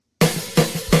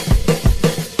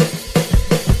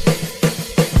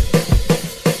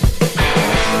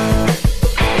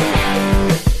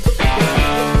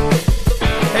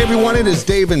everyone. It is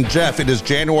Dave and Jeff. It is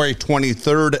January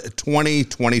 23rd,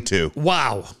 2022.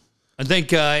 Wow. I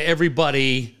think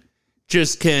everybody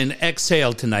just can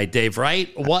exhale tonight, Dave, right?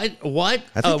 What?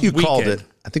 I think you called it.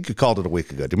 I think you called it a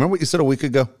week ago. Do you remember what you said a week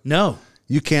ago? No.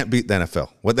 You can't beat the NFL.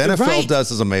 What the NFL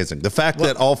does is amazing. The fact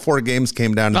that all four games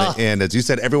came down to the end, as you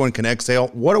said, everyone can exhale.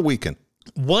 What a weekend.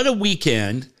 What a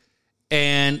weekend.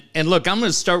 And look, I'm going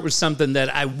to start with something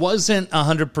that I wasn't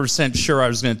 100% sure I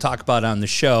was going to talk about on the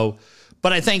show,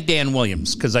 but I thank Dan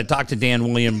Williams because I talked to Dan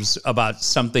Williams about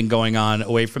something going on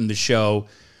away from the show.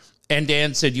 And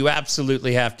Dan said, you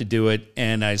absolutely have to do it.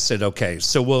 And I said, okay.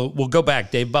 So we'll go back,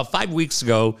 Dave. About 5 weeks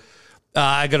ago,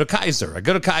 I go to Kaiser. I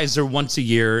go to Kaiser once a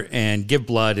year and give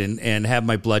blood and have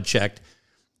my blood checked.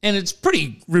 And it's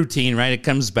pretty routine, right? It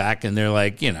comes back and they're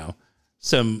like,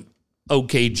 some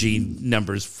OKG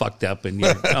numbers fucked up and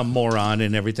you're a moron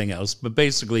and everything else. But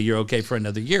basically, you're okay for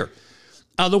another year.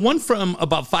 The one from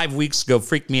about 5 weeks ago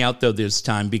freaked me out, though, this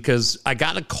time because I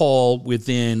got a call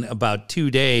within about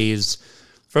 2 days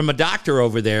from a doctor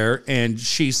over there. And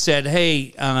she said,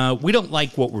 hey, we don't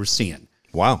like what we're seeing.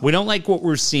 Wow. We don't like what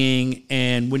we're seeing.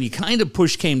 And when you kind of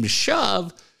push came to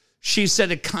shove, she said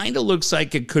it kind of looks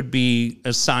like it could be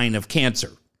a sign of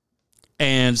cancer.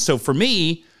 And so for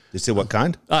me... You say what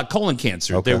kind? Colon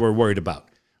cancer they were worried about.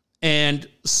 And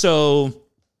so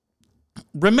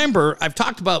remember, I've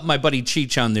talked about my buddy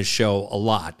Cheech on this show a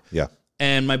lot. Yeah.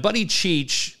 And my buddy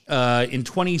Cheech in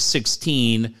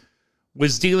 2016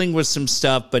 was dealing with some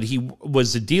stuff, but he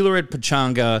was a dealer at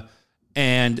Pechanga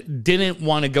and didn't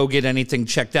want to go get anything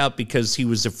checked out because he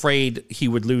was afraid he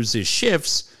would lose his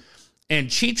shifts. And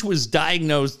Cheech was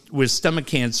diagnosed with stomach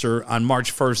cancer on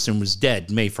March 1st and was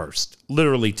dead May 1st,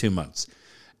 literally 2 months.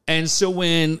 And so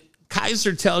when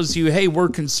Kaiser tells you, hey, we're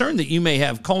concerned that you may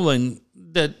have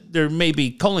that there may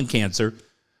be colon cancer,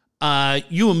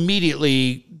 you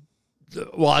immediately,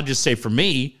 well, I'll just say for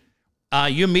me,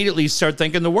 you immediately start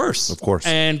thinking the worst. Of course.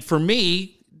 And for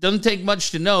me, it doesn't take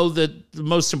much to know that the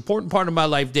most important part of my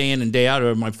life day in and day out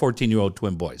are my 14-year-old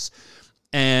twin boys.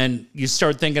 And you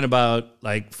start thinking about,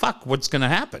 like, fuck, what's going to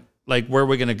happen? Like, where are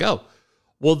we going to go?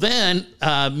 Well, then,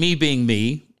 me being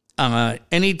me,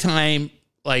 anytime...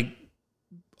 like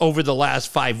over the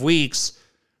last 5 weeks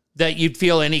that you'd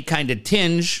feel any kind of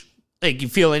tinge, like you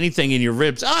feel anything in your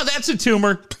ribs. Oh, that's a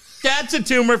tumor. That's a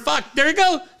tumor. Fuck. There you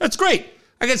go. That's great.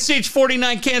 I got stage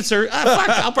 49 cancer. Fuck.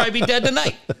 I'll probably be dead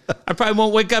tonight. I probably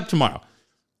won't wake up tomorrow.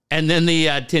 And then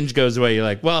the tinge goes away. You're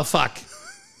like, well, fuck.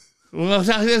 Well,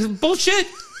 bullshit.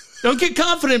 Don't get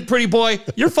confident, pretty boy.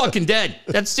 You're fucking dead.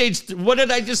 That's stage, what did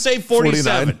I just say? 47.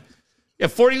 49. Yeah,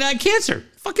 49 cancer.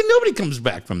 Fucking nobody comes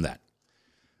back from that.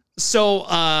 So,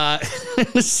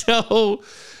 so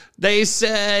they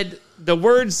said the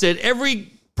words that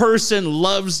every person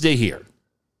loves to hear.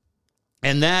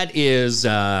 And that is,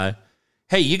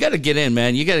 hey, you got to get in,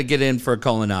 man. You got to get in for a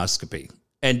colonoscopy.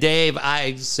 And Dave,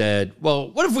 I said,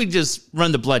 well, what if we just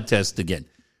run the blood test again?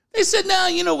 They said, no,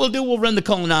 we'll run the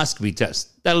colonoscopy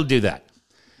test. That'll do that.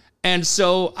 And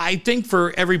so I think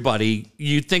for everybody,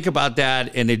 you think about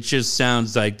that and it just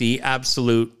sounds like the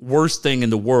absolute worst thing in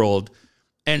the world.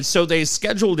 And so they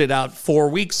scheduled it out 4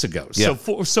 weeks ago. Yeah.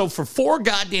 So for 4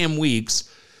 goddamn weeks,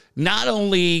 not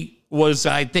only was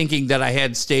I thinking that I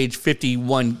had stage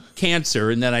 51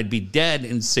 cancer and that I'd be dead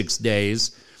in 6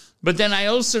 days, but then I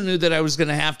also knew that I was going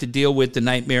to have to deal with the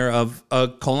nightmare of a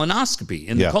colonoscopy.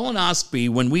 And the colonoscopy,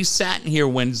 when we sat in here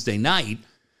Wednesday night,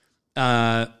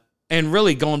 and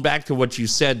really going back to what you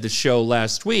said, the show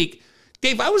last week,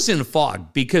 Dave, I was in a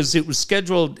fog because it was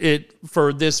scheduled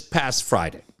for this past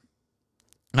Friday.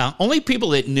 Now, only people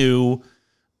that knew,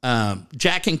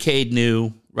 Jack and Cade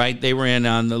knew, right? They were in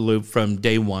on the loop from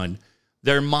day one.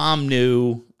 Their mom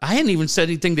knew. I hadn't even said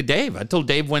anything to Dave. I told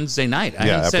Dave Wednesday night.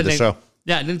 After the show.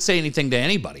 Yeah, I didn't say anything to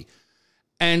anybody.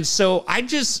 And so I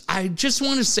just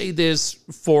want to say this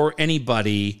for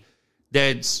anybody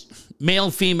that's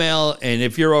male, female, and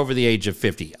if you're over the age of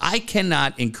 50. I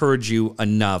cannot encourage you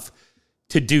enough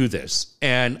to do this.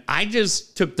 And I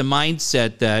just took the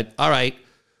mindset that, all right,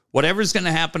 whatever's going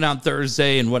to happen on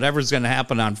Thursday and whatever's going to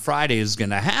happen on Friday is going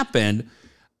to happen.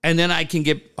 And then I can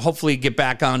hopefully get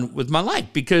back on with my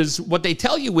life. Because what they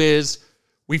tell you is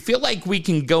we feel like we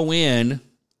can go in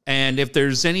and if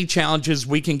there's any challenges,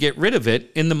 we can get rid of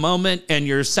it in the moment and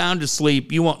you're sound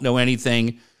asleep. You won't know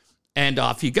anything and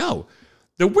off you go.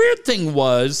 The weird thing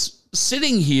was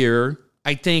sitting here,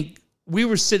 I think we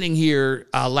were sitting here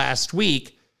last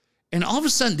week. And all of a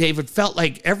sudden, David, felt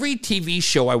like every TV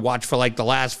show I watched for like the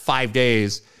last 5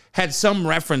 days had some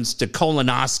reference to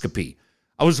colonoscopy.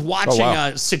 I was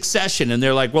watching Succession, and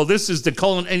they're like, well, this is the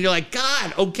colon. And you're like,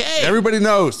 God, okay. Everybody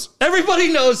knows.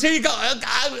 Everybody knows. Here you go.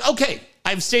 Okay.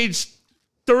 I've stage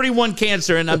 31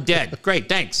 cancer, and I'm dead. Great.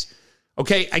 Thanks.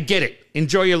 Okay. I get it.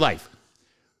 Enjoy your life.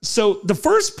 So the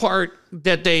first part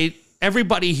that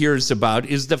everybody hears about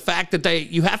is the fact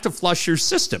that you have to flush your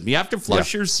system. You have to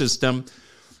flush your system.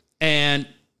 And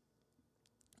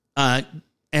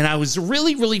I was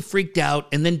really, really freaked out.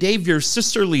 And then Dave, your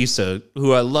sister Lisa,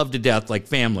 who I love to death like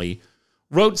family,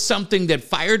 wrote something that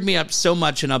fired me up so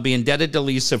much, and I'll be indebted to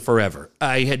Lisa forever.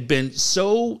 I had been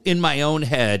so in my own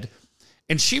head.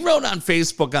 And she wrote on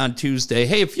Facebook on Tuesday,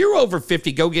 hey, if you're over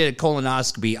 50, go get a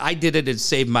colonoscopy. I did it. It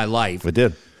saved my life. It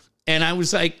did. And I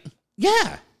was like,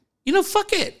 yeah,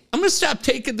 fuck it. I'm going to stop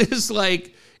taking this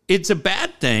like it's a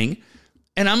bad thing.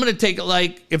 And I'm going to take it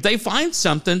like, if they find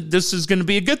something, this is going to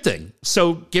be a good thing.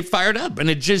 So get fired up. And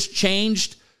it just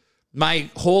changed my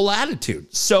whole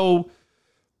attitude. So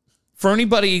for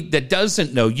anybody that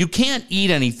doesn't know, you can't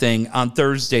eat anything on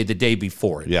Thursday, the day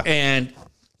before. Yeah. And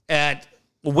at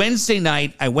Wednesday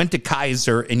night, I went to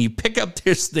Kaiser, and you pick up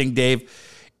this thing, Dave.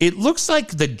 It looks like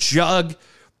the jug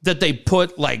that they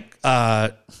put like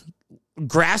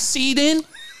grass seed in.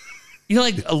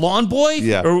 Like a lawn boy,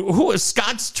 or a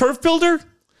Scott's turf builder.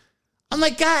 I'm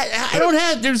like, God, I don't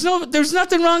have. There's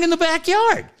nothing wrong in the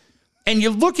backyard. And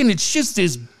you're looking, it's just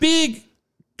this big,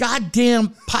 goddamn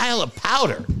pile of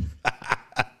powder.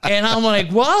 And I'm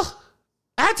like, well,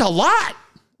 that's a lot.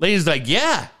 Lady's like,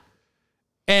 yeah.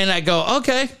 And I go,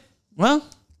 okay, well,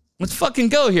 let's fucking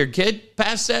go here, kid.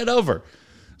 Pass that over.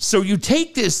 So you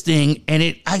take this thing,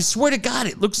 and I swear to God,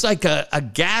 it looks like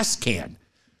a gas can,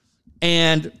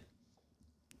 and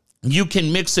you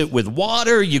can mix it with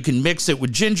water. You can mix it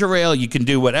with ginger ale. You can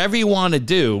do whatever you want to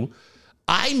do.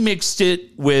 I mixed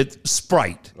it with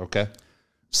Sprite. Okay.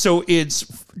 So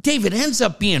Dave, it ends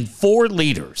up being 4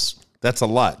 liters. That's a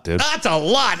lot, dude. That's a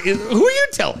lot. Who are you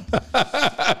telling?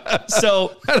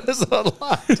 So that is a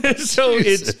lot. So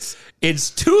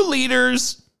it's 2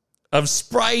 liters of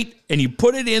Sprite, and you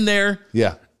put it in there.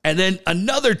 Yeah. And then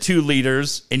another 2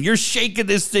 liters, and you're shaking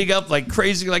this thing up like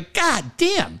crazy. You're like, God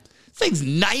damn. Thing's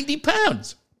 90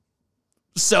 pounds.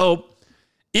 So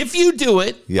if you do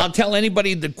it, I'll tell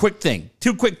anybody the quick thing.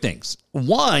 2 quick things.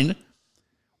 One,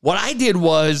 what I did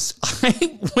was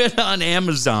I went on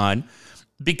Amazon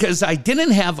because I didn't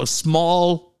have a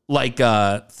small like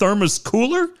thermos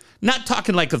cooler. Not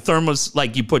talking like a thermos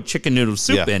like you put chicken noodle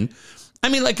soup in. I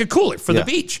mean like a cooler for the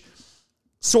beach.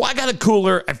 So I got a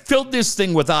cooler. I filled this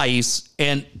thing with ice,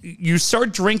 and you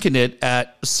start drinking it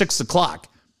at 6 o'clock.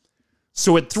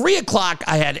 So at 3 o'clock,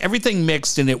 I had everything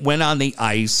mixed, and it went on the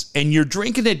ice. And you're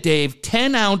drinking it, Dave,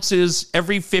 10 ounces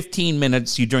every 15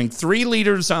 minutes. You drink 3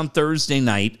 liters on Thursday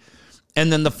night, and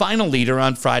then the final liter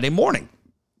on Friday morning.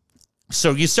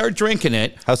 So you start drinking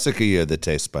it. How sick are you of the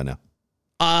taste by now?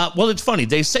 Well, it's funny.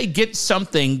 They say get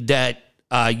something that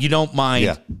you don't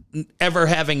mind ever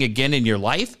having again in your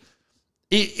life.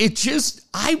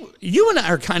 You and I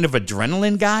are kind of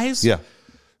adrenaline guys. Yeah.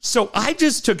 So I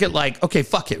just took it like, okay,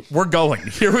 fuck it. We're going.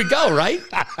 Here we go, right?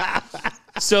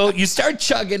 So you start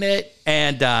chugging it,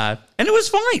 and it was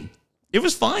fine. It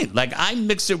was fine. Like, I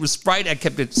mixed it with Sprite. I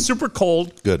kept it super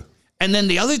cold. Good. And then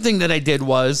the other thing that I did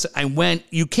was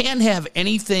you can't have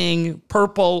anything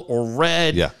purple or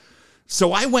red. Yeah.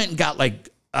 So I went and got like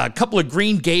a couple of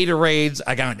green Gatorades.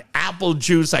 I got an apple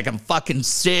juice like I'm fucking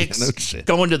 6. No shit.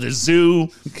 Going to the zoo.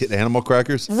 Get animal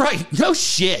crackers? Right. No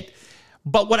shit.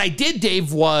 But what I did,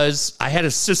 Dave, was I had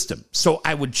a system. So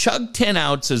I would chug 10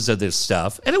 ounces of this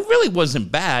stuff, and it really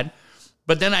wasn't bad.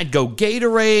 But then I'd go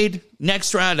Gatorade.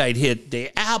 Next round, I'd hit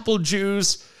the apple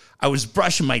juice. I was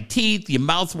brushing my teeth. You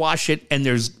mouthwash it, and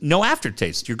there's no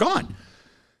aftertaste. You're gone.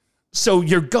 So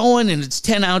you're going, and it's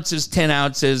 10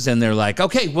 ounces, and they're like,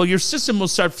 okay, well, your system will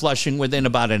start flushing within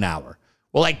about an hour.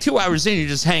 Well, like 2 hours in, you're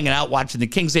just hanging out watching the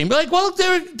Kings game. You're like, well,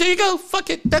 there you go.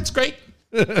 Fuck it. That's great.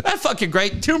 That's fucking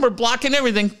great. Tumor blocking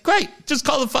everything. Great. Just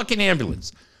call the fucking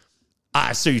ambulance.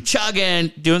 So you're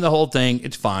chugging, doing the whole thing.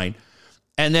 It's fine.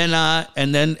 And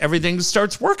then everything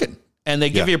starts working. And they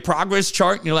give you a progress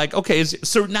chart, and you're like, okay.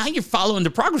 So now you're following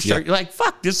the progress chart. You're like,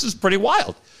 fuck, this is pretty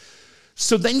wild.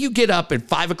 So then you get up at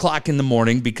 5 o'clock in the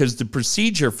morning because the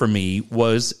procedure for me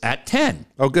was at 10.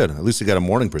 Oh, good. At least you got a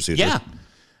morning procedure. Yeah.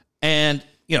 And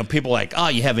people are like, oh,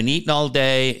 you haven't eaten all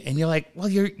day. And you're like, well,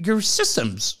 your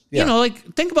systems,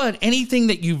 like think about anything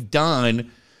that you've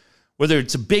done, whether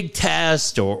it's a big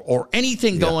test or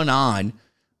anything going on.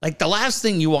 Like the last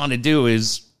thing you want to do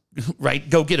is, right,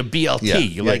 go get a BLT. Yeah.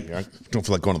 You're like, I don't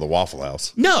feel like going to the Waffle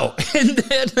House. No. And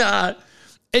then,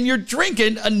 and you're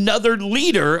drinking another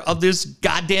liter of this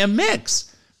goddamn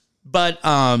mix. But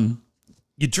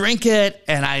you drink it,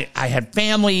 and I had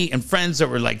family and friends that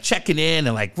were like checking in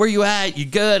and like, where you at? You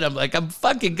good? I'm like, I'm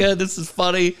fucking good. This is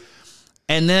funny.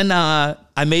 And then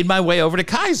I made my way over to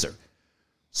Kaiser.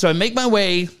 So I make my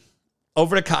way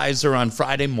over to Kaiser on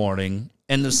Friday morning,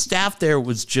 and the staff there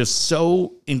was just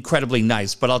so incredibly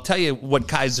nice. But I'll tell you what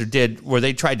Kaiser did, where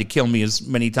they tried to kill me as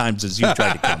many times as you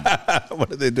tried to kill me. What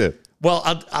did they do? Well,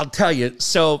 I'll tell you.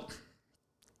 So,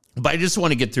 but I just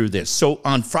want to get through this. So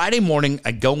on Friday morning,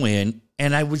 I go in,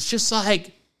 and I was just like,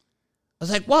 I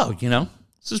was like, whoa,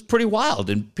 this is pretty wild.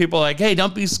 And people are like, hey,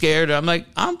 don't be scared. I'm like,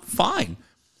 I'm fine.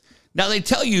 Now they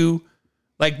tell you,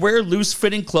 like, wear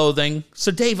loose-fitting clothing.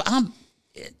 So, Dave, I'm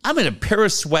in a pair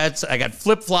of sweats. I got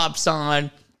flip-flops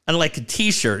on and like a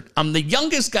T-shirt. I'm the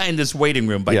youngest guy in this waiting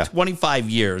room by 25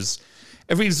 years.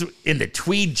 Everybody's in the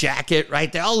tweed jacket,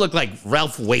 right? They all look like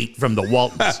Ralph Waite from the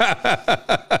Waltons.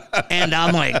 And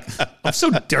I'm like, I'm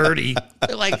so dirty.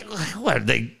 They're like, what, are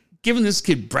they giving this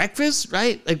kid breakfast,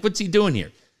 right? Like, what's he doing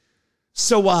here?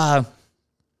 So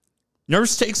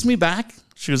nurse takes me back.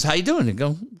 She goes, how you doing? I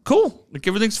go, cool. Like,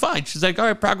 everything's fine. She's like, all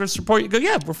right, progress report. You go,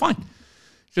 yeah, we're fine.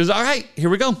 She goes, all right,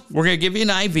 here we go. We're going to give you an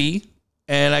IV.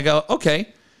 And I go, okay.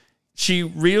 She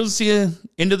reels you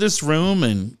into this room,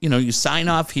 and, you sign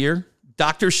off here.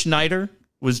 Dr. Schneider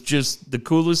was just the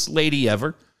coolest lady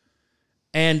ever.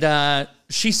 And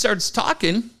she starts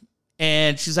talking,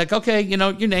 and she's like, okay,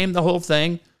 your name, the whole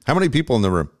thing. How many people in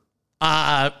the room?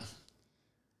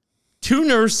 2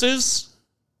 nurses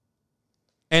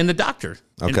and the doctor.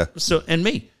 Okay. And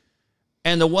me.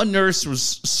 And the one nurse was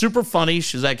super funny.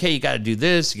 She's like, hey, you got to do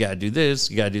this. You got to do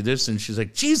this. You got to do this. And she's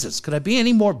like, Jesus, could I be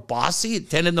any more bossy at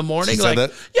 10 in the morning? She said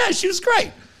that? Yeah, she was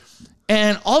great.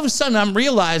 And all of a sudden I'm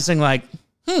realizing like,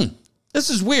 this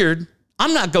is weird.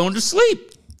 I'm not going to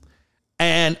sleep.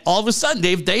 And all of a sudden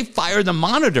they fire the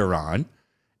monitor on,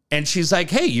 and she's like,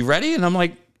 hey, you ready? And I'm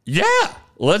like, yeah,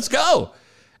 let's go.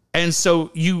 And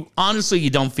so you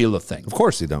don't feel a thing. Of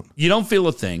course you don't. You don't feel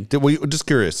a thing. Just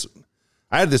curious.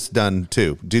 I had this done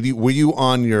too. Were you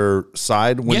on your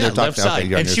side when they're talking? Left side.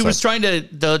 Okay, and she was trying to,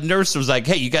 the nurse was like,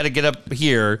 hey, you got to get up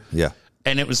here. Yeah.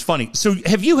 And it was funny. So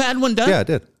have you had one done? Yeah, I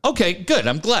did. Okay, good.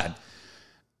 I'm glad.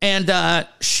 And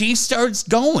she starts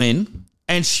going,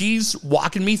 and she's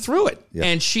walking me through it. Yeah.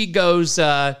 And she goes,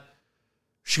 okay,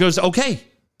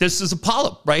 this is a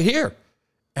polyp right here.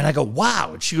 And I go,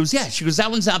 wow. And she goes, yeah. She goes, that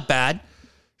one's not bad.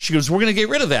 She goes, we're going to get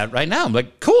rid of that right now. I'm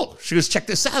like, cool. She goes, check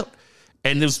this out.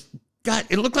 And God,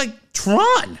 it looked like Tron.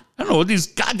 I don't know, these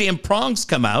goddamn prongs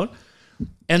come out,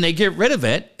 and they get rid of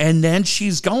it. And then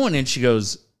she's going, and she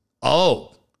goes,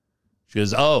 oh. She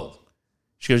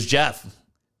goes, Jeff,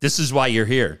 this is why you're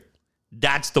here.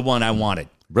 That's the one I wanted.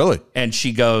 Really? And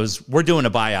she goes, we're doing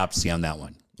a biopsy on that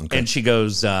one. Okay. And she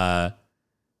goes, I'm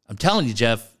telling you,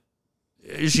 Jeff.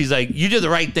 She's like, you did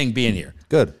the right thing being here.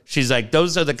 Good. She's like,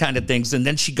 those are the kind of things. And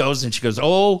then she goes,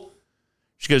 oh.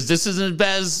 She goes, this isn't as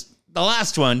bad as the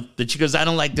last one. But she goes, I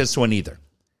don't like this one either.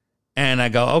 And I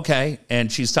go, okay.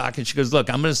 And she's talking. She goes,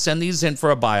 look, I'm going to send these in for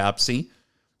a biopsy.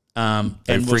 Are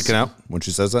you freaking out when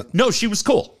she says that? No, she was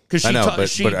cool. I know,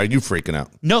 but are you freaking out?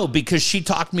 No, because she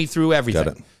talked me through everything.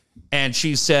 Got it. And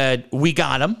she said, we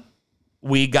got them.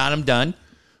 We got them done.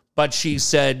 But she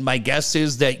said, my guess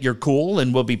is that you're cool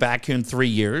and we'll be back here in 3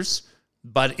 years.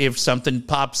 But if something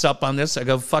pops up on this, I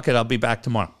go, fuck it, I'll be back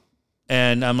tomorrow.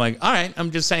 And I'm like, all right,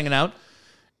 I'm just hanging out.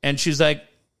 And she's like,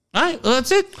 all right, well,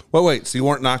 that's it. Well, wait, so you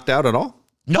weren't knocked out at all?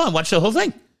 No, I watched the whole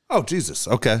thing. Oh, Jesus.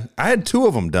 Okay. I had 2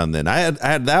 of them done then. I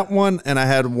had that one, and I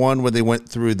had one where they went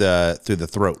through the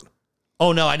throat.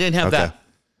 Oh, no, I didn't have that.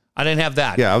 I didn't have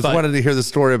that. Yeah, I wanted to hear the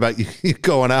story about you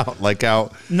going out, like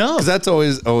how. No, because that's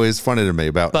always funny to me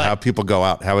about how people go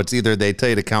out. How it's either they tell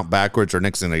you to count backwards, or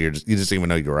next thing you just didn't even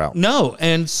know you were out. No,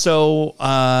 and so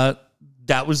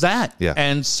that was that. Yeah,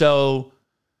 and so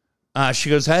she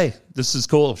goes, "Hey, this is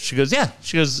cool." She goes, "Yeah."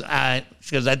 She goes, "I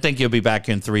think you'll be back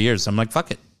in 3 years." I'm like,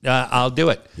 "Fuck it, I'll do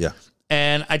it." Yeah.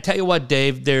 And I tell you what,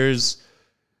 Dave, there's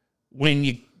when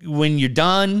you're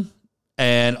done.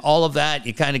 And all of that,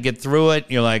 you kind of get through it.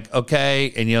 You're like,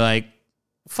 okay. And you're like,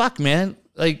 fuck, man.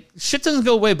 Like, shit doesn't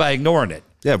go away by ignoring it.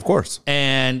 Yeah, of course.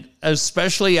 And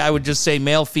especially, I would just say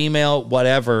male, female,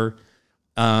 whatever.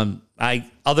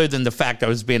 Other than the fact I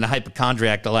was being a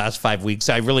hypochondriac the last 5 weeks,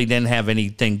 I really didn't have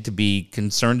anything to be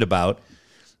concerned about.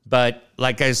 But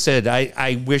like I said,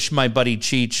 I wish my buddy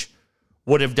Cheech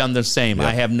would have done the same. Yeah.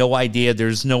 I have no idea.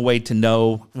 There's no way to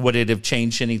know would it have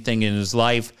changed anything in his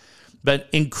life. But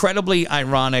incredibly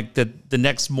ironic that the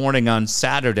next morning on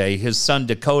Saturday, his son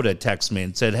Dakota texted me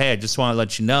and said, hey, I just want to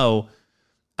let you know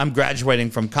I'm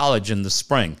graduating from college in the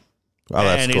spring. Oh,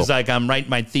 that's and he's like, I'm writing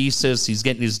my thesis. He's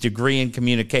getting his degree in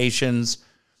communications.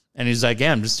 And he's like,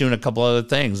 yeah, I'm just doing a couple other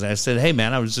things. And I said, hey,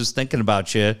 man, I was just thinking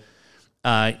about you.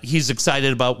 He's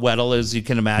excited about Weddle, as you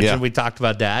can imagine. Yeah. We talked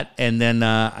about that. And then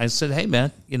I said, hey,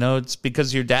 man, it's because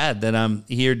of your dad that I'm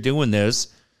here doing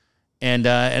this. And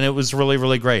it was really,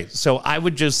 really great. So I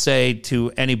would just say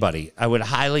to anybody, I would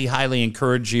highly, highly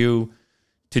encourage you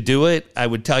to do it. I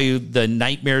would tell you the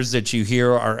nightmares that you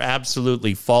hear are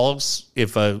absolutely false.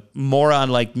 If a moron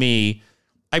like me,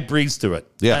 I breezed through it.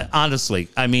 Yeah. Honestly.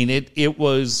 I mean, it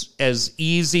was as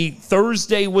easy.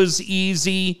 Thursday was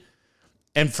easy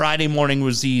and Friday morning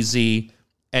was easy.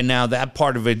 And now that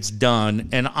part of it's done.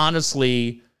 And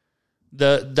honestly,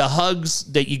 the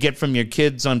hugs that you get from your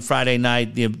kids on Friday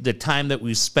night, the time that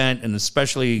we spent, and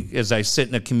especially as I sit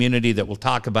in a community that we'll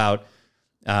talk about,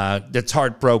 that's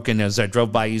heartbroken as I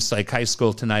drove by Eastlake High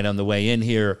School tonight on the way in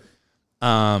here.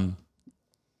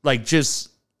 Like just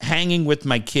hanging with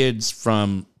my kids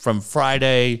from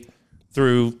Friday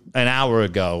through an hour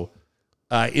ago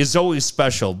is always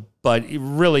special, but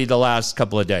really the last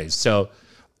couple of days. So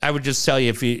I would just tell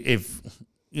you,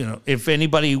 if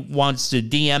anybody wants to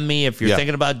DM me, if you're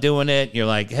thinking about doing it, you're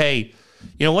like, hey,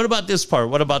 what about this part?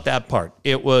 What about that part?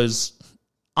 It was,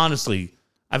 honestly,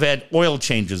 I've had oil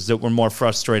changes that were more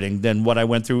frustrating than what I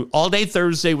went through. All day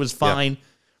Thursday was fine,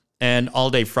 and all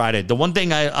day Friday. The one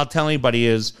thing I'll tell anybody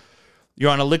is, you're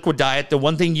on a liquid diet. The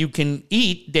one thing you can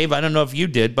eat, Dave, I don't know if you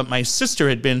did, but my sister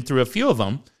had been through a few of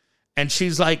them, and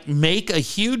she's like, make a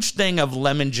huge thing of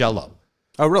lemon Jell-O.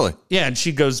 Oh, really? Yeah, and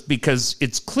she goes, because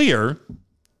it's clear,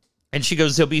 and she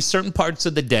goes, there'll be certain parts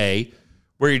of the day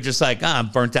where you're just like, I'm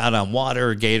burnt out on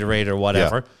water or Gatorade or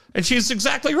whatever. Yeah. And she's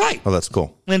exactly right. Oh, that's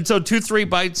cool. And so 2-3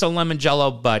 bites of lemon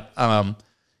Jell-O, but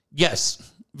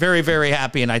yes, very, very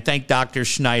happy, and I thank Dr.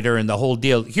 Schneider and the whole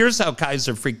deal. Here's how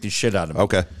Kaiser freaked the shit out of me.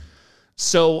 Okay.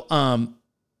 So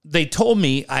they told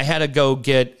me I had to go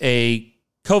get a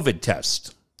COVID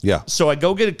test. Yeah. So I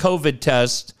go get a COVID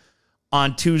test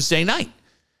on Tuesday night.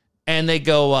 And they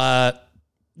go,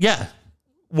 yeah,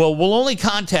 well, we'll only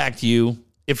contact you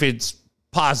if it's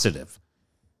positive.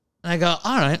 And I go,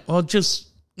 all right, well, just,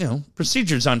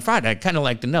 procedures on Friday. I'd kind of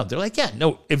like to know. They're like, yeah,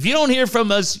 no, if you don't hear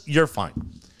from us, you're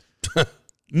fine.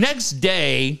 Next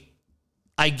day,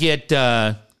 I get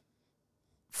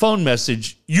phone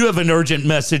message. You have an urgent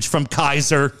message from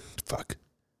Kaiser. Fuck.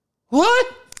 What?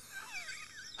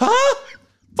 Huh?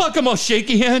 Fuck, I'm all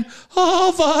shaky hand.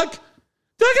 Oh, fuck.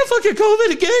 Did I get fucking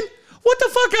COVID again? What the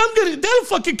fuck? That'll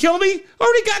fucking kill me.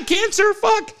 Already got cancer.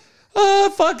 Fuck.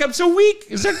 Fuck, I'm so weak.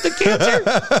 Is that the cancer?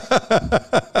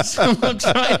 So I'm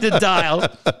trying to dial.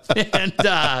 And,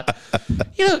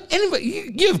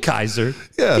 anybody, you have Kaiser.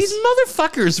 Yes. These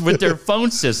motherfuckers with their phone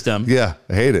system. Yeah,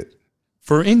 I hate it.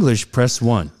 For English, press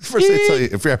 1. First, they tell you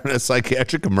if you're having a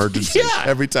psychiatric emergency,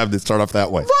 every time they start off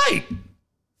that way. Right.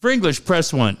 For English,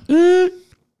 press 1.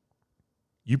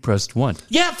 You pressed 1.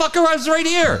 Yeah, fucker, I was right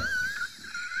here.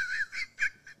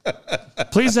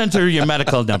 Please enter your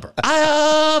medical number.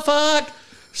 Fuck.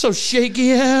 So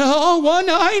shaky.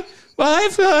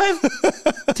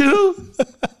 195552.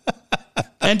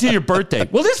 Enter your birthday.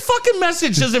 Well, this fucking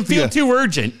message doesn't feel too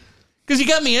urgent because you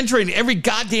got me entering every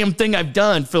goddamn thing I've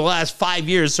done for the last 5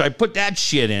 years. So I put that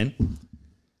shit in.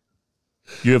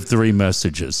 You have 3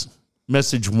 messages.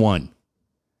 Message 1.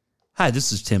 Hi,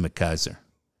 this is Tim at Kaiser.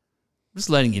 Just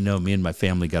letting you know, me and my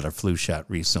family got our flu shot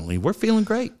recently. We're feeling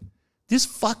great. This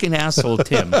fucking asshole,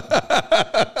 Tim,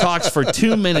 talks for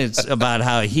 2 minutes about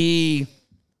how his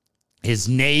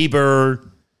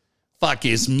neighbor,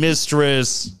 his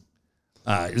mistress,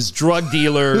 his drug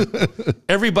dealer,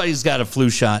 everybody's got a flu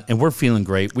shot, and we're feeling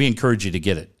great. We encourage you to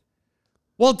get it.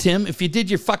 Well, Tim, if you did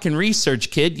your fucking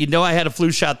research, kid, you know I had a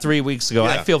flu shot 3 weeks ago.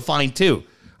 Yeah. I feel fine, too.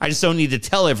 I just don't need to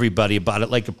tell everybody about it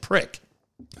like a prick.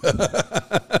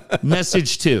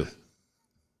 Message 2.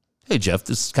 Hey, Jeff,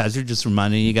 this is Kaiser. Just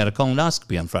reminding you got a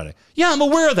colonoscopy on Friday. Yeah, I'm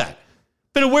aware of that.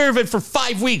 Been aware of it for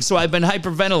 5 weeks, so I've been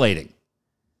hyperventilating.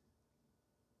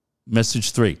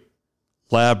 Message 3.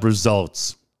 Lab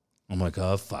results. I'm like,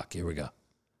 oh, fuck, here we go.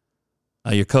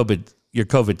 Your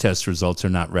COVID test results are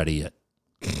not ready yet.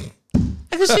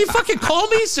 I go, so you fucking call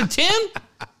me, so Tim?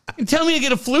 You tell me to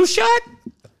get a flu shot?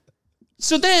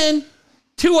 So then,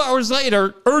 2 hours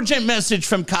later, urgent message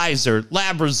from Kaiser,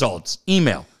 lab results,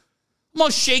 email. I'm all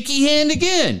shaky hand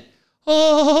again.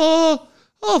 Oh,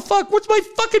 fuck. What's my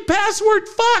fucking password?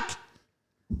 Fuck.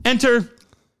 Enter.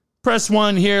 Press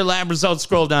 1 here. Lab results.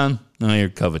 Scroll down. Oh, your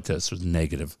COVID test was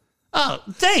negative. Oh,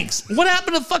 thanks. What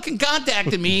happened to fucking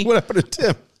contacting me? What happened to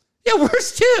Tim? Yeah,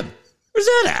 where's Tim? Where's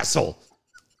that asshole?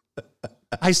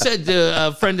 I said to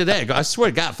a friend today, I swear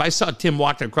to God, if I saw Tim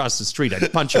walking across the street,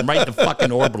 I'd punch him right in the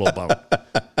fucking orbital bone.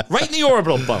 Right in the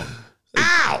orbital bone.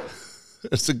 Ow!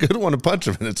 It's a good one to punch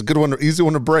him in. It's a good one, easy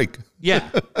one to break. Yeah.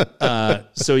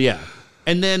 So, yeah.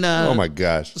 And then... oh, my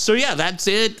gosh. So, yeah, that's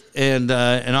it. And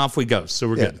off we go. So,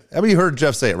 we're good. I mean, you heard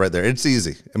Jeff say it right there. It's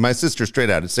easy. And my sister, straight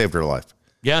out, it saved her life.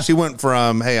 Yeah. She went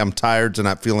from, hey, I'm tired to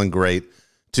not feeling great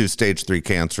to stage 3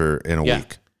 cancer in a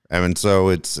week. I mean, so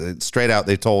it's straight out.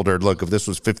 They told her, look, if this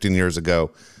was 15 years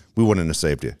ago, we wouldn't have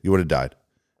saved you. You would have died.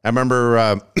 I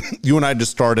remember you and I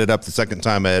just started up the second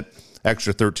time at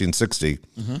Extra 1360,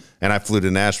 and I flew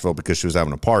to Nashville because she was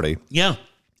having a party. Yeah.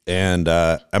 And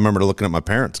I remember looking at my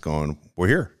parents going, we're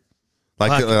here.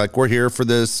 Like we're here for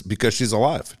this because she's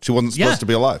alive. She wasn't supposed to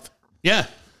be alive. Yeah.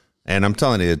 And I'm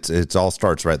telling you, it's all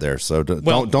starts right there. So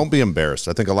don't be embarrassed.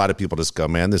 I think a lot of people just go,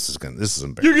 man, this is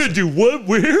embarrassing. You're gonna do what?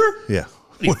 We're here? Yeah.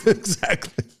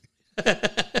 Exactly. They're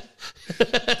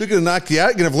gonna knock you out.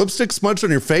 You're gonna have lipstick smudged on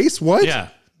your face? What? Yeah.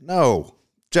 No.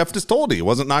 Jeff just told you he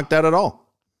wasn't knocked out at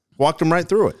all. Walked him right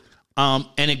through it.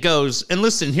 And it goes, and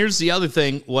listen, here's the other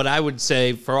thing. What I would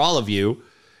say for all of you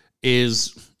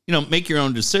is, make your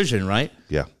own decision, right?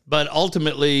 Yeah. But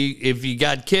ultimately, if you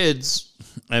got kids,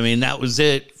 I mean, that was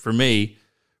it for me,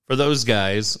 for those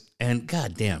guys. And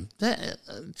goddamn,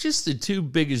 just the two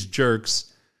biggest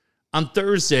jerks. On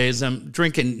Thursdays, I'm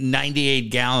drinking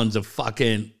 98 gallons of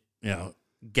fucking,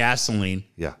 gasoline.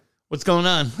 Yeah. What's going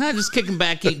on? Just kicking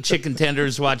back, eating chicken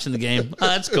tenders, watching the game. Oh,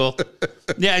 that's cool.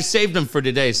 Yeah, I saved them for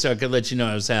today so I could let you know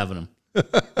I was having them.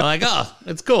 I'm like, oh,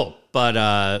 it's cool. But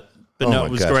no,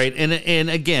 it was great. And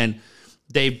again,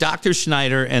 Dr.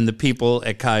 Schneider and the people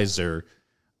at Kaiser,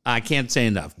 I can't say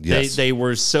enough. Yes. They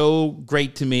were so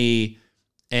great to me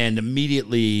and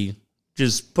immediately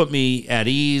just put me at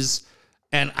ease.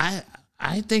 And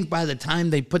I think by the time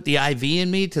they put the IV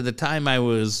in me to the time I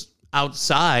was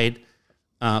outside,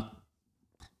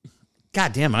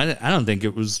 God damn, I don't think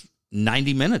it was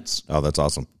 90 minutes. Oh, that's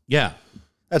awesome. Yeah.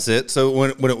 That's it. So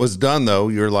when it was done, though,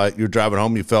 you're driving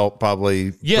home, you felt probably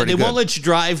they won't let you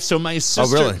drive. So my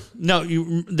sister... Oh, really?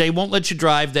 No, they won't let you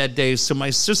drive that day. So my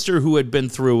sister, who had been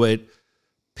through it,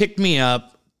 picked me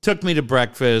up, took me to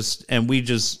breakfast, and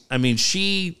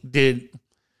she did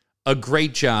a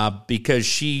great job because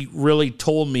she really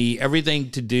told me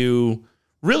everything to do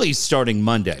really starting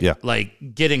Monday. Yeah.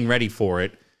 Like getting ready for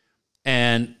it.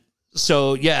 And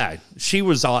so, yeah, she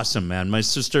was awesome, man. My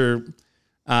sister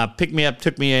picked me up,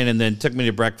 took me in, and then took me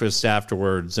to breakfast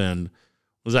afterwards and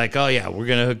was like, oh, yeah, we're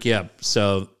going to hook you up.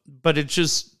 So, but it's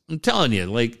just, I'm telling you,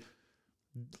 like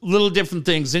little different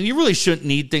things. And you really shouldn't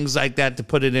need things like that to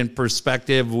put it in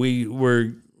perspective. We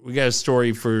got a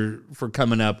story for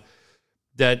coming up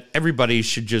that everybody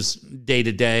should just day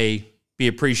to day be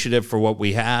appreciative for what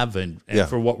we have and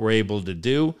for what we're able to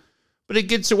do. But it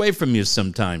gets away from you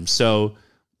sometimes. So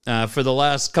for the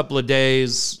last couple of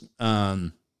days,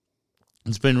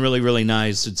 it's been really, really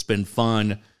nice. It's been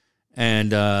fun.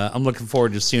 And I'm looking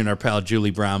forward to seeing our pal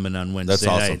Julie Brownman on Wednesday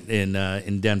night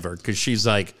in Denver. Because she's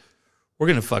like, we're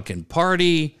going to fucking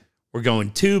party. We're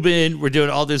going tubing. We're doing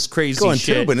all this crazy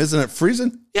shit. Tubing, isn't it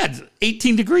freezing? Yeah, it's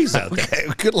 18 degrees out there. Okay,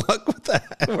 good luck with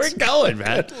that. We're going,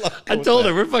 man. I told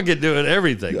her we're fucking doing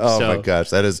everything. Oh my gosh,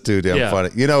 that is too damn funny.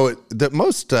 The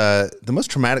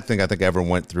most traumatic thing I think I ever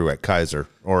went through at Kaiser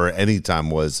or any time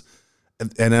was an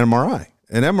MRI.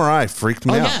 An MRI freaked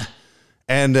me out. Yeah.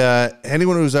 And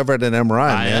anyone who's ever had an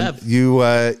MRI, you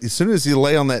as soon as you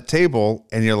lay on that table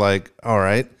and you're like, all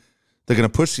right, they're going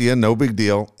to push you in, no big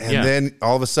deal. And then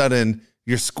all of a sudden,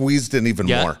 you're squeezed in even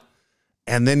more.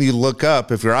 And then you look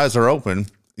up, if your eyes are open,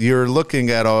 you're looking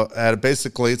at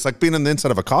basically, it's like being in the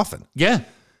inside of a coffin. Yeah.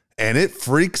 And it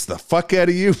freaks the fuck out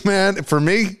of you, man. For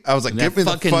me, I was like, give me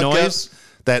the fuck noise.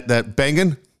 That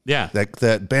banging. Yeah.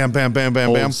 That bam, bam, bam,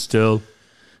 bam, bam. Hold still.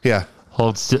 Yeah.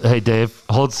 Hold still. Hey, Dave,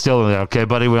 hold still there, okay,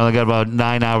 buddy? We only got about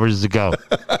 9 hours to go.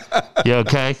 You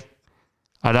okay?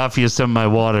 I'd offer you some of my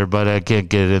water, but I can't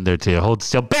get it in there to you. Hold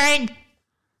still. Bang!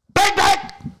 Bang,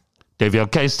 bang! Dave, you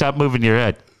okay? Stop moving your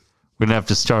head. We're going to have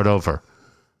to start over.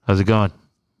 How's it going?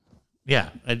 Yeah.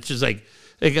 It's just like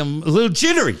I'm a little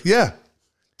jittery. Yeah.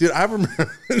 Dude, I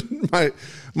remember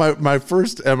my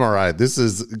first MRI. This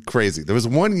is crazy. There was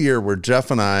one year where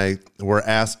Jeff and I were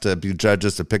asked to be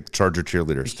judges to pick the Charger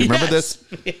cheerleaders. Do you remember this?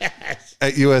 Yes.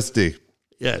 At USD.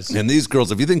 Yes. And these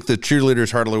girls, if you think the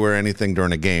cheerleaders hardly wear anything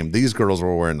during a game, these girls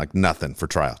were wearing like nothing for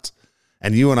tryouts.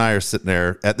 And you and I are sitting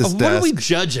there at this desk. What are we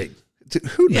judging? Dude,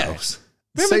 who knows?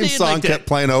 Same song kept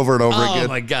playing over and over again. Oh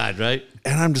my God, right?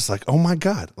 And I'm just like, oh my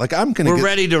God. Like We're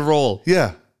ready to roll.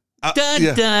 Yeah.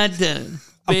 Dun, dun, dun.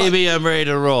 Baby, I'm ready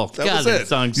to roll. That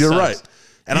song sucks. You're right.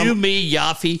 And me,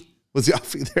 Yaffe. Was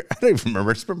Yaffee there? I don't even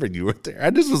remember. I just remember you were there. I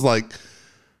just was like,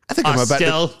 I think I'm about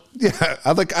to. Yeah,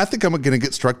 I think I'm going to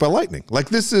get struck by lightning. Like,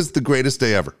 this is the greatest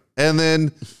day ever. And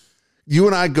then you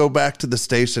and I go back to the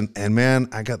station, and man,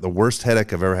 I got the worst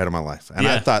headache I've ever had in my life. And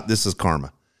I thought, this is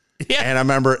karma. Yeah. And I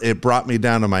remember it brought me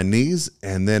down to my knees,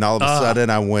 and then all of a sudden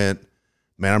I went,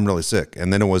 man, I'm really sick.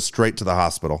 And then it was straight to the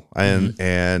hospital.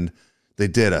 And they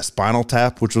did a spinal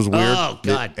tap, which was weird. Oh,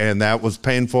 God. And that was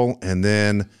painful. And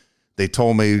then they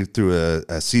told me through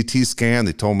a CT scan,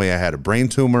 they told me I had a brain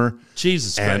tumor.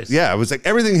 Jesus Christ. Yeah, it was like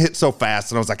everything hit so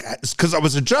fast. And I was like, it's because I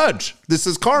was a judge. This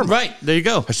is karma. Right. There you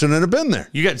go. I shouldn't have been there.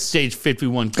 You got stage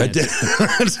 51 cancer.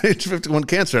 I did. Stage 51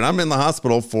 cancer. And I'm in the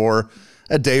hospital for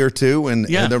a day or two. And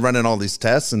they're running all these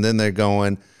tests. And then they're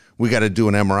going, we got to do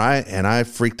an MRI. And I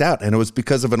freaked out. And it was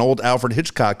because of an old Alfred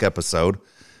Hitchcock episode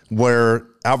where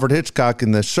Alfred Hitchcock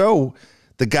in the show,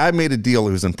 the guy made a deal.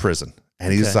 He was in prison.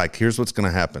 And he's like, here's what's going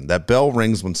to happen. That bell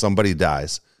rings when somebody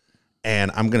dies. And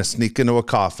I'm going to sneak into a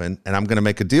coffin. And I'm going to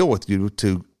make a deal with you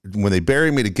to, when they bury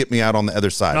me, to get me out on the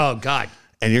other side. Oh, God.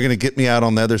 And you're going to get me out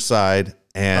on the other side.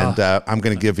 And I'm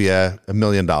going to give you $1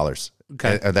 million.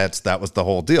 Okay. And that was the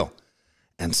whole deal.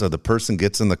 And so the person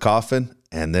gets in the coffin.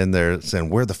 And then they're saying,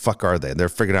 where the fuck are they? And they're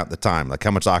figuring out the time, like how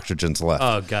much oxygen's left.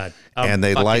 Oh, God. And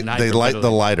they light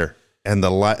the lighter. And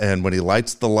and when he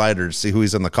lights the lighter to see who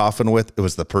he's in the coffin with, it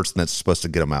was the person that's supposed to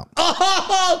get him out.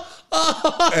 And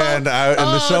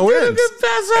the show ends.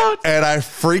 And I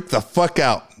freaked the fuck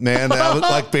out, man. That was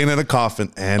like being in a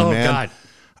coffin. And man, God.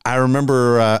 I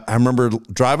remember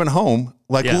driving home,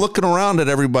 looking around at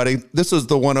everybody. This was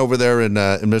the one over there in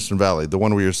Mission Valley, the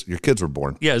one where your kids were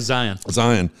born. Yeah, Zion.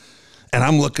 And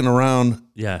I'm looking around,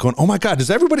 going, oh my God, does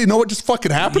everybody know what just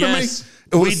fucking happened to me?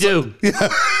 We do. Yeah.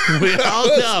 We all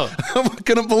know. I'm not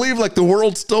going to believe the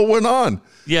world still went on.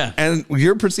 Yeah. And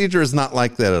your procedure is not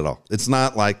like that at all. It's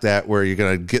not like that where you're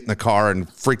going to get in the car and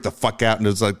freak the fuck out and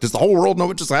it's like, does the whole world know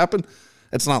what just happened?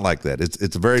 It's not like that.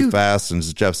 It's very fast. And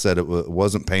as Jeff said, it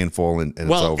wasn't painful and it's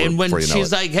over. And when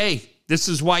she's like, hey, this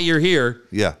is why you're here.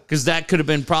 Yeah. Because that could have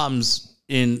been problems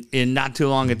in not too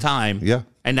long a time. Yeah.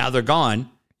 And now they're gone.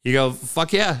 You go,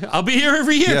 fuck yeah, I'll be here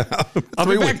every year. Yeah. I'll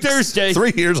be back Thursday.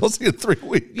 3 years, I'll see you in 3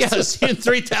 weeks. Yeah, I'll see you in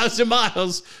 3,000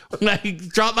 miles. When I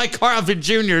drop my car off at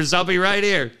Junior's, I'll be right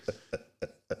here.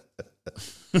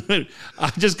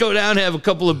 I'll just go down and have a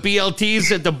couple of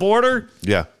BLTs at the border.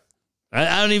 Yeah.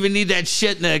 I don't even need that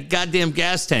shit in a goddamn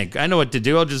gas tank. I know what to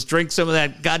do. I'll just drink some of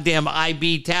that goddamn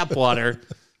IB tap water.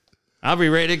 I'll be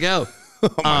ready to go.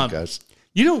 Oh, my gosh.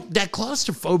 You know, that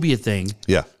claustrophobia thing.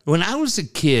 Yeah. When I was a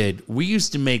kid, we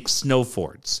used to make snow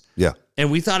forts. Yeah.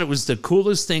 And we thought it was the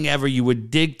coolest thing ever. You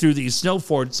would dig through these snow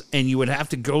forts and you would have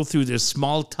to go through this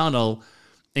small tunnel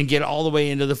and get all the way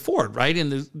into the fort, right?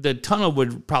 And the tunnel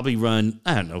would probably run,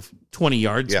 20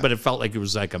 yards, but it felt like it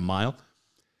was like a mile.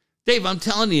 Dave, I'm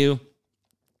telling you,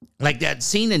 like that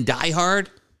scene in Die Hard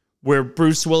where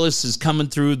Bruce Willis is coming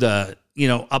through the,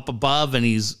 up above and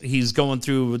he's going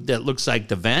through that looks like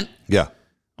the vent. Yeah.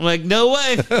 I'm like, no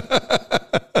way.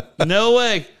 No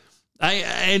way.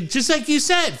 And just like you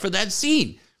said, for that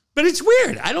scene. But it's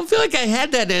weird. I don't feel like I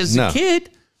had that as a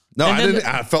kid. No, I didn't.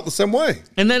 I felt the same way.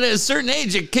 And then at a certain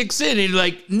age, it kicks in and you're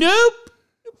like, nope,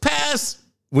 pass.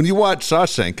 When you watch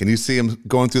Shawshank and you see him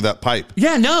going through that pipe.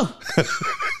 Yeah, no.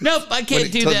 Nope, I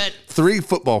can't do that. 3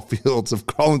 football fields of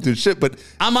crawling through shit, but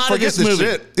I'm out of this movie.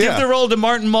 Shit. Give the role to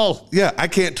Martin Mull. Yeah, I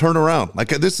can't turn around.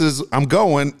 I'm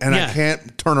going and I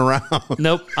can't turn around.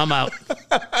 Nope, I'm out.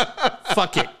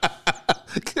 Fuck it.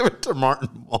 Give it to Martin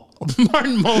Mull.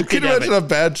 Martin Mull. Can you imagine how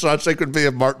bad Shawshank would be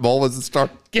if Martin Mull was the star?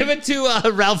 Give it to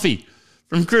Ralphie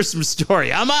from Christmas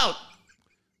Story. I'm out.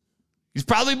 He's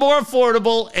probably more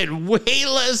affordable and way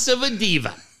less of a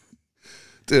diva.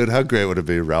 Dude, how great would it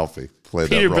be Ralphie play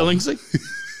Peter that role? Billingsley?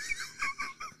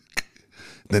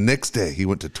 The next day, he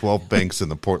went to 12 banks in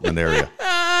the Portland area.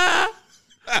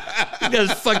 He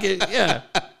does fucking,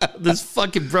 those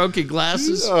fucking broken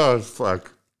glasses. Oh,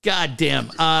 fuck. God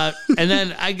damn. And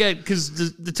then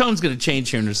because the tone's going to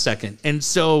change here in a second. And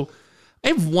so I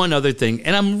have one other thing,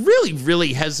 and I'm really,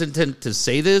 really hesitant to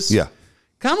say this. Yeah.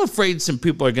 I'm afraid some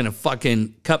people are going to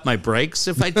fucking cut my brakes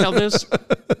if I tell this.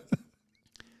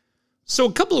 So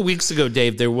a couple of weeks ago,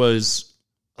 Dave, there was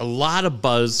a lot of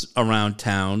buzz around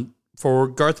town for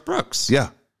Garth Brooks. Yeah.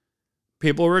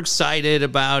 People were excited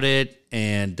about it,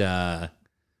 and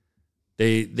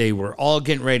they were all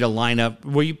getting ready to line up.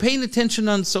 Were you paying attention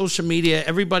on social media?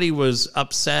 Everybody was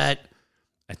upset.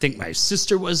 I think my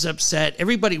sister was upset.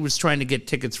 Everybody was trying to get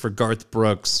tickets for Garth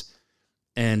Brooks.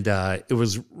 And it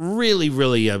was really,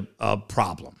 really a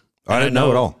problem. I didn't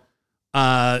know at all.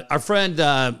 Our friend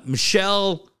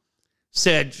Michelle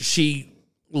said she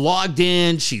logged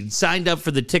in. She'd signed up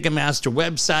for the Ticketmaster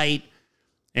website,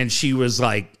 and she was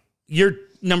like, "You're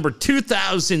number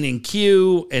 2,000 in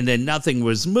queue," and then nothing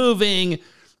was moving.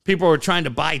 People were trying to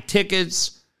buy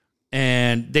tickets,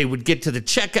 and they would get to the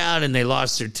checkout, and they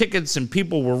lost their tickets, and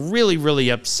people were really, really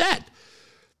upset.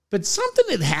 But something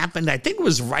had happened. I think it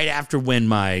was right after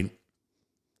when I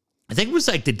think it was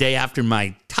like the day after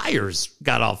my tires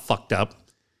got all fucked up.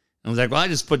 I was like, well, I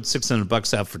just put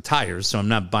 $600 out for tires, so I'm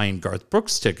not buying Garth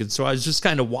Brooks tickets. So I was just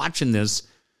kind of watching this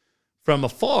from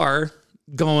afar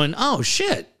going, oh,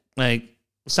 shit. Like,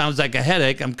 sounds like a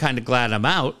headache. I'm kind of glad I'm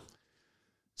out.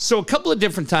 So a couple of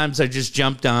different times I just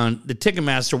jumped on the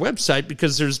Ticketmaster website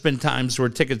because there's been times where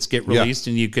tickets get released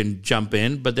and you can jump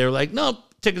in, but they're like, nope,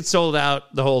 tickets sold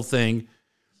out, the whole thing.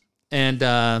 And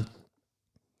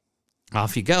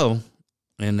off you go.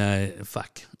 And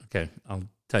fuck. Okay, I'll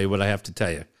tell you what I have to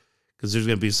tell you. Because there's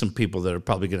going to be some people that are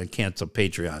probably going to cancel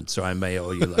Patreon, so I may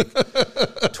owe you like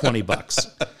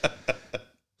 $20.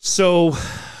 So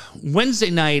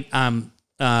Wednesday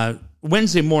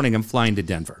morning, I'm flying to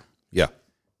Denver. Yeah.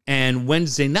 And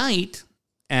Wednesday night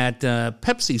at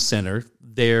Pepsi Center,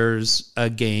 there's a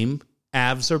game.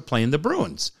 Avs are playing the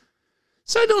Bruins.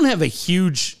 So I don't have a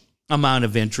huge amount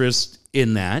of interest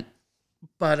in that,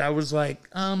 but I was like,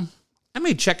 I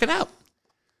may check it out.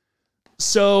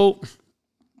 So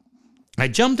I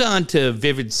jumped onto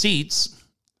Vivid Seats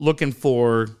looking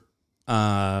for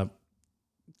Colorado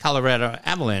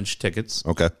Avalanche tickets.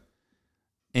 Okay.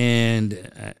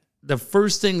 And the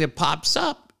first thing that pops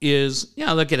up is,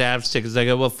 look at Avs tickets. I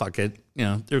go, well, fuck it.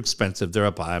 They're expensive. They're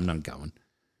up high. I'm not going.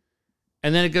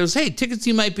 And then it goes, hey, tickets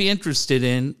you might be interested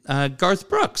in, Garth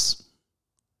Brooks.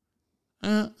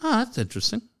 That's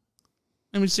interesting.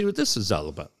 Let me see what this is all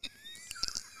about.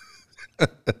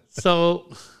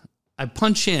 So I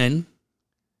punch in.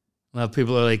 A lot of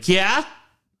people are like, yeah?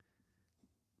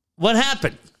 What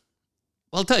happened?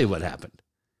 Well, I'll tell you what happened.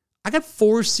 I got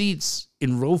 4 seats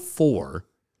in row 4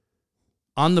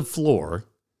 on the floor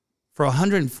for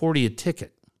 $140 a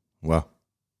ticket. Wow.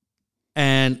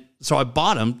 And so I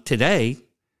bought them today.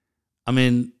 I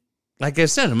mean, like I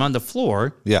said, I'm on the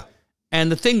floor. Yeah.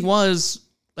 And the thing was,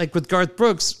 like with Garth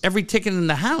Brooks, every ticket in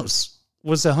the house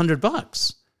was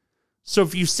 $100. So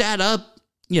if you sat up,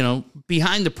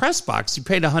 behind the press box, you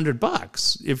paid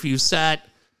 $100. If you sat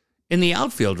in the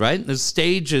outfield, right? The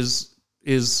stage is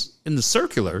in the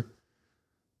circular.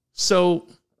 So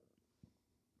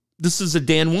this is a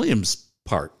Dan Williams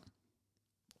part.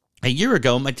 A year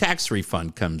ago, my tax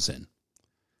refund comes in.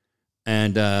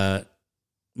 And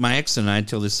my ex and I,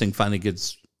 until this thing finally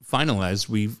gets finalized,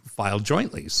 we filed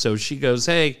jointly. So she goes,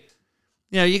 hey,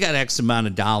 you got X amount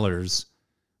of dollars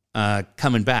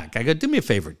coming back. I go, do me a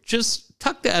favor. Just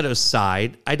tuck that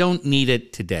aside. I don't need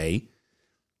it today.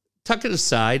 Tuck it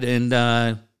aside. And,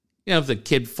 if the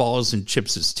kid falls and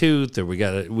chips his tooth or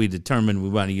we determine we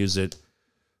want to use it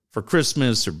for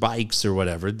Christmas or bikes or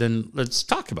whatever, then let's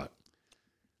talk about it.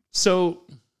 So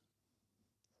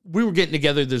we were getting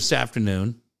together this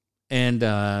afternoon, and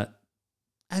I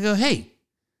go, hey,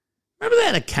 remember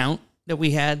that account that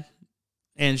we had?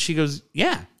 And she goes,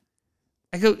 yeah.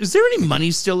 I go, is there any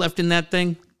money still left in that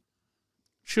thing?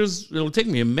 She goes, it'll take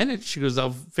me a minute. She goes,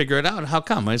 I'll figure it out. How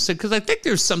come? I said, because I think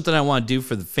there's something I want to do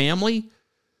for the family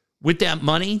with that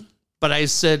money. But I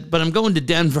said, but I'm going to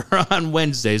Denver on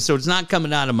Wednesday, so it's not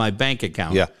coming out of my bank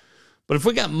account. Yeah. But if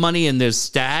we got money in this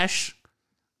stash,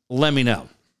 let me know.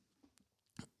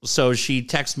 So she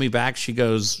texts me back. She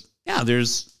goes, yeah,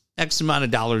 there's X amount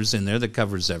of dollars in there that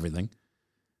covers everything.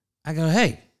 I go,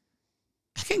 hey,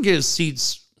 I can get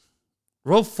seats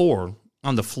row 4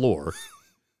 on the floor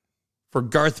for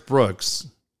Garth Brooks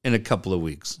in a couple of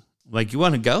weeks. I'm like, you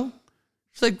want to go?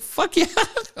 She's like, fuck yeah.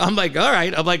 I'm like, all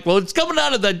right. I'm like, well, it's coming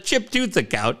out of the chip tooth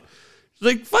account. She's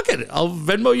like, fuck it. I'll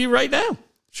Venmo you right now.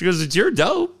 She goes, it's your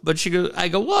dough. But I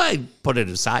go, well, I put it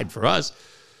aside for us.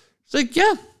 She's like,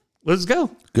 yeah, let's go.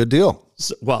 Good deal.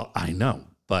 So, well, I know.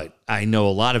 But I know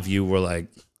a lot of you were like,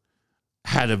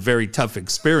 had a very tough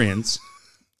experience.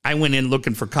 I went in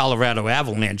looking for Colorado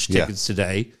Avalanche tickets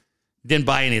today. Didn't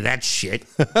buy any of that shit.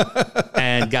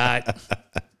 And got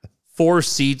 4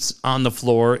 seats on the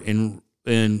floor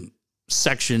in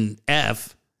section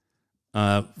F.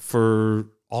 For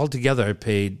altogether, I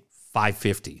paid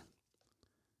 $550.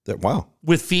 Wow.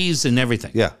 With fees and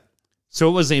everything. Yeah. So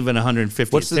it wasn't even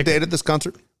 $150. What's the date of this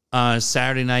concert?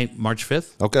 Saturday night, March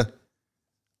 5th. Okay.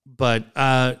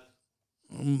 But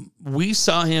we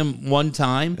saw him one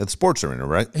time. At Sports Arena,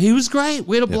 right? He was great.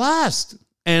 We had a blast.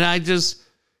 And I just,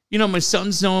 my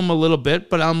sons know him a little bit,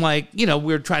 but I'm like,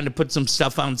 we're trying to put some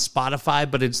stuff on Spotify,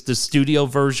 but it's the studio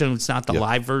version. It's not the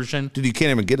live version. Dude, you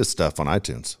can't even get his stuff on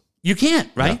iTunes. You can't,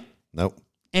 right? No. Nope.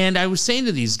 And I was saying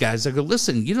to these guys, I go,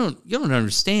 listen, you don't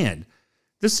understand.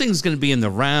 This thing's going to be in the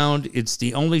round. It's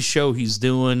the only show he's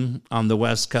doing on the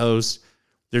West Coast.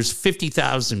 There's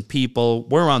 50,000 people.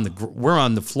 We're on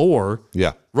the floor.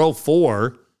 Yeah. Row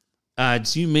 4.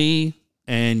 It's you, me,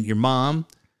 and your mom.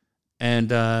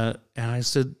 And I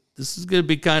said, this is going to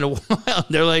be kind of wild.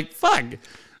 They're like, fuck.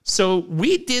 So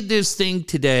we did this thing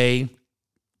today,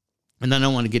 and then I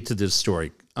want to get to this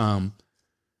story.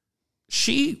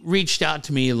 She reached out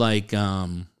to me like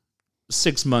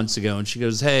 6 months ago, and she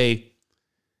goes, hey,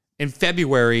 in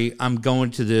February, I'm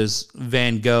going to this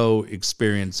Van Gogh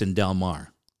experience in Del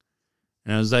Mar.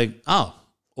 And I was like, oh,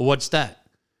 well, what's that?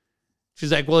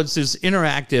 She's like, well, it's this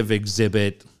interactive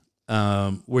exhibit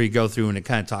where you go through and it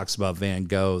kind of talks about Van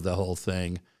Gogh, the whole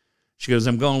thing. She goes,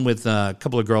 I'm going with a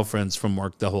couple of girlfriends from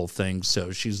work, the whole thing.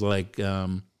 So she's like,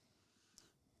 can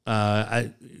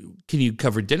you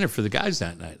cover dinner for the guys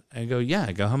that night? I go, yeah.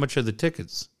 I go, how much are the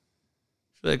tickets?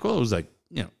 She's like, well, it was like,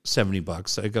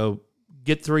 $70. I go,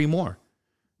 get 3 more.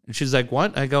 And she's like,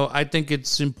 what? I go, I think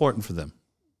it's important for them.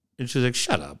 And she's like,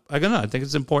 shut up. I go, no, I think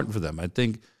it's important for them. I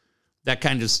think that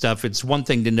kind of stuff, it's one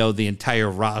thing to know the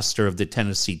entire roster of the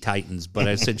Tennessee Titans, but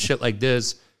I said shit like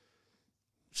this.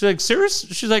 She's like, serious?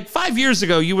 She's like, 5 years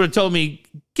ago, you would have told me,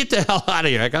 get the hell out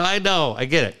of here. I go, I know, I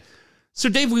get it. So,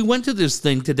 Dave, we went to this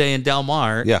thing today in Del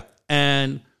Mar. Yeah.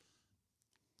 And,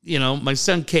 my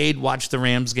son Cade watched the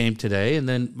Rams game today, and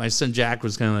then my son Jack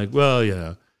was kind of like, well,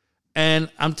 yeah. And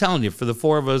I'm telling you, for the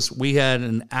 4 of us, we had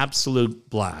an absolute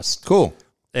blast. Cool.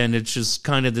 And it's just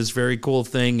kind of this very cool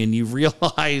thing. And you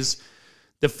realize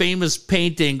the famous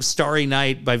painting, Starry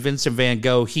Night by Vincent van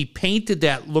Gogh, he painted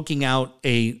that looking out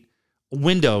a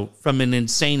window from an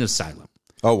insane asylum.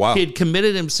 Oh, wow. He had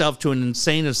committed himself to an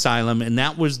insane asylum, and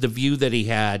that was the view that he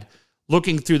had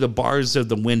looking through the bars of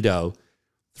the window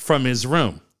from his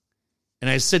room. And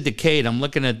I said to Kate, I'm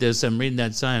looking at this, I'm reading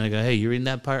that sign. I go, hey, you reading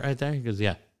that part right there? He goes,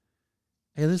 yeah.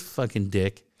 Hey, this fucking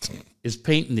dick is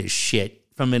painting this shit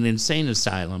from an insane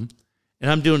asylum,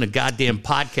 and I'm doing a goddamn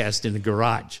podcast in the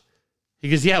garage. He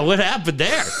goes, yeah, what happened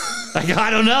there? I go, I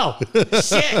don't know.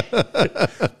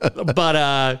 Shit.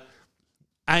 But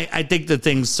I think the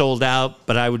thing's sold out,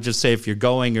 but I would just say if you're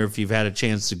going or if you've had a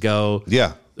chance to go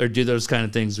or do those kind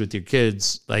of things with your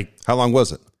kids, like... How long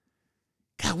was it?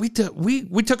 God, we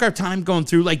took our time going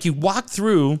through. Like, you walk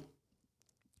through,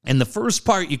 and the first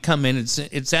part you come in,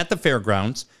 it's at the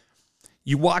fairgrounds.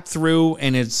 You walk through,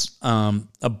 and it's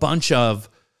a bunch of,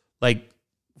 like,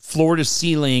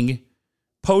 floor-to-ceiling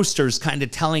posters kind of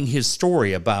telling his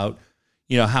story about,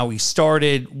 how he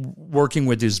started working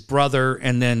with his brother.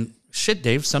 And then, shit,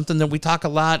 Dave, something that we talk a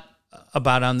lot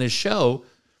about on this show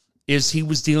is he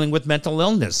was dealing with mental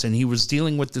illness, and he was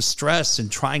dealing with the stress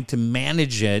and trying to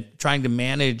manage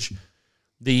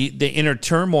the inner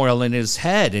turmoil in his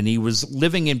head. And he was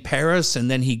living in Paris,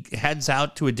 and then he heads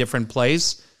out to a different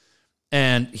place.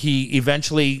 And he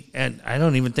eventually, and I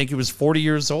don't even think he was 40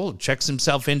 years old, checks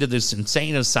himself into this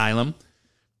insane asylum,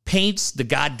 paints the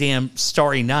goddamn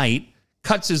Starry Night,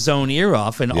 cuts his own ear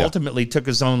off, and ultimately took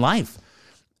his own life.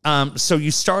 So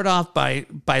you start off by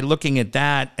looking at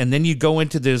that, and then you go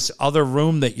into this other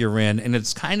room that you're in, and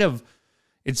it's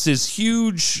this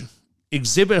huge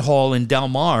exhibit hall in Del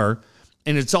Mar,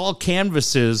 and it's all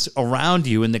canvases around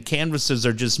you, and the canvases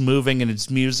are just moving, and it's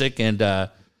music, and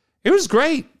it was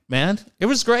great. Man, it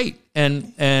was great.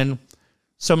 And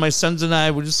so my sons and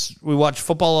I, we watched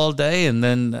football all day, and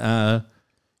then,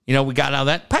 we got out of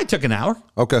that. Probably took an hour.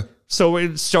 Okay. So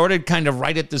it started kind of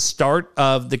right at the start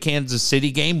of the Kansas City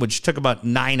game, which took about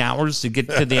 9 hours to get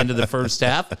to the end of the first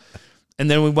half. And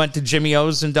then we went to Jimmy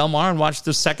O's in Del Mar and watched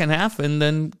the second half, and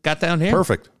then got down here.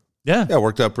 Perfect. Yeah. Yeah,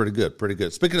 worked out pretty good. Pretty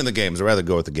good. Speaking of the games, I'd rather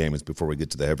go with the games before we get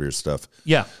to the heavier stuff.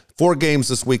 Yeah. 4 games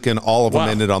this weekend. All of them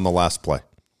ended on the last play.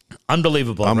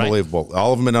 Unbelievable. Unbelievable. Right?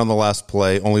 All of them ended on the last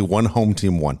play. Only one home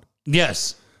team won.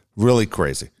 Yes. Really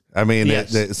crazy. I mean,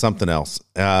 it's something else.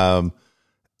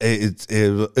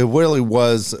 It really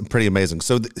was pretty amazing.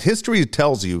 So history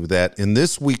tells you that in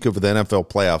this week of the NFL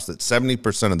playoffs, that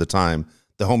 70% of the time,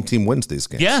 the home team wins these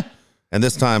games. Yeah. And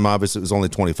this time, obviously, it was only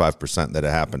 25% that it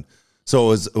happened.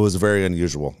 So it was very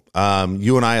unusual.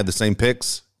 You and I had the same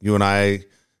picks. You and I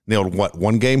nailed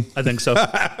one game? I think so.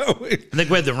 I think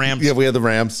we had the Rams. Yeah, we had the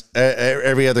Rams.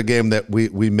 Every other game that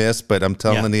we missed, but I'm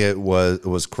telling you, it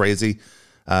was crazy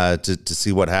to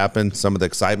see what happened. Some of the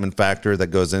excitement factor that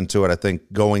goes into it. I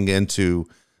think going into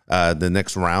the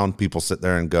next round, people sit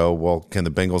there and go, well, can the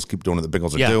Bengals keep doing what the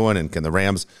Bengals are doing? And can the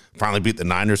Rams finally beat the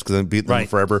Niners because they've beaten them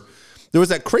forever? There was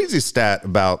that crazy stat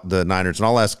about the Niners, and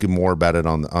I'll ask you more about it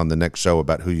on the next show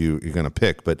about who you're going to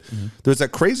pick. But there was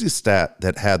that crazy stat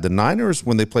that had the Niners,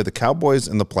 when they play the Cowboys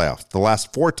in the playoffs, the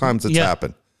last 4 times it's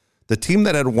happened, the team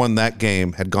that had won that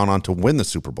game had gone on to win the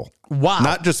Super Bowl. Wow.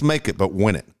 Not just make it, but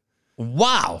win it.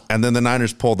 Wow. And then the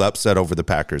Niners pulled the upset over the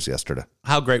Packers yesterday.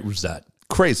 How great was that?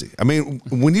 Crazy. I mean,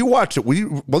 when you watch it,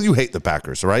 you hate the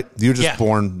Packers, right? You're just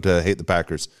born to hate the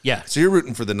Packers. Yeah. So you're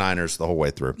rooting for the Niners the whole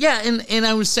way through. Yeah, and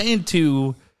I was saying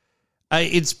too,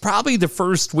 it's probably the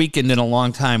first weekend in a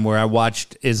long time where I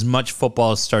watched as much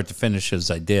football start to finish as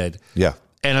I did. Yeah.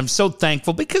 And I'm so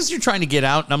thankful because you're trying to get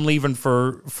out, and I'm leaving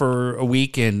for a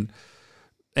week, and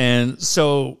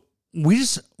so we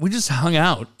just hung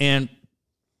out. And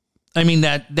I mean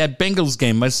that Bengals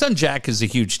game, my son Jack is a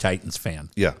huge Titans fan.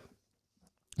 Yeah.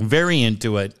 Very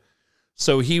into it.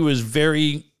 So he was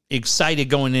very excited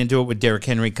going into it with Derrick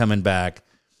Henry coming back.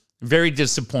 Very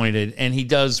disappointed. And he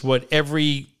does what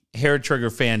every hair trigger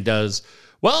fan does.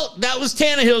 Well, that was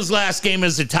Tannehill's last game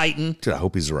as a Titan. Dude, I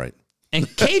hope he's right. And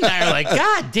Kate and I are like,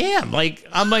 God damn.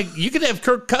 I'm like, you could have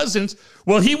Kirk Cousins.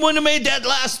 Well, he wouldn't have made that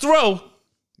last throw.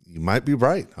 You might be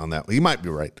right on that. You might be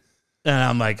right. And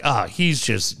I'm like, he's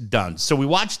just done. So we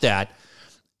watched that.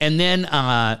 And then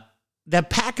that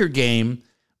Packer game,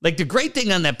 like the great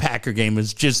thing on that Packer game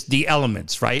is just the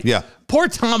elements, right? Yeah. Poor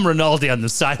Tom Rinaldi on the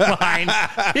sideline.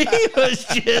 He was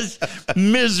just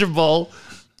miserable.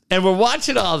 And we're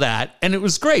watching all that, and it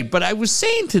was great. But I was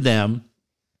saying to them,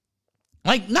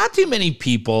 like, not too many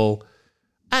people,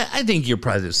 I think you're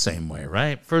probably the same way,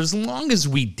 right? For as long as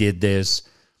we did this,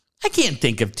 I can't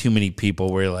think of too many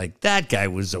people where like, that guy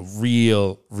was a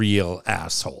real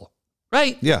asshole,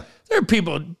 right? Yeah. There are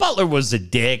people, Butler was a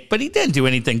dick, but he didn't do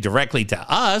anything directly to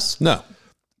us. No.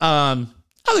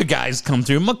 Other guys come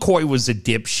through. McCoy was a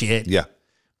dipshit. Yeah.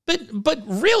 But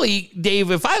really,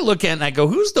 Dave, if I look at it and I go,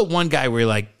 who's the one guy where you're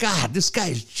like, God, this guy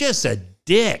is just a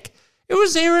dick? It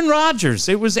was Aaron Rodgers.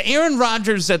 It was Aaron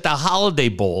Rodgers at the Holiday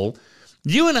Bowl.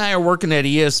 You and I are working at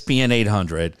ESPN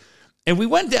 800, and we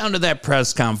went down to that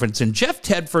press conference, and Jeff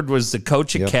Tedford was the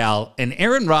coach at Cal, and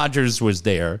Aaron Rodgers was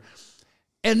there,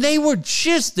 and they were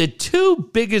just the 2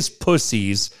 biggest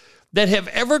pussies that have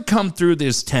ever come through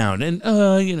this town. And,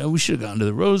 we should have gone to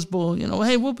the Rose Bowl.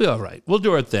 Hey, we'll be all right. We'll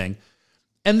do our thing.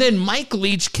 And then Mike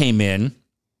Leach came in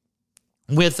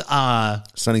with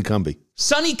Sonny Cumbie.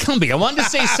 Sonny Cumbie. I wanted to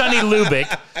say Sonny Lubick.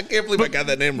 I can't believe I got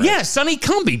that name right. Yeah, Sonny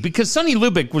Cumbie, because Sonny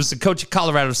Lubick was the coach at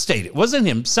Colorado State. It wasn't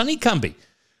him, Sonny Cumbie.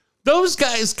 Those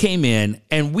guys came in,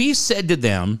 and we said to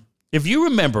them, if you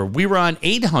remember, we were on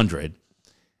 800,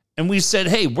 and we said,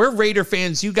 hey, we're Raider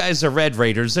fans. You guys are Red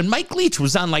Raiders. And Mike Leach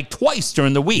was on like twice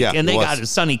during the week, and they got a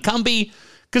Sonny Cumbie,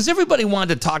 because everybody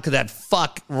wanted to talk to that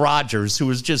fuck Rodgers, who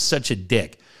was just such a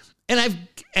dick.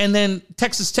 And then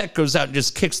Texas Tech goes out and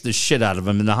just kicks the shit out of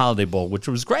him in the Holiday Bowl, which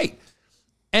was great.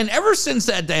 And ever since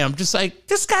that day, I'm just like,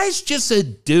 this guy's just a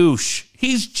douche.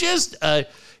 He's just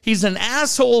he's an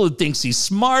asshole who thinks he's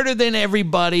smarter than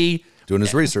everybody. Doing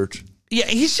his research. Yeah,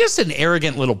 he's just an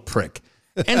arrogant little prick.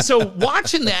 And so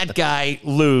watching that guy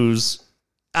lose,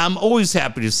 I'm always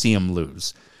happy to see him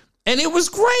lose. And it was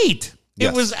great.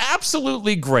 It was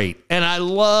absolutely great. And I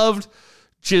loved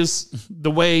just the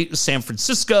way San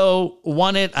Francisco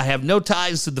won it. I have no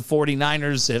ties to the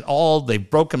 49ers at all. They've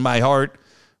broken my heart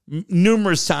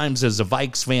numerous times as a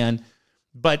Vikes fan.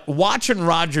 But watching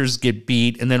Rodgers get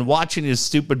beat and then watching his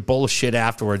stupid bullshit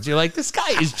afterwards, you're like, this guy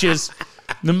is just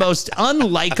the most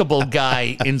unlikable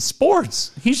guy in sports.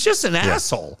 He's just an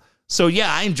asshole. So,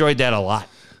 yeah, I enjoyed that a lot.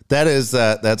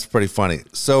 That's pretty funny.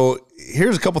 So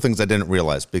here's a couple things I didn't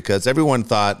realize, because everyone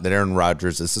thought that Aaron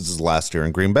Rodgers, this is his last year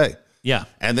in Green Bay. Yeah.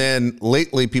 And then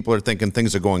lately people are thinking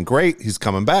things are going great. He's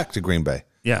coming back to Green Bay.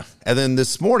 Yeah. And then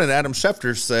this morning, Adam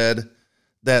Schefter said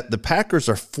that the Packers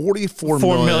are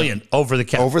 $44 million over the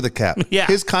cap. Over the cap. Yeah.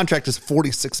 His contract is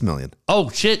 $46 million. Oh,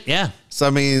 shit. Yeah. So, I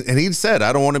mean, and he said,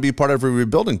 I don't want to be part of a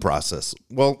rebuilding process.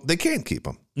 Well, they can't keep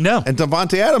him. No. And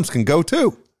Davante Adams can go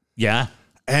too. Yeah.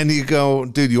 And you go,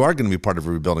 dude, you are going to be part of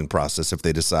a rebuilding process if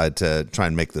they decide to try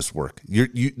and make this work. You're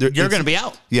going to be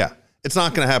out. Yeah. It's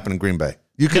not going to happen in Green Bay.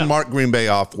 You can mark Green Bay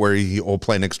off where he will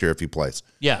play next year if he plays.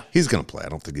 Yeah. He's going to play. I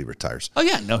don't think he retires. Oh,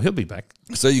 yeah. No, he'll be back.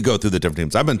 So you go through the different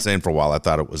teams. I've been saying for a while, I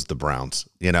thought it was the Browns,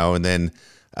 and then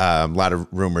a lot of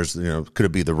rumors, could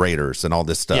it be the Raiders and all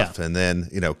this stuff? Yeah. And then,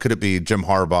 could it be Jim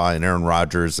Harbaugh and Aaron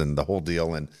Rodgers and the whole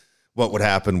deal and what would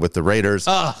happen with the Raiders?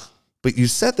 But you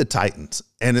said the Titans,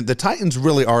 and the Titans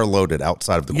really are loaded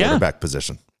outside of the quarterback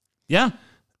position. Yeah.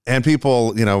 And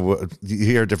people, you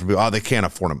hear different people, they can't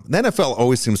afford him. The NFL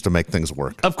always seems to make things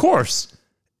work. Of course.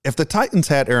 If the Titans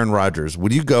had Aaron Rodgers,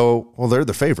 would you go, well, they're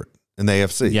the favorite in the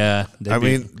AFC? Yeah.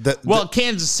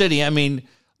 Kansas City,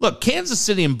 look, Kansas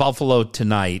City and Buffalo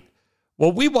tonight,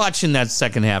 what we watched in that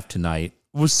second half tonight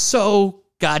was so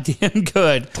goddamn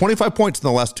good. 25 points in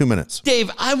the last 2 minutes. Dave,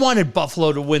 I wanted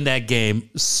Buffalo to win that game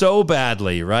so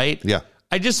badly, right? Yeah.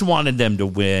 I just wanted them to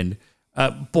win.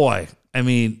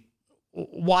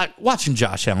 Watching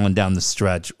Josh Allen down the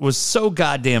stretch was so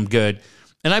goddamn good.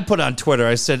 And I put on Twitter,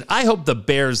 I said, I hope the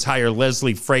Bears hire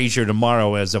Leslie Frazier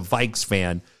tomorrow as a Vikes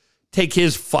fan. Take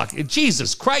his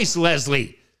Jesus Christ,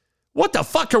 Leslie. What the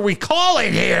fuck are we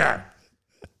calling here?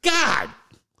 God.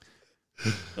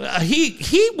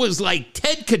 He was like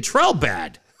Ted Cottrell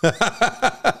bad.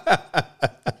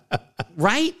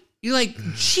 Right? You're like,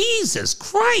 Jesus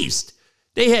Christ.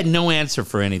 They had no answer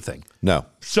for anything. No.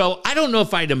 So I don't know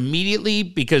if I'd immediately,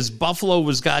 because Buffalo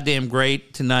was goddamn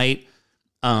great tonight,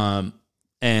 and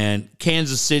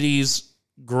Kansas City's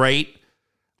great.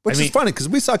 Which is funny, because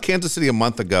we saw Kansas City a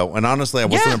month ago, and honestly, I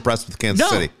wasn't impressed with Kansas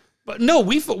City. But no,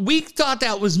 we thought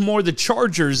that was more the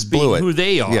Chargers being who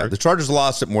they are. Yeah, the Chargers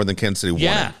lost it more than Kansas City won it.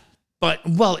 Yeah,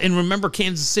 and remember,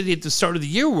 Kansas City at the start of the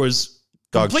year was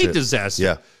complete disaster.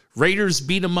 Yeah. Raiders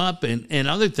beat them up and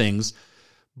other things.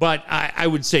 But I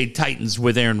would say Titans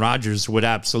with Aaron Rodgers would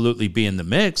absolutely be in the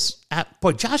mix.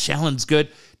 Boy, Josh Allen's good.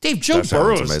 Dave, Joe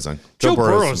Burrow's amazing. Joe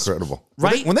Burrow's incredible.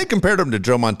 Right? When they compared him to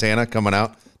Joe Montana coming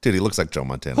out, dude, he looks like Joe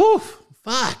Montana. Whew,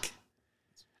 fuck.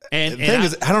 And the thing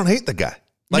is, I don't hate the guy.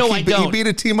 I don't. He beat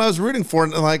a team I was rooting for,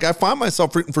 and I find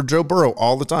myself rooting for Joe Burrow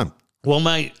all the time. Well,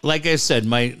 like I said,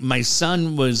 my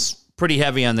son was pretty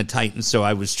heavy on the Titans, so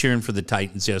I was cheering for the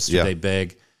Titans yesterday,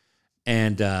 big.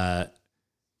 And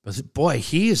boy,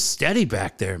 he is steady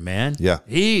back there, man. Yeah.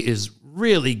 He is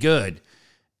really good.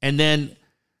 And then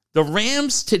the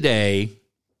Rams today.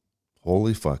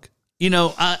 Holy fuck.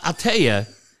 I'll tell you,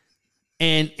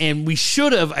 and we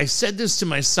should have, I said this to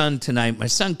my son tonight, my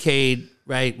son Cade,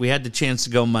 right? We had the chance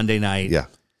to go Monday night. Yeah.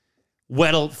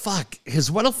 Weddle, fuck. Has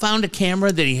Weddle found a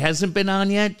camera that he hasn't been on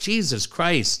yet? Jesus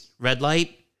Christ. Red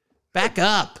light. Back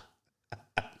up.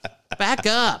 Back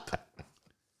up.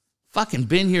 Fucking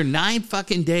been here 9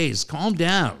 fucking days. Calm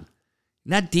down.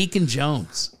 Not Deacon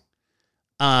Jones.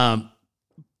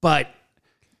 But,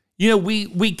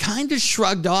 we kind of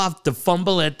shrugged off the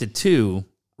fumble at the 2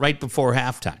 right before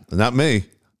halftime. Not me.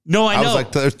 No, I know. I was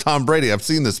like, there's Tom Brady. I've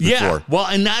seen this before. Yeah,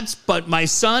 well, but my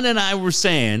son and I were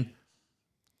saying,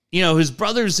 his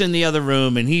brother's in the other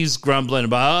room and he's grumbling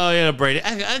about, Brady.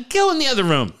 Go in the other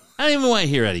room. I don't even want to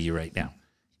hear out of you right now.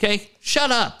 Okay? Shut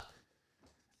up.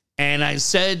 And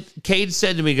Cade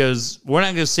said to me, goes, we're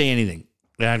not going to say anything.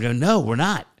 And I go, no, we're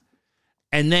not.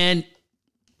 And then,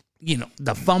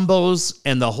 the fumbles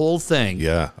and the whole thing.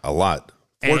 Yeah, a lot.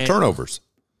 4 turnovers.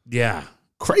 Yeah.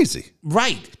 Crazy.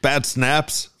 Right. Bad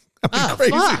snaps.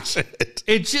 Crazy shit.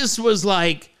 It just was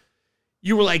like,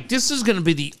 you were like, this is going to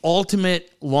be the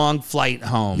ultimate long flight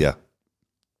home. Yeah.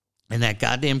 And that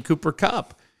goddamn Cooper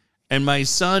Kupp. And my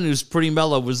son, who's pretty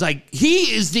mellow, was like,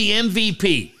 he is the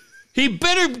MVP. He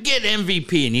better get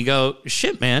MVP. And you go,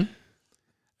 shit, man.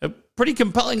 A pretty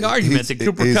compelling argument that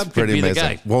Cooper Kupp could be amazing.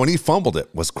 The guy. Well, when he fumbled it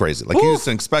was crazy. Like, you just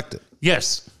didn't expect it.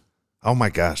 Yes. Oh, my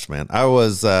gosh, man. I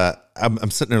was,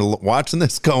 I'm sitting there watching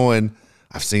this going,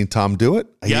 I've seen Tom do it.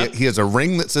 Yep. He has a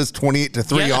ring that says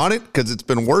 28-3 on it because it's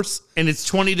been worse. And it's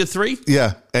 20-3?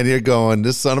 Yeah. And you're going,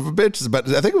 this son of a bitch is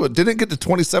about, I think didn't get to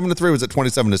 27-3. Was it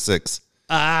 27-6?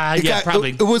 Probably.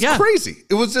 It was crazy.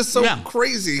 It was just so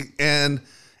crazy. And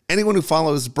anyone who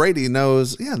follows Brady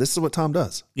knows, this is what Tom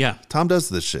does. Yeah. Tom does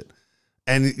this shit.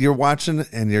 And you're watching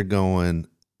and you're going,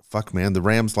 fuck, man, the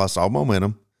Rams lost all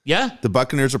momentum. Yeah. The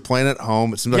Buccaneers are playing at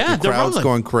home. It seems like the crowd's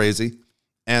going crazy.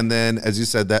 And then, as you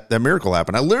said, that miracle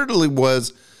happened. I literally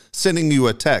was sending you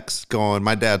a text going,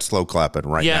 my dad's slow clapping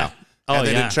right now. And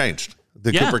then it changed.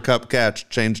 The Cooper Kupp catch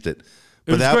changed it.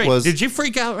 But that was... Did you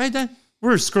freak out right then? We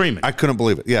were screaming. I couldn't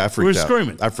believe it. Yeah, I freaked out. We were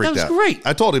screaming. I freaked out. That was great.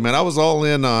 I told him, man, I was all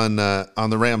in on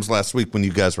the Rams last week when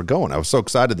you guys were going. I was so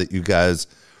excited that you guys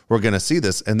were going to see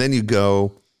this. And then you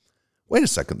go, wait a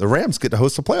second, the Rams get to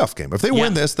host a playoff game. If they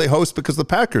win this, they host because the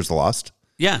Packers lost.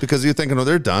 Yeah. Because you're thinking,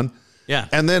 they're done. Yeah.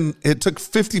 And then it took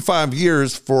 55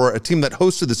 years for a team that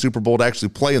hosted the Super Bowl to actually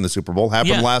play in the Super Bowl.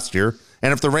 Happened last year.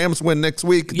 And if the Rams win next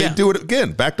week, they do it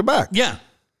again, back to back. Yeah.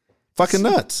 Fucking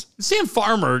nuts. Sam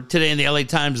Farmer today in the LA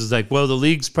Times is like, well, the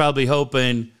league's probably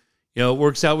hoping, it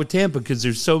works out with Tampa because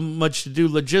there's so much to do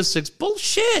logistics.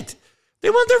 Bullshit. They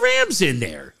want the Rams in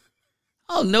there.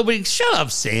 Oh, nobody. Shut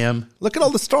up, Sam. Look at all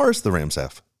the stars the Rams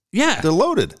have. Yeah. They're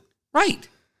loaded. Right.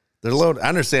 They're loaded. I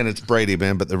understand it's Brady,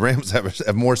 man, but the Rams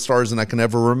have more stars than I can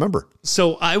ever remember.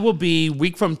 So I will be,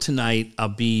 week from tonight, I'll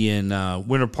be in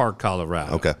Winter Park,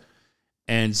 Colorado. Okay.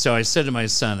 And so I said to my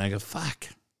son, I go, fuck,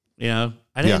 I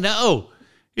didn't know.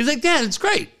 He's like, Dad, it's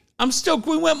great.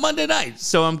 We went Monday night.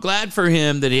 So I'm glad for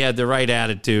him that he had the right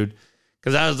attitude.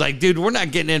 Because I was like, dude, we're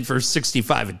not getting in for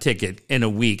 $65 a ticket in a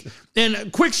week. And a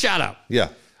quick shout out. Yeah.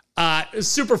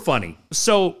 Super funny.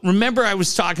 So remember I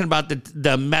was talking about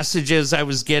the messages I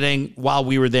was getting while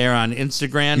we were there on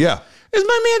Instagram? Yeah. It's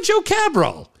my man, Joe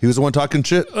Cabral. He was the one talking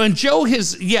shit? And Joe,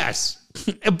 yes.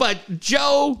 But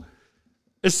Joe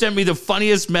sent me the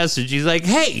funniest message. He's like,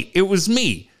 hey, it was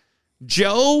me.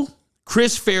 Joe,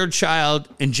 Chris Fairchild,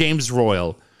 and James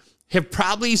Royal have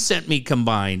probably sent me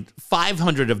combined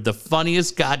 500 of the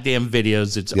funniest goddamn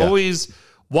videos. It's always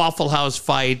Waffle House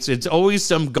fights. It's always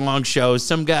some gong show,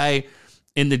 some guy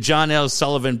in the John L.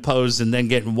 Sullivan pose and then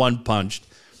getting one punched.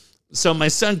 So my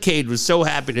son Cade was so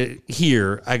happy to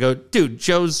hear. I go, dude,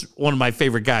 Joe's one of my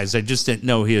favorite guys. I just didn't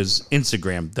know his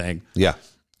Instagram thing. Yeah.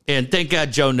 And thank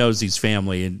God Joe knows his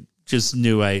family and just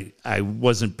knew I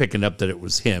wasn't picking up that it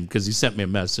was him because he sent me a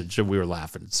message and we were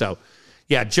laughing. So,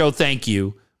 yeah, Joe, thank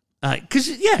you. Because,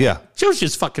 Joe's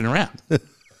just fucking around.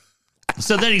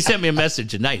 So then he sent me a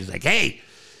message at night. He's like, hey,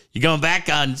 you going back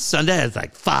on Sunday? I was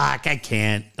like, fuck, I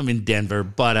can't. I'm in Denver.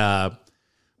 But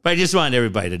I just wanted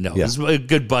everybody to know. He's a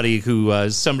good buddy who,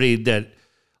 somebody that,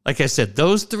 like I said,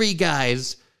 those three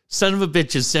guys, son of a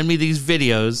bitches, send me these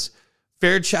videos.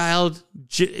 Fairchild,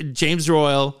 James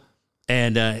Royal,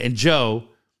 and Joe.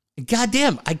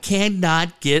 Goddamn, I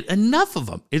cannot get enough of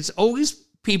them. It's always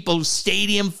people,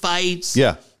 stadium fights.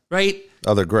 Yeah. Right?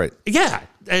 Oh, they're great. Yeah.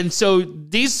 And so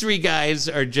these three guys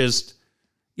are just,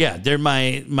 they're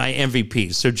my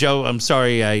MVPs. So, Joe, I'm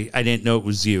sorry I didn't know it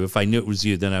was you. If I knew it was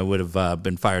you, then I would have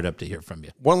been fired up to hear from you.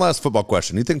 One last football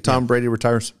question. You think Tom Brady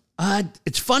retires?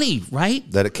 It's funny,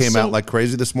 right? That it came out like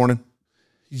crazy this morning?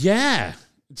 Yeah.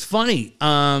 It's funny.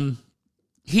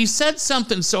 He said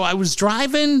something. So when I was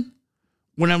driving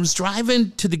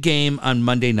to the game on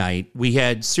Monday night, we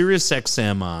had Sirius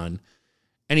XM on,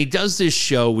 and he does this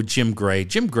show with Jim Gray.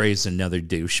 Jim Gray's another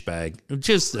douchebag.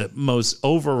 Just the most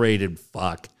overrated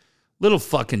fuck. Little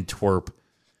fucking twerp.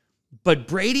 But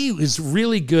Brady is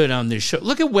really good on this show.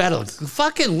 Look at Weddle.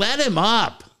 Fucking let him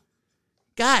up.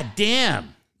 God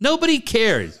damn. Nobody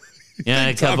cares.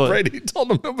 Yeah, Tom Brady told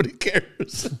him nobody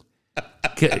cares.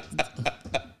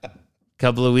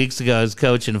 Couple of weeks ago, I was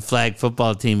coaching a flag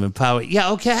football team in Power.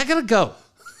 Yeah, okay, I gotta go.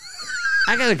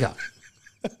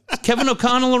 Is Kevin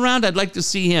O'Connell around? I'd like to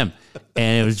see him.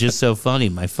 And it was just so funny.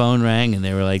 My phone rang, and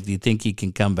they were like, "Do you think he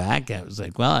can come back?" I was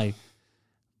like, "Well, I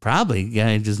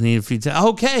just need a few time."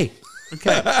 Okay.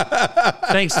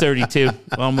 Thanks, 32.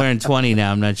 Well, I'm wearing 20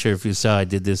 now. I'm not sure if you saw I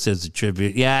did this as a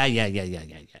tribute. Yeah.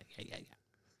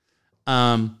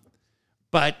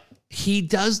 But he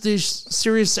does this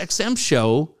Sirius XM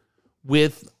show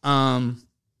with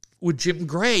Jim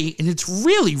Gray, and it's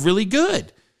really, really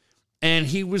good. And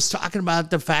he was talking about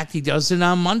the fact he does it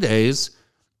on Mondays,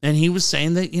 and he was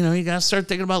saying that, you got to start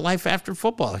thinking about life after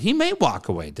football. He may walk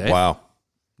away, Dave. Wow.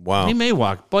 He may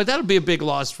walk. Boy, that'll be a big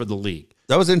loss for the league.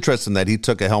 That was interesting that he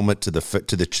took a helmet to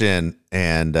the chin,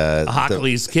 and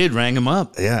Hockley's kid rang him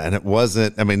up. Yeah, and it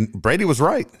wasn't. I mean, Brady was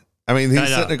right. I mean, he's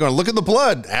sitting there going, "Look at the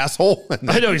blood, asshole!"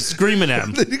 I know, he's screaming at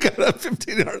him. Then he got a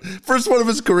 15-yard, first one of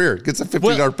his career, gets a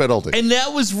 15-yard penalty. And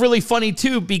that was really funny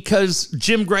too, because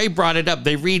Jim Gray brought it up.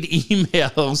 They read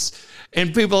emails,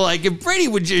 and people are like, if Brady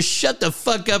would just shut the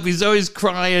fuck up, he's always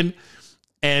crying.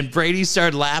 And Brady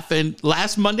started laughing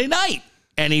last Monday night,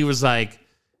 and he was like,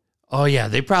 "Oh yeah,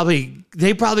 they probably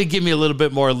give me a little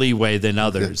bit more leeway than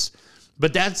others."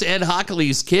 But that's Ed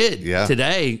Hockley's kid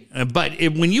today. But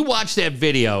when you watch that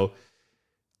video,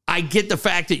 I get the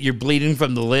fact that you're bleeding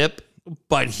from the lip,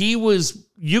 but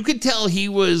you could tell he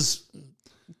was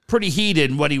pretty heated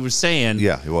in what he was saying.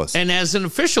 Yeah, he was. And as an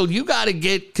official, you got to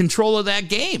get control of that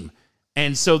game.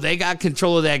 And so they got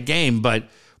control of that game. But,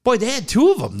 boy, they had two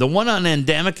of them. The one on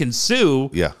Endemic and Sue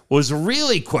was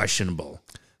really questionable.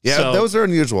 Yeah, so, those are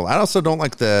unusual. I also don't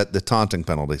like the taunting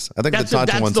penalties. I think the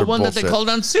taunting ones are bullshit. That's the one that they called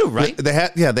on Sue, right?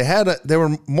 There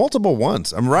were multiple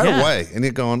ones. I'm away, and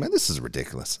you're going, man, this is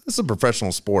ridiculous. This is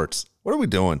professional sports. What are we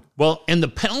doing? Well, and the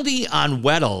penalty on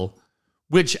Weddle,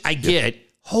 which I get,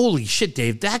 holy shit,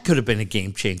 Dave, that could have been a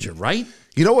game changer, right?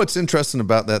 You know what's interesting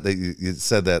about that you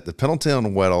said that the penalty on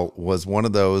Weddle was one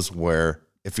of those where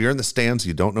if you're in the stands,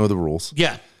 you don't know the rules.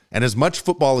 Yeah. And as much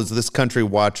football as this country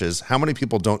watches, how many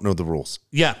people don't know the rules?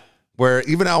 Yeah. Where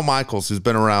even Al Michaels, who's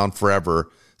been around forever,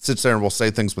 sits there and will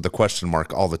say things with a question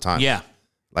mark all the time. Yeah.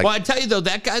 Well, I tell you, though,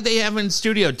 that guy they have in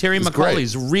studio, Terry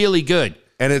McCauley's really good.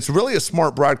 And it's really a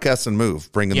smart broadcasting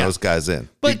move bringing those guys in.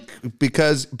 But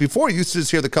because before you used to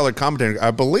just hear the color commentator,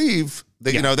 I believe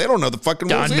that, you know, they don't know the fucking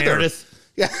Don rules either. Meredith.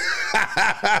 Yeah.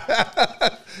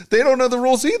 They don't know the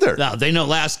rules either. No, they know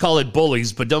last call it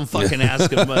bullies, but don't fucking ask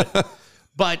them.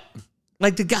 But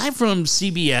like the guy from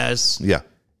CBS, Yeah.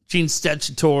 Gene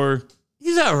Stechator,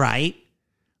 he's all right.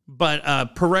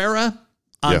 But Pereira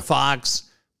on Fox,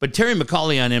 but Terry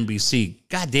McCauley on NBC,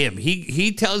 goddamn,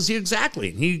 he tells you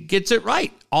exactly. He gets it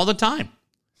right all the time.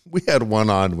 We had one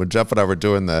on when Jeff and I were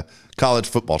doing the college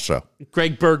football show.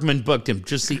 Greg Bergman booked him,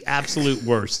 just the absolute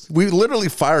worst. We literally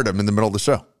fired him in the middle of the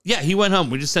show. Yeah, he went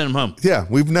home. We just sent him home. Yeah,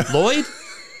 we've never. Lloyd?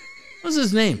 What's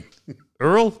his name?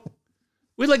 Earl?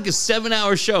 We had like a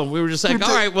 7-hour show. We were just like,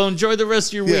 all right, well, enjoy the rest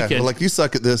of your Yeah, weekend. we're like, you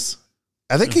suck at this.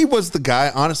 I think he was the guy,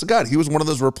 honest to God. He was one of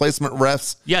those replacement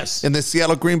refs Yes. in the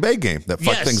Seattle Green Bay game that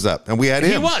fucked Yes. things up. And we had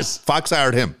him. He was. Fox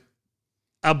hired him.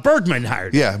 Bergman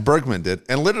hired. Yeah, Bergman did.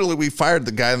 And literally we fired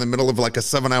the guy in the middle of like a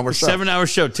 7-hour show. 7-hour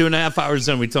show, 2.5 hours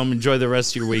in. We told him enjoy the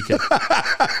rest of your weekend.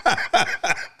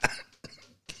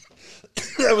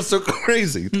 That was so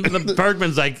crazy. The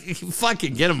Bergman's like,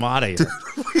 fucking get him out of here.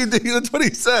 That's what he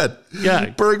said. Yeah.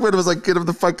 Bergman was like, get him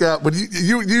the fuck out. But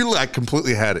you like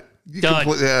completely had it. You Done.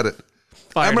 completely had it.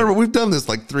 Fired I remember him. we've done this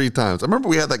like 3 times. I remember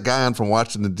we had that guy on from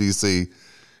Washington, D.C.,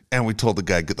 and we told the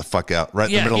guy, get the fuck out right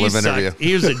in the middle of an interview.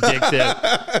 He was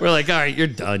addicted. We're like, all right, you're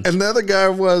done. And the other guy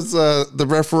was the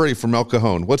referee from El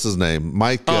Cajon. What's his name?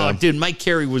 Mike. Dude, Mike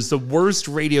Carey was the worst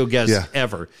radio guest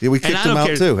ever. Yeah, we kicked him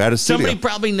out too, out of studio. Somebody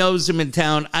probably knows him in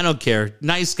town. I don't care.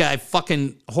 Nice guy,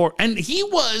 fucking and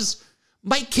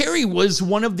Mike Carey was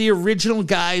one of the original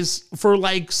guys for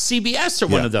like CBS or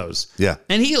one of those. Yeah.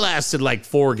 And he lasted like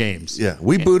 4 games. Yeah,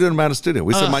 we booted him out of studio.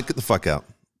 We said, Mike, get the fuck out.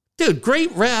 Dude,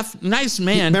 great ref, nice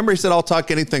man. Remember, he said, I'll talk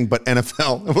anything but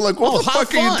NFL. And we're like, what the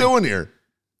fuck are you doing here?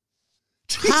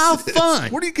 How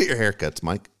fun. Where do you get your haircuts,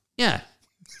 Mike? Yeah.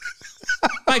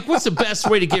 Mike, what's the best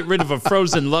way to get rid of a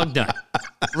frozen lug nut?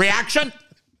 Reaction?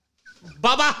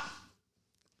 Bubba?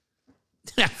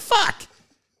 Fuck.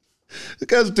 The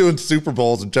guy's doing Super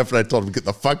Bowls, and Jeff and I told him to get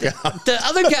the fuck out. The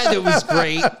other guy that was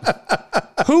great,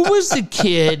 who was the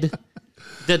kid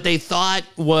that they thought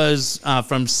was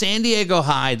from San Diego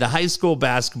High, the high school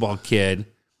basketball kid?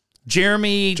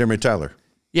 Jeremy Tyler.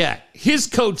 Yeah. His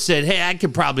coach said, hey, I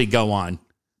could probably go on.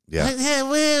 Yeah.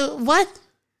 What?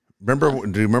 Do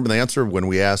you remember the answer when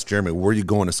we asked Jeremy, where are you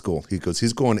going to school? He goes,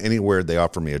 he's going anywhere they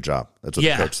offer me a job. That's what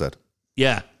the coach said.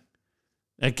 Yeah.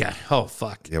 That guy. Oh,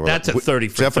 fuck. Yeah, that's like, a 30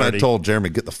 for Jeff 30. and I told Jeremy,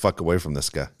 get the fuck away from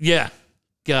this guy. Yeah.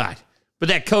 God. But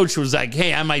that coach was like,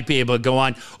 hey, I might be able to go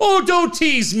on. Oh, don't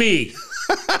tease me.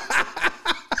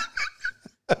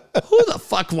 Who the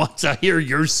fuck wants to hear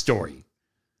your story?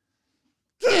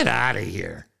 Get out of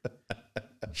here.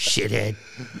 Shithead.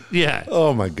 Yeah.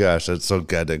 Oh, my gosh. That's so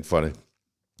goddamn funny.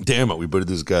 Damn it. We booted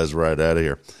these guys right out of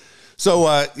here. So,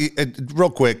 real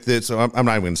quick, so I'm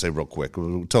not even going to say real quick.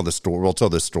 We'll tell this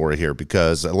story here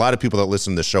because a lot of people that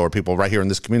listen to this show are people right here in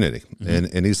this community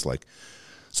in Eastlake.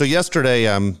 So yesterday,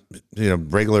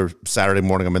 regular Saturday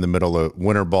morning, I'm in the middle of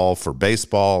winter ball for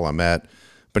baseball. I'm at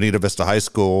Bonita Vista High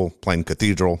School playing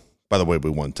Cathedral. By the way,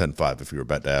 we won 10-5 if you were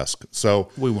about to ask.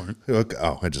 So we weren't.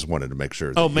 Oh, I just wanted to make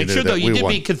sure. Make sure, though, you did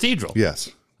beat Cathedral.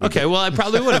 Yes. Okay, well, I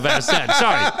probably would have asked that.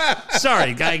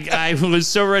 Sorry. I was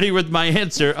so ready with my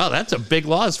answer. Oh, that's a big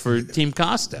loss for Team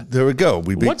Costa. There we go.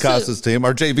 We beat Costa's team.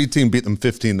 Our JV team beat them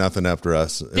 15-0 after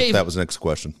us, Dave, if that was the next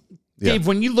question. Yeah. Dave,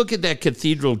 when you look at that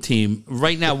Cathedral team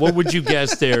right now, what would you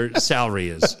guess their salary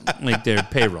is, like their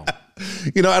payroll?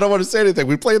 I don't want to say anything.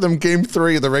 We played them game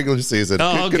 3 of the regular season.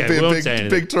 Oh, okay. It could be a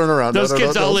big turnaround. Those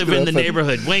kids all live in the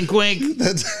neighborhood. Wink, wink.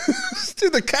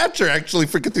 Dude, the catcher actually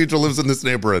for Cathedral lives in this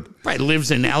neighborhood. Probably lives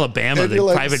in Alabama. The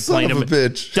like, private son plane of a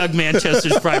bitch. Doug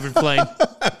Manchester's private plane.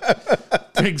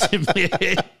 Brings him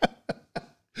in.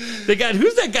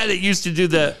 Who's that guy that used to do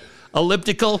the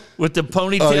elliptical with the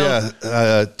ponytail? Oh,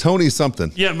 yeah. Tony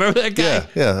something. Yeah, remember that guy?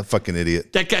 Yeah, that fucking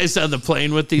idiot. That guy's on the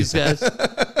plane with these guys.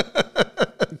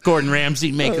 Gordon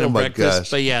Ramsay making them breakfast. Gosh.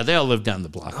 But yeah, they all live down the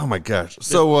block. Oh my gosh.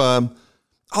 So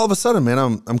all of a sudden, man,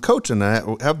 I'm coaching. I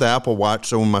have the Apple Watch,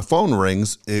 so when my phone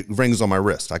rings, it rings on my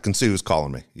wrist. I can see who's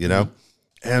calling me,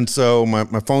 And so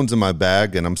my phone's in my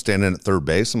bag, and I'm standing at third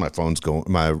base, and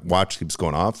my watch keeps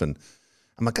going off, and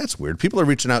I'm like, that's weird. People are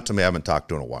reaching out to me I haven't talked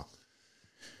to in a while.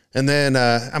 And then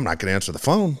I'm not going to answer the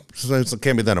phone. So it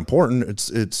can't be that important.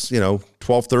 It's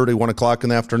 12:30, 1 o'clock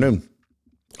in the afternoon.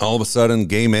 All of a sudden,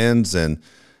 game ends, and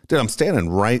dude, I'm standing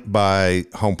right by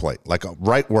home plate, like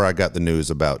right where I got the news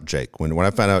about Jake. When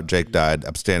I found out Jake died,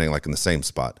 I'm standing like in the same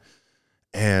spot.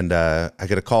 And I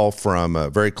get a call from a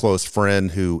very close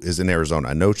friend who is in Arizona.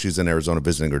 I know she's in Arizona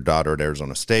visiting her daughter at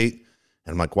Arizona State.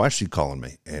 And I'm like, why is she calling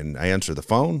me? And I answer the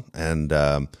phone and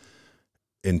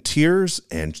in tears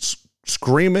and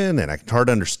screaming, and I can hard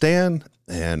to understand.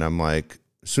 And I'm like,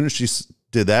 as soon as she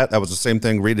did that, that was the same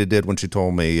thing Rita did when she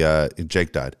told me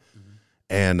Jake died. Mm-hmm.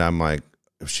 And I'm like,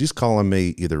 if she's calling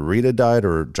me, either Rita died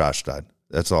or Josh died.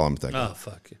 That's all I'm thinking. Oh,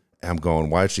 fuck you. I'm going,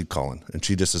 why is she calling? And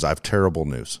she just says, I have terrible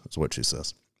news. That's what she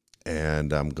says.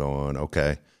 And I'm going,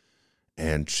 okay.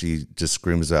 And she just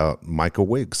screams out, Michael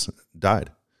Wiggs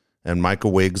died. And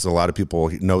Michael Wiggs, a lot of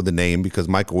people know the name because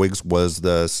Michael Wiggs was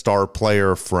the star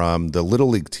player from the Little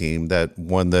League team that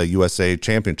won the USA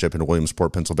Championship in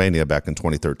Williamsport, Pennsylvania back in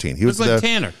 2013. He was like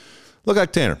Tanner. Looked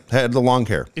like Tanner. Had the long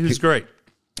hair. He was great.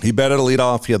 He batted a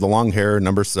leadoff. He had the long hair,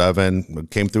 number 7,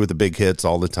 came through with the big hits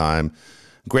all the time.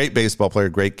 Great baseball player,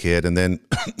 great kid. And then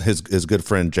his good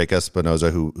friend, Jake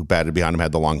Espinoza, who batted behind him,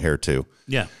 had the long hair too.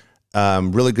 Yeah.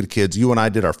 Really good kids. You and I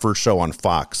did our first show on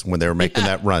Fox when they were making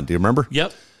that run. Do you remember?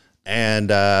 Yep.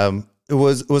 And it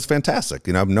was fantastic.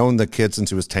 You know, I've known the kid since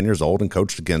he was 10 years old and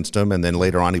coached against him. And then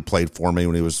later on, he played for me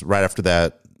when he was right after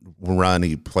that run.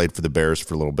 He played for the Bears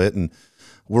for a little bit. And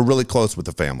we're really close with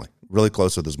the family, really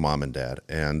close with his mom and dad.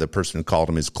 And the person who called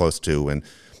him is close to. And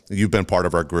you've been part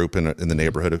of our group in the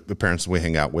neighborhood of the parents we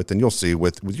hang out with. And you'll see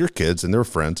with your kids and their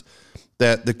friends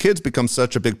that the kids become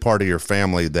such a big part of your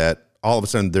family that all of a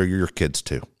sudden they're your kids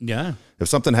too. Yeah. If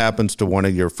something happens to one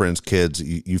of your friends' kids,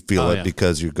 you feel it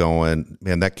because you're going,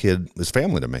 man, that kid is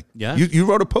family to me. Yeah. You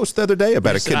wrote a post the other day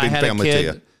about a kid being family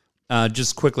to you.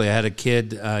 Just quickly, I had a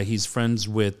kid. He's friends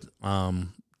with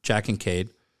Jack and Cade.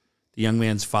 The young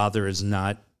man's father is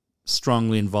not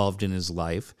strongly involved in his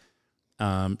life.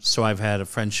 So I've had a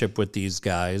friendship with these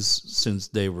guys since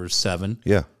they were 7.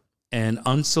 Yeah. And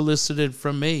unsolicited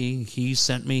from me, he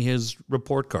sent me his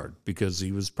report card because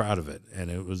he was proud of it. And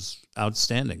it was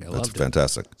outstanding. I loved it. That's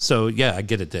fantastic. So, yeah, I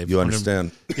get it, Dave. You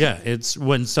understand. Yeah, it's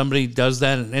when somebody does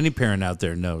that, and any parent out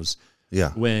there knows.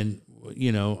 Yeah. When,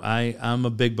 you know, I'm a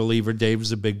big believer,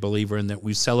 Dave's a big believer in that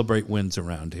we celebrate wins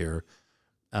around here,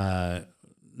 no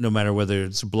matter whether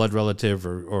it's a blood relative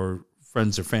or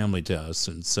friends or family to us.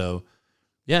 And so,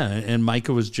 yeah, and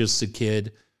Micah was just a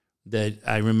kid that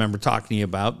I remember talking to you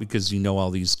about because you know all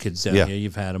these kids down here.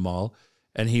 You've had them all.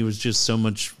 And he was just so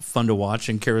much fun to watch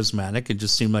and charismatic and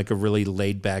just seemed like a really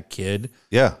laid-back kid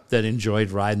that enjoyed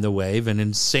riding the wave and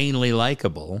insanely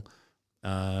likable.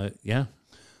 Yeah.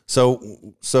 So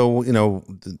you know,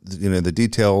 the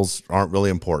details aren't really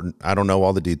important. I don't know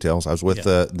all the details. I was with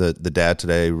the dad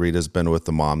today. Rita's been with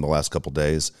the mom the last couple of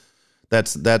days.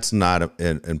 That's not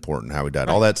important how he died.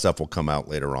 Right. All that stuff will come out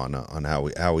later on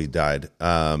how he died.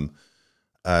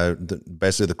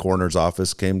 Basically, the coroner's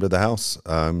office came to the house.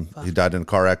 He died in a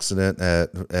car accident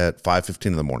at 5:15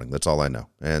 in the morning. That's all I know.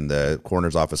 And the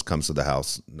coroner's office comes to the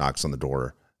house, knocks on the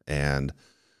door, and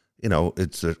you know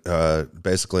it's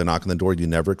basically a knock on the door you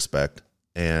never expect.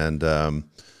 And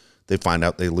they find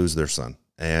out they lose their son.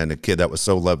 And a kid that was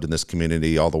so loved in this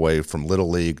community all the way from Little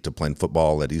League to playing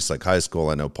football at Eastlake High School.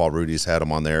 I know Paul Rudy's had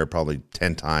him on there probably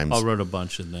 10 times. Paul wrote a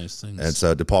bunch of nice things. And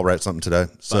so did Paul write something today?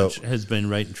 Has been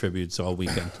writing tributes all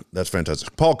weekend. That's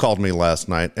fantastic. Paul called me last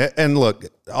night. And look,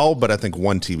 all but I think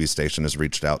one TV station has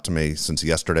reached out to me since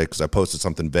yesterday because I posted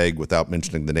something vague without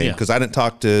mentioning the name because I didn't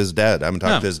talk to his dad. I haven't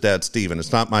talked to his dad, Steve. And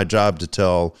it's not my job to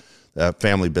tell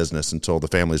family business until the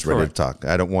family's ready to talk.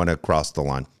 I don't want to cross the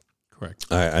line. Correct.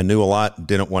 I knew a lot,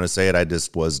 didn't want to say it. I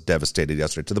just was devastated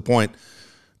yesterday to the point,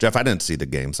 Jeff, I didn't see the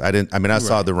games. I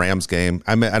saw the Rams game.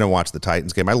 I didn't watch the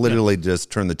Titans game. I literally just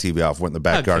turned the TV off, went in the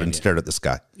backyard and stared at the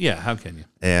sky. Yeah, how can you?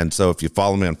 And so if you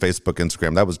follow me on Facebook,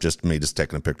 Instagram, that was just me just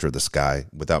taking a picture of the sky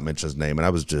without mentioning his name. And I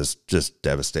was just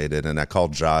devastated. And I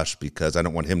called Josh because I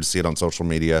didn't want him to see it on social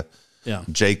media. Yeah.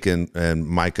 Jake and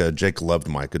Micah. Jake loved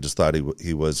Micah. Just thought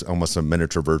he was almost a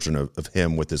miniature version of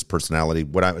him with his personality.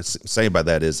 What I was saying by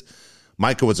that is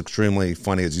Micah was extremely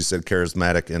funny, as you said,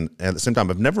 charismatic, and at the same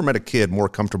time, I've never met a kid more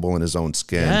comfortable in his own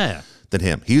skin than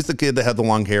him. He's the kid that had the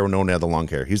long hair when no one had the long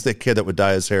hair. He's the kid that would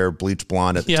dye his hair bleach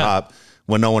blonde at the top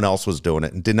when no one else was doing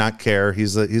it and did not care.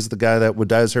 He's the guy that would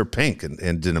dye his hair pink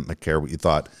and didn't care what you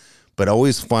thought, but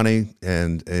always funny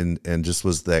and just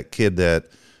was that kid that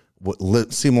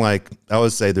seemed like, I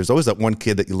always say there's always that one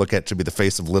kid that you look at to be the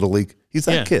face of Little League. He's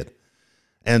that kid.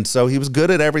 And so he was good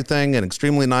at everything and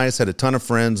extremely nice, had a ton of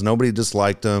friends. Nobody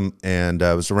disliked him. And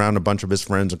was around a bunch of his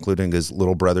friends, including his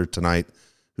little brother tonight,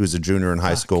 who's a junior in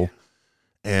high school.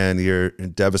 And you're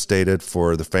devastated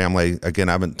for the family. Again,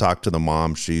 I haven't talked to the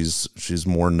mom. She's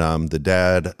more numb. The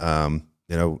dad,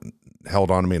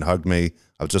 held on to me and hugged me.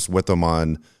 I was just with him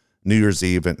on New Year's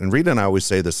Eve. And Rita and I always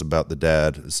say this about the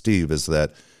dad, Steve, is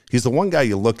that he's the one guy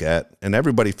you look at and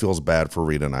everybody feels bad for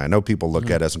Rita and I. I know people look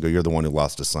at us and go, you're the one who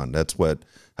lost a son. That's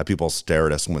how people stare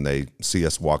at us when they see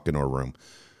us walk into a room.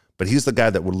 But he's the guy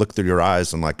that would look through your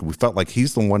eyes and like, we felt like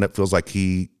he's the one that feels like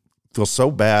he feels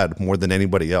so bad more than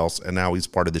anybody else. And now he's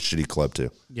part of the shitty club too.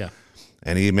 Yeah.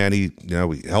 And he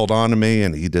held on to me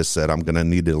and he just said, I'm going to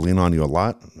need to lean on you a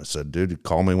lot. I said, dude, you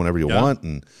call me whenever you want.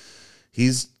 And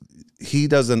he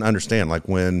doesn't understand. Like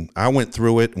when I went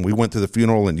through it and we went through the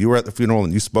funeral and you were at the funeral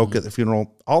and you spoke at the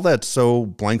funeral, all that's so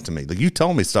blank to me. Like you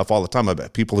tell me stuff all the time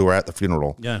about people who were at the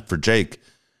funeral for Jake,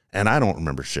 and I don't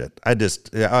remember shit. I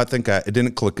think it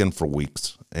didn't click in for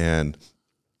weeks, and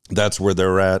that's where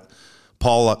they're at.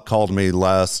 Paul called me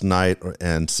last night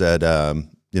and said,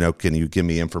 can you give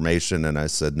me information? And I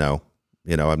said, no,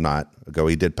 I'm not.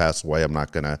 He did pass away. I'm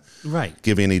not going to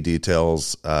give you any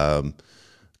details. A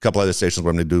couple other stations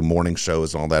where I'm going to do morning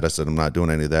shows and all that. I said, I'm not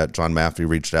doing any of that. John Maffey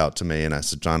reached out to me and I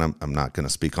said, John, I'm not going to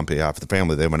speak on behalf of the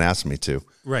family. They haven't asked me to.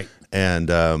 Right. And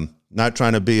not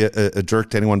trying to be a jerk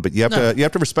to anyone, but you have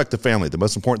to respect the family. The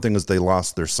most important thing is they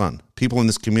lost their son. People in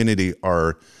this community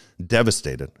are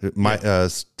devastated.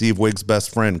 Steve Wigg's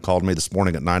best friend called me this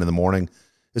morning at 9 a.m.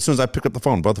 As soon as I picked up the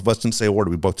phone, both of us didn't say a word.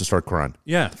 We both just started crying.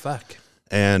 Yeah, fuck.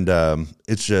 And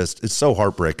it's so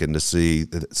heartbreaking to see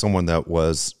that someone that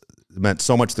meant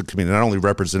so much to the community, not only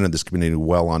represented this community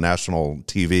well on national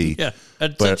TV. Yeah,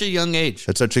 at such a young age.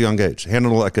 At such a young age.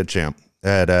 Handled it like a champ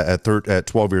at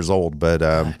 12 years old, but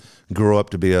grew up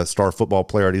to be a star football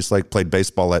player at East Lake, played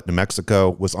baseball at New Mexico,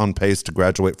 was on pace to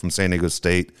graduate from San Diego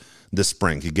State this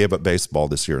spring. He gave up baseball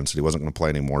this year and said he wasn't going to play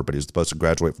anymore, but he was supposed to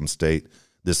graduate from state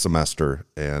this semester,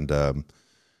 and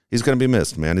he's going to be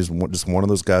missed, man. He's just one of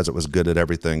those guys that was good at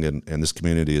everything, and this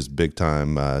community is big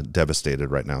time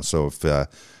devastated right now. So if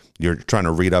you're trying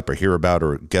to read up or hear about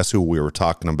or guess who we were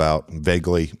talking about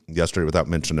vaguely yesterday without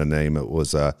mentioning a name, it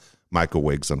was Michael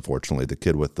Wiggs, unfortunately, the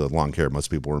kid with the long hair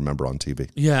most people remember on TV.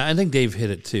 Yeah, I think Dave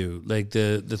hit it too. Like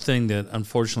the thing that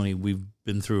unfortunately we've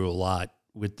been through a lot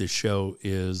with this show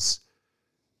is,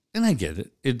 and I get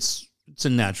it, it's a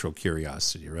natural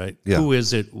curiosity, right? Yeah. Who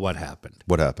is it? What happened?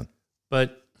 What happened?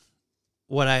 But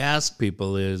what I ask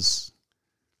people is,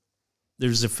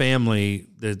 there's a family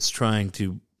that's trying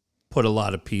to put a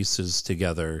lot of pieces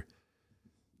together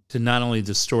to not only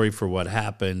the story for what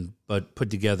happened, but put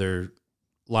together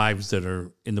lives that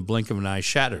are in the blink of an eye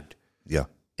shattered. Yeah.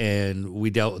 And we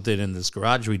dealt with it in this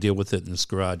garage. We deal with it in this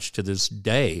garage to this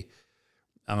day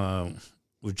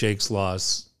with Jake's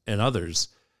loss and others.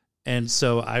 And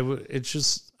so I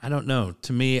don't know.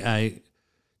 To me,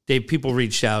 Dave, people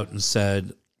reached out and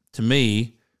said to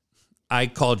me, I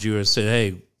called you and said,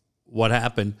 hey, what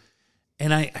happened?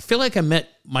 And I feel like I met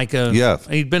Micah. Yeah.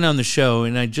 He'd been on the show,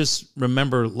 and I just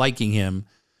remember liking him.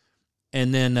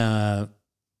 And then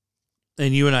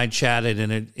and you and I chatted,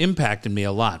 and it impacted me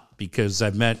a lot because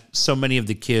I've met so many of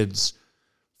the kids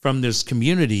from this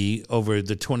community over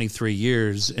the 23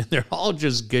 years, and they're all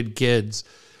just good kids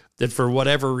that for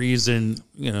whatever reason,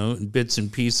 in bits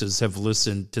and pieces have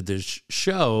listened to this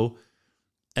show,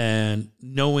 and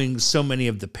knowing so many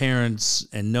of the parents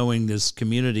and knowing this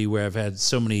community where I've had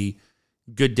so many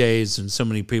good days and so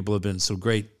many people have been so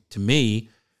great to me,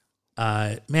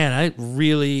 I'll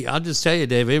just tell you,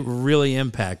 Dave, it really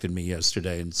impacted me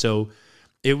yesterday. And so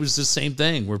it was the same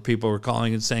thing where people were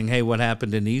calling and saying, hey, what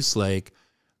happened in East Lake?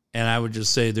 And I would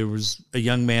just say there was a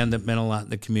young man that meant a lot in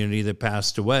the community that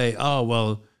passed away. Oh,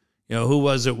 well, who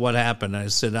was it? What happened? I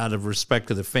said, out of respect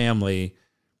to the family,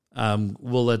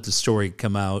 we'll let the story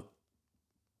come out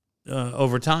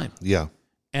over time. Yeah.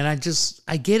 And I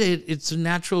get it. It's a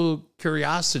natural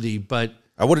curiosity, but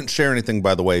I wouldn't share anything,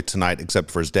 by the way, tonight,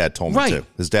 except for his dad told me to.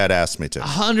 His dad asked me to.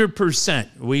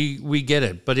 100%. We get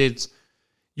it. But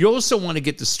you also want to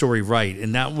get the story right.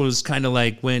 And that was kind of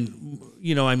like when,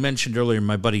 I mentioned earlier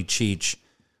my buddy Cheech,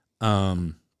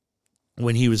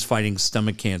 when he was fighting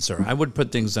stomach cancer, I would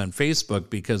put things on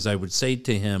Facebook because I would say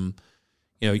to him,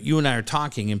 you and I are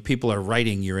talking and people are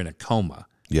writing you're in a coma.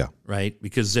 Yeah. Right?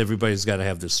 Because everybody's got to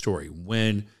have the story.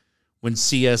 When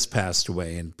CS passed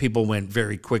away and people went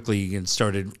very quickly and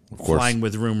started flying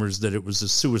with rumors that it was a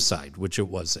suicide, which it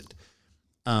wasn't.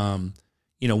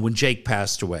 When Jake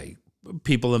passed away,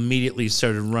 people immediately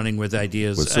started running with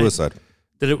ideas with suicide.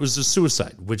 That it was a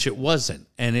suicide, which it wasn't.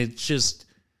 And it's just,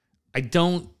 it's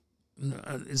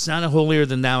not a holier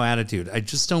than thou attitude. I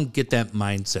just don't get that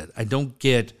mindset. I don't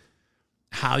get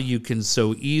how you can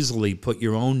so easily put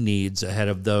your own needs ahead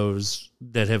of those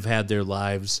that have had their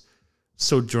lives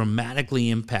so dramatically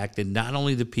impacted, not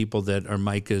only the people that are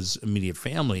Micah's immediate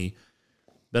family,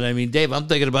 But I mean, Dave, I'm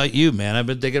thinking about you, man. I've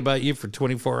been thinking about you for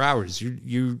 24 hours.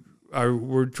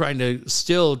 We're trying to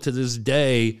still to this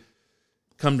day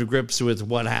come to grips with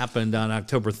what happened on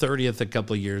October 30th a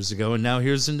couple of years ago. And now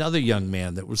here's another young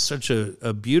man that was such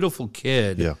a beautiful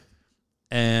kid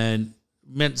and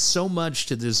meant so much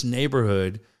to this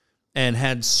neighborhood and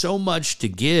had so much to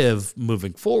give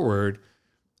moving forward.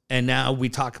 And now we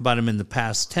talk about him in the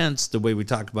past tense, the way we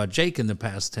talk about Jake in the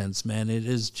past tense, man. It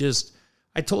is just,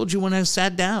 I told you when I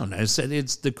sat down, I said,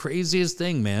 it's the craziest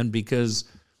thing, man, because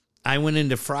I went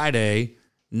into Friday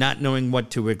not knowing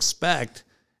what to expect.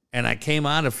 And I came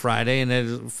out of Friday,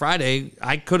 and Friday,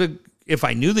 I could have, if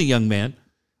I knew the young man,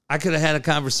 I could have had a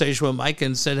conversation with Mike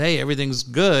and said, hey, everything's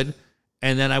good.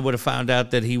 And then I would have found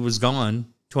out that he was gone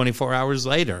 24 hours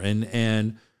later.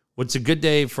 And what's a good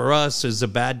day for us is a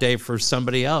bad day for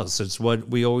somebody else. It's what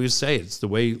we always say. It's the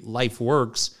way life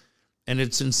works, and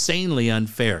it's insanely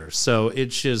unfair. So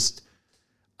it's just,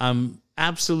 I'm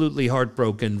absolutely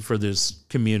heartbroken for this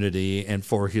community and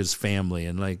for his family.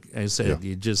 And like I said,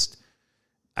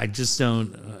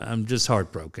 I'm just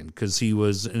heartbroken because he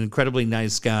was an incredibly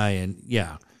nice guy. And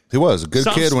he was a good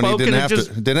kid when he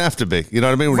didn't have to be. You know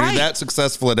what I mean? When you're that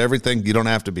successful at everything, you don't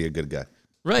have to be a good guy.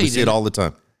 Right. We see it all the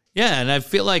time. Yeah. And I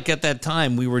feel like at that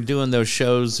time we were doing those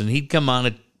shows and he'd come on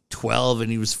at 12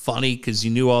 and he was funny because you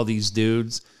knew all these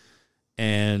dudes.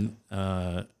 And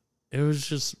it was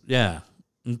just,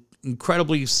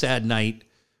 incredibly sad night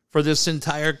for this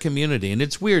entire community. And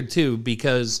it's weird too,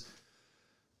 because,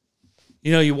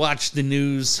 you know, you watch the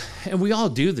news and we all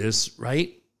do this,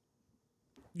 right?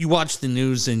 You watch the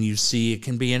news and you see it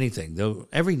can be anything. Though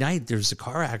every night there's a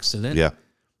car accident. Yeah.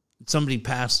 Somebody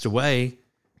passed away,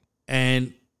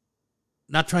 and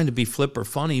not trying to be flip or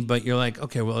funny, but you're like,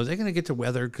 okay, well, are they going to get to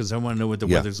weather? Because I want to know what the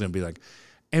weather's going to be like.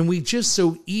 And we just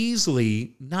so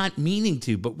easily, not meaning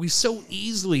to, but we so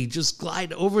easily just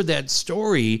glide over that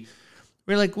story.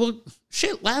 We're like, well,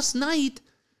 shit, last night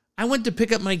I went to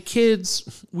pick up my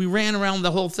kids. We ran around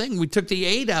the whole thing. We took the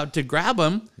aide out to grab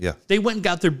them. Yeah. They went and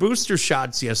got their booster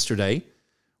shots yesterday.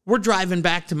 We're driving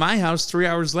back to my house 3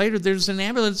 hours later. There's an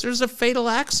ambulance. There's a fatal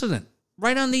accident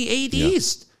right on the 8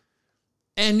 East.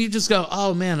 And you just go,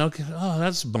 oh, man, okay. Oh,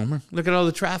 that's a bummer. Look at all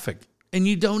the traffic. And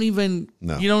you don't even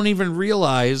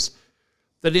realize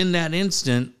that in that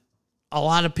instant, a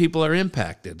lot of people are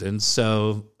impacted. And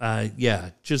so,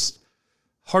 just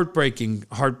heartbreaking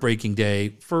day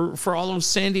for all of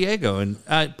San Diego. And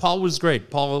Paul was great.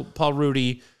 Paul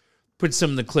Rudy put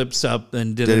some of the clips up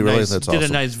and did a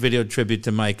nice video tribute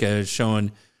to Micah,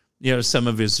 showing, you know, some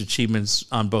of his achievements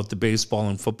on both the baseball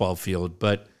and football field.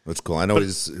 But that's cool. I know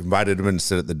he's invited him in to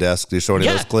sit at the desk. Do you show any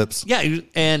of those clips? Yeah,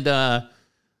 and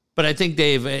but I think,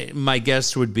 Dave, my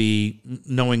guess would be,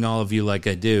 knowing all of you like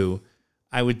I do,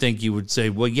 I would think you would say,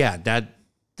 well, yeah,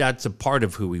 that's a part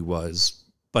of who he was,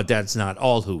 but that's not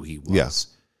all who he was. Yes.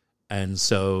 And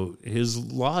so his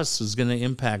loss is going to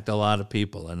impact a lot of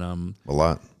people, and a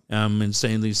lot. I'm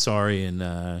insanely sorry,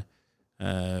 and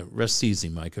rest easy,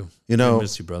 Micah. You know, I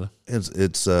miss you, brother.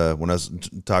 It's when I was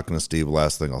talking to Steve,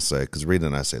 last thing I'll say, because Rita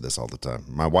and I say this all the time.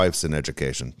 My wife's in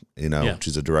education. You know,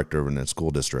 she's a director in a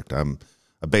school district. I'm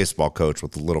a baseball coach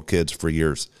with the little kids for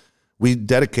years. We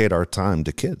dedicate our time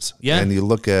to kids. Yeah. And you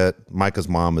look at Micah's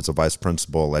mom is a vice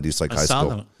principal at Eastlake High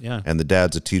School. Yeah. And the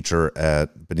dad's a teacher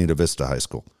at Bonita Vista High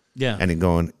School. Yeah. And you're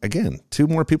going, again, two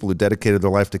more people who dedicated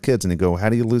their life to kids, and you go, how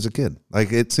do you lose a kid?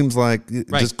 Like, it seems like,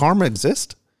 does karma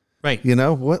exist? Right. You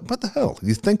know, what the hell?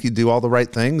 You think you do all the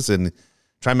right things and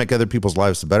try and make other people's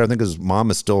lives better. I think his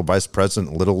mom is still a vice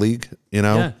president in Little League, you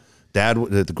know. Yeah. Dad,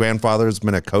 the grandfather has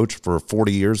been a coach for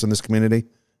 40 years in this community.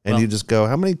 And you just go,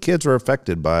 how many kids are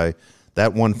affected by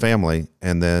that one family?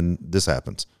 And then this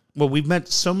happens. Well, we've met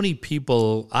so many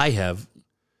people, I have,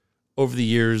 over the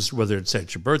years, whether it's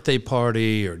at your birthday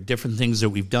party or different things that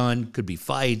we've done, could be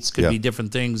fights, could be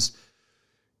different things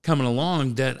coming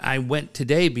along, that I went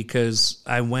today because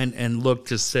I went and looked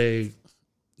to say,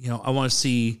 you know, I want to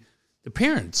see the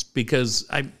parents, because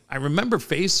I remember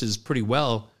faces pretty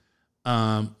well.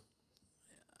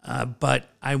 But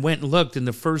I went and looked, and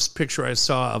the first picture I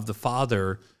saw of the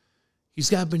father, he's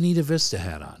got a Bonita Vista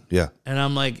hat on. Yeah. And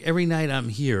I'm like, every night I'm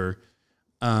here,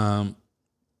 I'm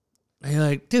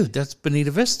like, dude, that's Bonita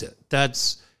Vista.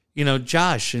 That's, you know,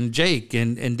 Josh and Jake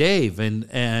and Dave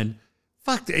and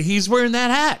fuck, he's wearing that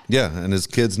hat. Yeah, and his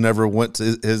kids never went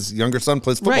to, his younger son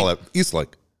plays football at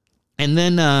Eastlake. And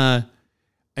then,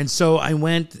 and so I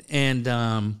went and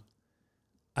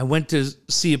I went to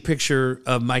see a picture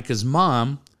of Micah's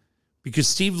mom, because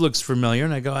Steve looks familiar,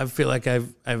 and I go, I feel like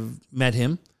I've met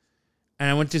him.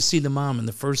 And I went to see the mom, and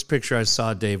the first picture I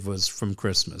saw, Dave, was from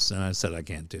Christmas, and I said, I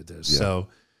can't do this. Yeah. So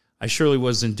I surely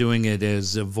wasn't doing it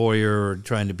as a voyeur or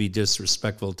trying to be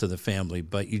disrespectful to the family,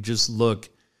 but you just look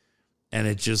and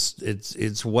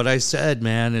it's what I said,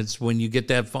 man. It's when you get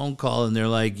that phone call and they're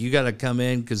like, you got to come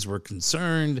in because we're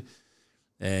concerned.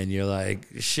 And you're like,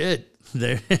 shit,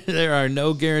 there are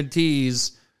no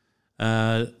guarantees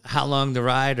how long the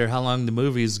ride or how long the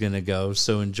movie is going to go.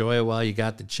 So enjoy it while you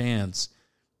got the chance.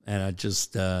 And I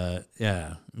just,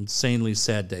 insanely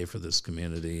sad day for this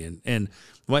community. And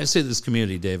when I say this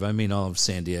community, Dave, I mean all of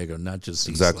San Diego, not just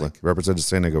Exactly. Eastlake. Represented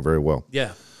San Diego very well.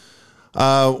 Yeah.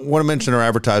 Want to mention our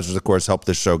advertisers, of course, help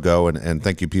this show go, and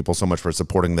thank you people so much for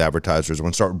supporting the advertisers. We're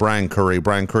going to start with Brian Curry.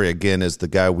 Brian Curry, again, is the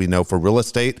guy we know for real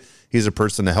estate. He's a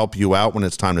person to help you out when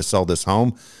it's time to sell this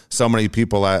home. So many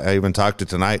people I even talked to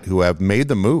tonight who have made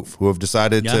the move, who have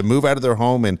decided to move out of their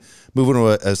home and move into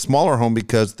a smaller home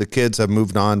because the kids have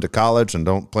moved on to college and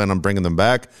don't plan on bringing them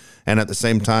back. And at the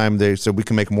same time, they said we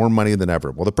can make more money than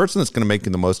ever. Well, the person that's going to make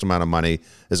you the most amount of money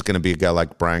is going to be a guy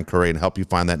like Brian Curry and help you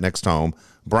find that next home.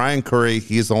 Brian Curry,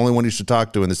 he's the only one you should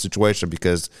talk to in this situation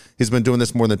because he's been doing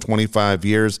this more than 25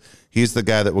 years. He's the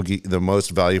guy that will get the most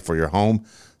value for your home.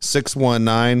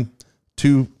 619-2...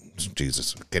 I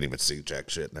can't even see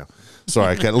jack shit now.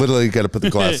 Sorry, I literally got to put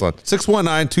the glass on.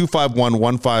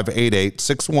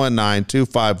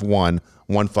 619-251-1588.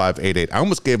 619-251-1588. I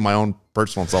almost gave my own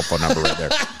personal cell phone number right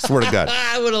there. Swear to God.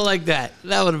 I would have liked that.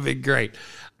 That would have been great.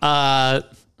 Heard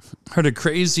a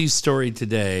crazy story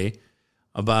today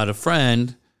about a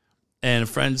friend, and a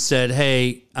friend said,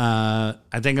 hey, I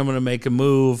think I'm going to make a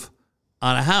move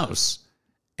on a house,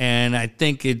 and I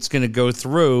think it's going to go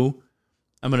through.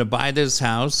 I'm going to buy this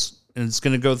house, and it's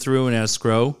going to go through an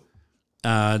escrow.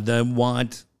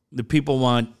 The people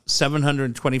want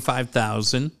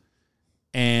 $725,000,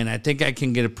 and I think I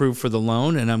can get approved for the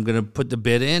loan, and I'm going to put the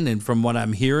bid in. And from what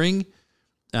I'm hearing,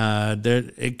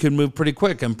 it could move pretty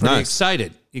quick. I'm pretty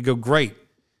excited. You go, great.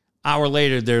 Hour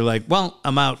later, they're like, well,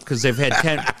 I'm out because they've had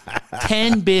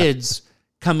 10 bids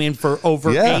come in for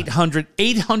over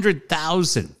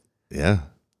 800,000. Yeah.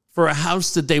 For a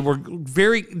house that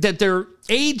that their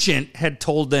agent had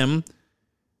told them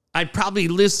I probably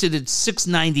listed at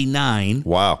 $699.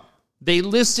 Wow. They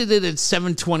listed it at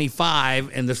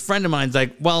 $725, and this friend of mine's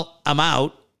like, well, I'm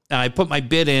out. I put my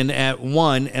bid in at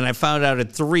 $1, and I found out at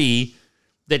 $3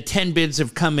 that 10 bids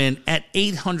have come in at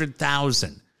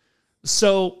 $800,000.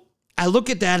 So I look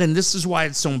at that, and this is why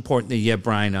it's so important that you have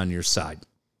Brian on your side.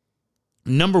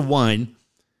 Number one,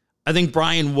 I think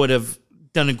Brian would have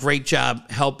done a great job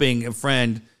helping a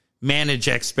friend manage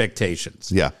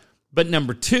expectations. Yeah. But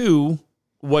number two,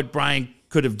 what Brian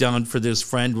could have done for this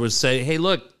friend was say, hey,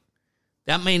 look,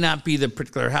 that may not be the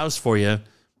particular house for you,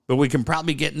 but we can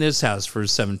probably get in this house for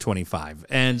 $725.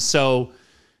 And so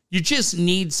you just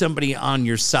need somebody on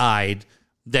your side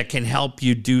that can help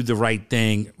you do the right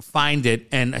thing, find it.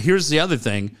 And here's the other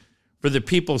thing. For the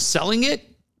people selling it,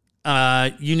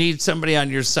 you need somebody on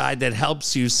your side that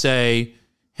helps you say,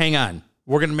 hang on,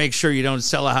 we're going to make sure you don't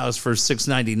sell a house for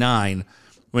 $699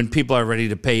 when people are ready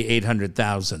to pay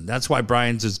 $800,000. That's why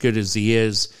Brian's as good as he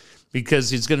is, because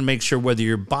he's going to make sure whether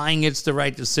you're buying it's the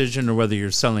right decision or whether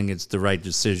you're selling it's the right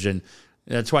decision.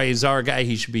 That's why he's our guy.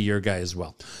 He should be your guy as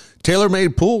well.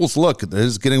 TaylorMade Pools. Look,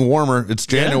 it's getting warmer. It's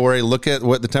January. Yeah. Look at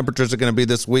what the temperatures are going to be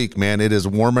this week, man. It is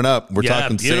warming up. We're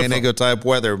talking beautiful. San Diego type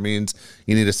weather. It means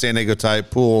you need a San Diego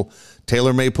type pool.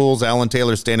 TaylorMade Pools. Alan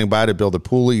Taylor standing by to build a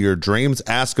pool of your dreams.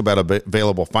 Ask about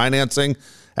available financing.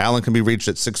 Alan can be reached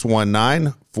at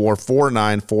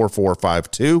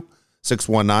 619-449-4452.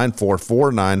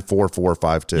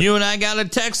 619-449-4452. You and I got a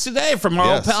text today from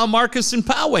our old pal Marcus in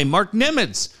Poway. Mark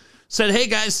Nimitz said, hey,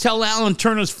 guys, tell Alan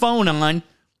turn his phone on.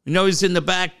 You know he's in the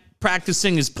back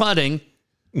practicing his putting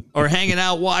or hanging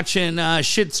out watching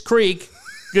Schitt's Creek.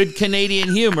 Good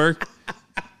Canadian humor.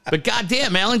 But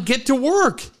goddamn, Alan, get to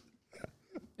work.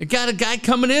 You got a guy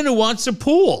coming in who wants a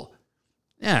pool.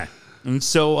 Yeah. And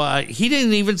so he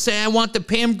didn't even say, I want the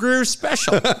Pam Grier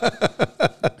special.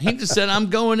 He just said, I'm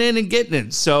going in and getting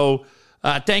it. So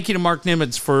thank you to Mark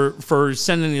Nimitz for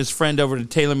sending his friend over to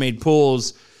TaylorMade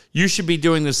Pools. You should be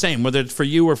doing the same, whether it's for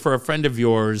you or for a friend of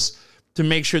yours, to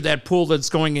make sure that pool that's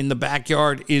going in the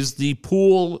backyard is the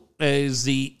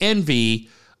envy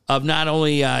of not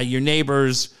only your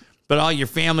neighbors, but all your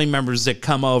family members that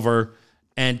come over.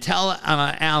 And tell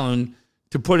Alan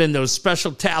to put in those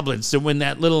special tablets that when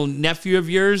that little nephew of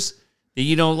yours that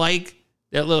you don't like,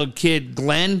 that little kid,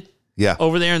 Glenn,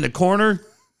 over there in the corner,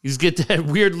 he's get that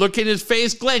weird look in his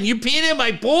face. Glenn, you peeing in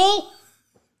my pool?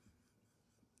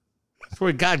 I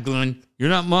swear to God, Glenn, you're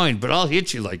not mine, but I'll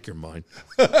hit you like you're mine.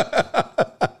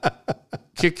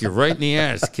 Kick you right in the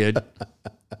ass, kid.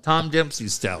 Tom Dempsey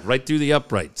style, right through the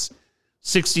uprights.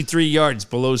 63 yards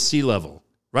below sea level,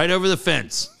 right over the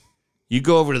fence. You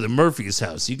go over to the Murphy's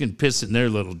house, you can piss in their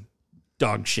little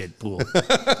dog shit pool.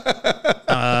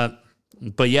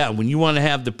 But yeah, when you want to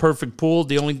have the perfect pool,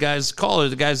 the only guys to call are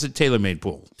the guys at TaylorMade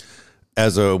Pool.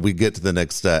 As we get to the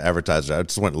next advertiser, I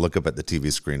just want to look up at the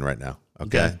TV screen right now.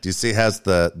 Okay. Do you see it has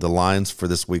the lines for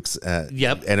this week's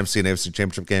NFC and AFC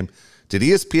Championship game? Did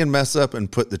ESPN mess up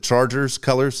and put the Chargers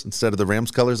colors instead of the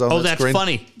Rams colors on the screen? Oh, that's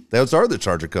funny. Those are the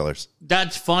Charger colors.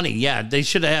 That's funny. Yeah, they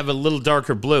should have a little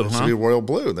darker blue. It should be royal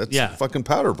blue. That's fucking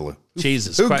powder blue.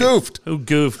 Jesus Who Christ. goofed? Who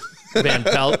goofed? Van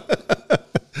Pelt.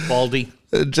 Baldy.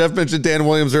 Jeff mentioned Dan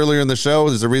Williams earlier in the show.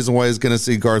 There's a reason why he's going to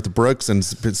see Garth Brooks and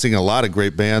been seeing a lot of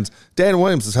great bands. Dan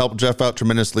Williams has helped Jeff out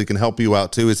tremendously, can help you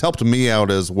out too. He's helped me out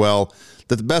as well.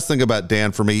 The best thing about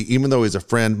Dan for me, even though he's a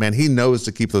friend, man, he knows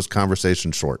to keep those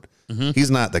conversations short. Mm-hmm. He's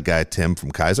not the guy, Tim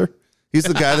from Kaiser. He's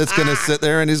the guy that's going to sit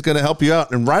there and he's going to help you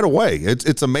out. And right away,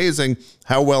 it's amazing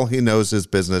how well he knows his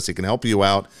business. He can help you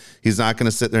out. He's not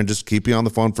going to sit there and just keep you on the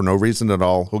phone for no reason at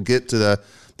all. He'll get to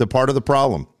the part of the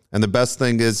problem. And the best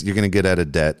thing is you're going to get out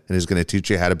of debt, and he's going to teach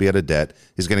you how to be out of debt.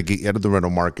 He's going to get you out of the rental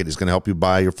market. He's going to help you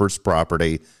buy your first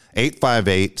property.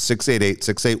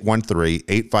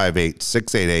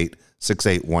 858-688-6813,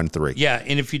 858-688-6813. Yeah,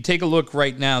 and if you take a look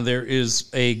right now, there is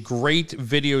a great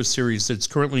video series that's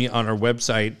currently on our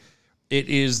website. It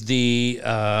is the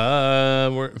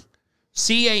CALM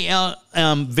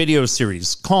video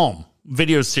series, Calm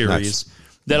video series. Nice.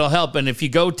 That'll help. And if you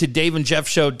go to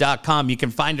daveandjeffshow.com, you can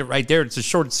find it right there. It's a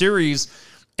short series,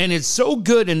 and it's so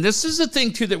good. And this is the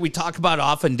thing, too, that we talk about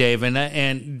often, Dave.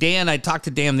 And Dan, I talked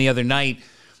to Dan the other night,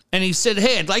 and he said,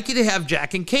 hey, I'd like you to have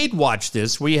Jack and Cade watch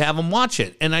this. Will you have them watch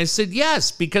it? And I said,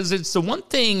 yes, because it's the one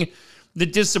thing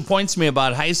that disappoints me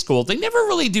about high school. They never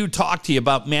really do talk to you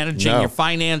about managing your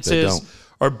finances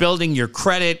or building your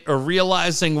credit or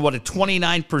realizing what a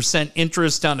 29%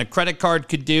 interest on a credit card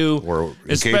could do. Or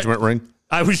engagement ring.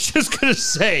 I was just going to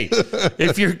say,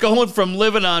 if you're going from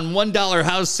living on $1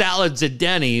 house salads at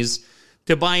Denny's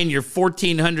to buying your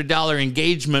 $1,400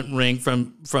 engagement ring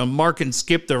from Mark and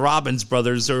Skip, the Robbins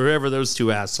brothers, or whoever those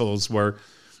two assholes were,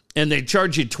 and they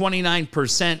charge you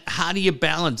 29%, how do you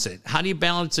balance it? How do you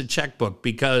balance a checkbook?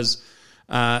 Because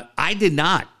I did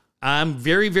not. I'm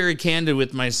very, very candid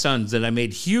with my sons that I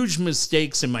made huge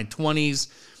mistakes in my 20s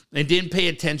and didn't pay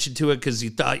attention to it because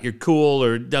you thought you're cool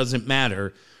or it doesn't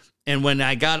matter. And when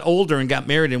I got older and got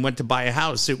married and went to buy a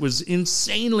house, it was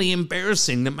insanely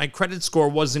embarrassing that my credit score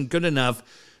wasn't good enough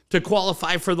to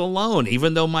qualify for the loan,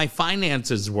 even though my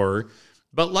finances were.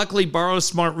 But luckily, Borrow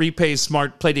Smart, Repay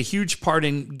Smart played a huge part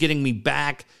in getting me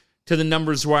back to the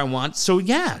numbers where I want. So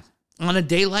yeah, on a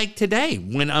day like today,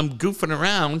 when I'm goofing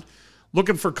around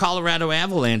looking for Colorado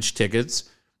Avalanche tickets,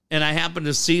 and I happen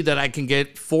to see that I can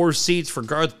get 4 seats for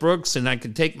Garth Brooks, and I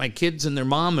can take my kids and their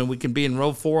mom, and we can be in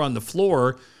row 4 on the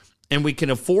floor, and we can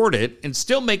afford it and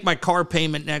still make my car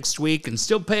payment next week and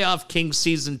still pay off Kings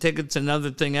season tickets and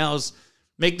other thing else,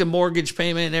 make the mortgage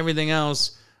payment and everything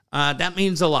else, that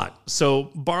means a lot.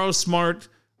 So Borrow Smart,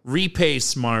 Repay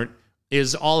Smart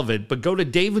is all of it. But go to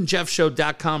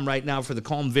daveandjeffshow.com right now for the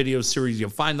Calm video series. You'll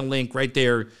find the link right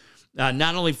there,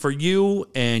 not only for you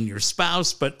and your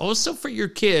spouse, but also for your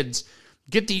kids.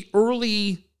 Get the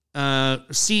early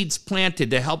seeds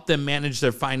planted to help them manage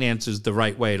their finances the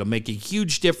right way. It'll make a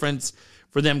huge difference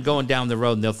for them going down the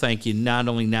road, and they'll thank you not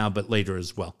only now, but later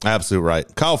as well. Absolutely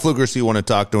right. Kyle Pfluger, you want to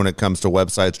talk to when it comes to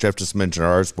websites. Jeff just mentioned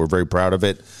ours. We're very proud of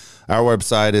it. Our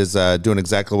website is doing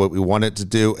exactly what we want it to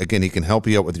do. Again, he can help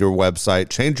you out with your website.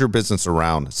 Change your business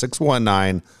around.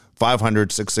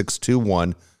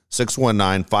 619-500-6621.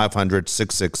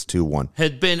 619-500-6621.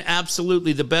 Had been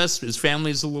absolutely the best. His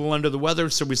family's a little under the weather,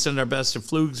 so we send our best to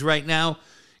Flugs right now.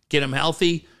 Get him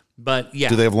healthy. But yeah.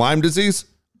 Do they have Lyme disease?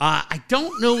 I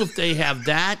don't know if they have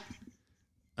that.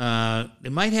 They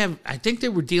might have, I think they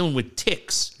were dealing with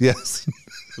ticks. Yes.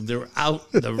 They were out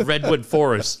in the redwood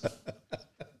forest,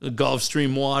 the Gulf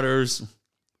Stream waters.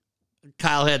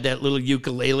 Kyle had that little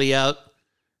ukulele out.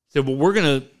 Said, well, we're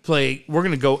going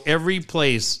to go every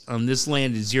place on this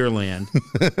land is your land.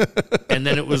 And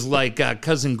then it was like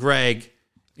Cousin Greg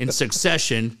in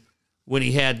Succession when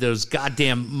he had those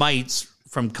goddamn mites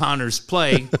from Connor's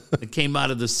play that came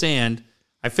out of the sand.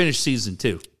 I finished season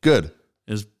 2. Good.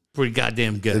 It was pretty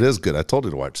goddamn good. It is good. I told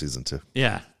you to watch season 2.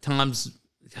 Yeah.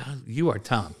 You are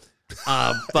Tom.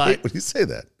 But when you say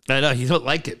that. I know you don't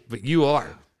like it, but you are.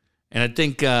 And I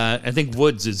think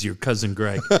Woods is your Cousin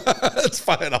Greg. That's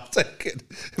fine. I'll take it.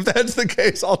 If that's the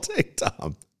case, I'll take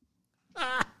Tom.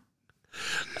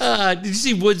 Did you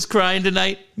see Woods crying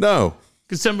tonight? No.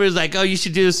 Because somebody was like, oh, you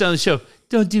should do this on the show.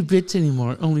 Don't do bits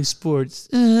anymore. Only sports.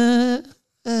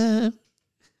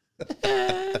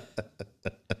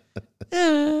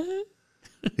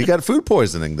 He got food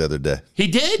poisoning the other day. He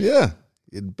did? Yeah.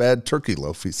 He had bad turkey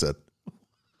loaf, he said.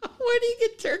 Where did he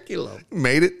get turkey loaf?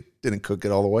 Made it. Didn't cook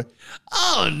it all the way.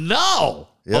 Oh, no.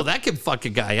 Yep. Well, that can fuck a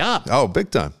guy up. Oh,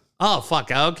 big time. Oh,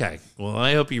 fuck. Okay. Well,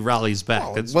 I hope he rallies back.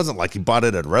 Well, it wasn't like he bought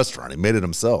it at a restaurant. He made it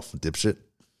himself, dipshit.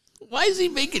 Why is he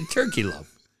making turkey loaf?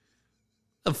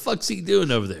 The fuck's he doing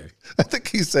over there? I think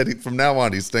he said from now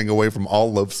on he's staying away from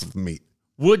all loaves of meat.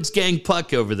 Woods Gang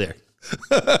Puck over there.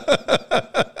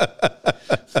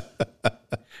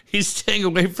 He's staying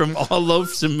away from all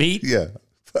loaves of meat? Yeah.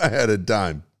 I had a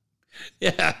dime.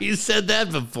 Yeah, he said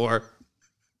that before.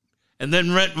 And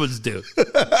then rent was due.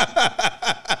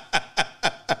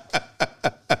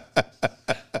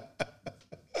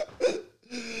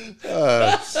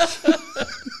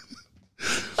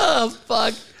 Oh,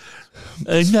 fuck.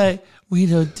 We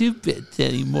don't do bits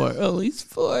anymore. Only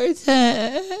sports.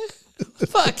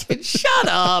 Fucking shut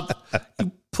up,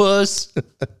 you puss.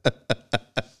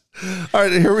 All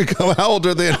right, here we go. How old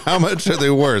are they and how much are they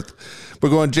worth? We're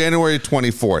going January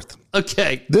 24th.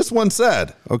 Okay. This one's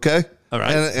sad, okay? All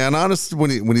right. And honest, when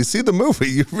you see the movie,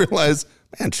 you realize,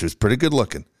 man, she was pretty good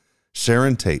looking.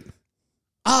 Sharon Tate.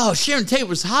 Oh, Sharon Tate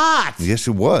was hot. Yes,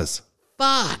 she was.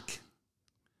 Fuck.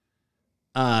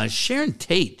 Sharon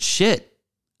Tate, shit.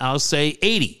 I'll say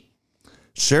 80.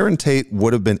 Sharon Tate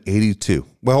would have been 82.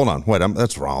 Well, hold on. Wait,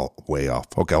 that's way off.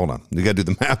 Okay, hold on. You got to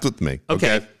do the math with me.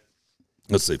 Okay.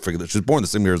 Let's see. Figure that. She was born the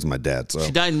same year as my dad. So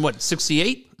She died in what,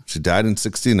 68? She died in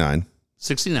 69.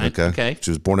 69. Okay.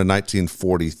 She was born in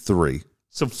 1943.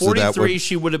 So 43, would-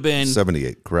 she would have been,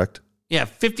 78, correct? yeah,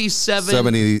 57.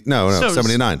 79.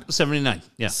 79.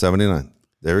 Yeah. 79.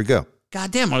 There we go.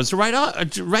 God damn, I was right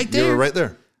there. You were right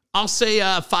there. I'll say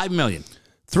 $5 million.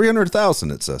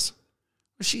 300,000, it says.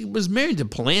 She was married to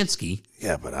Polanski.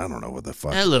 Yeah, but I don't know what the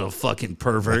fuck. That little fucking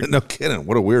pervert. No kidding.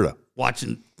 What a weirdo.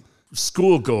 Watching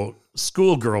schoolgirl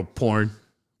porn.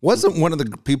 Wasn't one of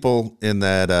the people in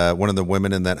that, one of the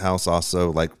women in that house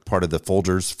also like part of the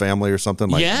Folgers family or something?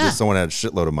 Like Yeah. someone had a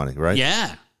shitload of money, right?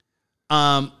 Yeah.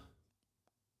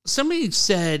 Somebody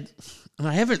said, and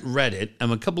I haven't read it,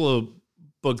 I'm a couple of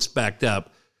books backed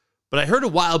up, but I heard a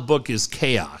wild book is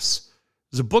Chaos.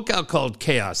 There's a book out called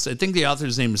Chaos. I think the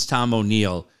author's name is Tom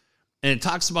O'Neill, and it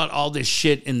talks about all this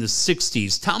shit in the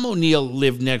 60s. Tom O'Neill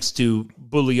lived next to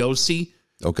Bugliosi,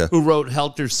 Okay. who wrote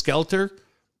Helter Skelter,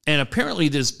 and apparently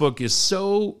this book is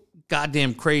so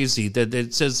goddamn crazy that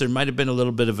it says there might have been a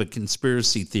little bit of a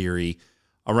conspiracy theory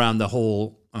around the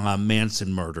whole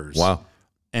Manson murders. Wow.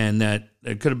 And that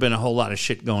there could have been a whole lot of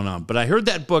shit going on. But I heard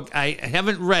that book. I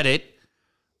haven't read it,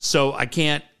 so I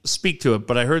can't speak to it.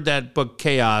 But I heard that book,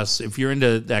 Chaos, if you're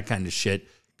into that kind of shit.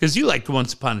 Because you liked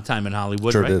Once Upon a Time in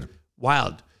Hollywood, Sure right? did.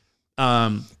 Wild.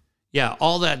 Yeah,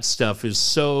 all that stuff is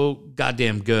so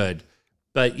goddamn good.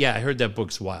 But yeah, I heard that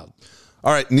book's wild.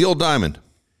 All right, Neil Diamond.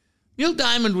 Neil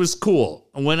Diamond was cool.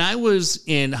 When I was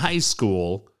in high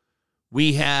school,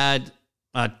 we had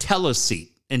a Teleseat.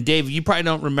 And Dave, you probably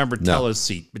don't remember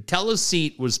Teleseat, but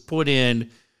Teleseat was put in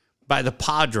by the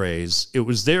Padres. It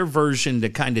was their version to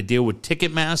kind of deal with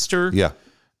Ticketmaster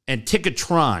and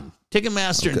Ticketron.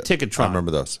 Ticketmaster and Ticketron. I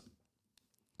remember those.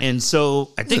 And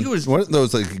so I think it was... Weren't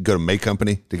those like you could go to May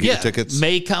Company to get your tickets?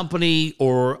 May Company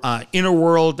or Inner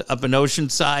World up in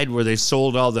Oceanside where they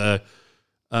sold all the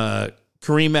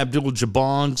Kareem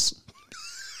Abdul-Jabbar's.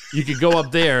 You could go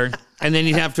up there, and then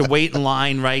you'd have to wait in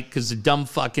line, right? Because the dumb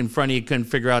fuck in front of you couldn't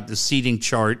figure out the seating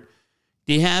chart.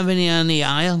 Do you have any on the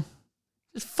aisle?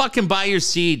 Just fucking buy your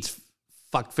seats,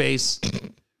 fuckface.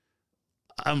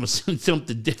 I almost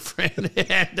something different.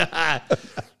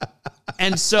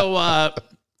 And so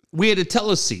we had a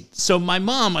Teleseat. So my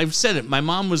mom, I've said it, my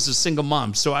mom was a single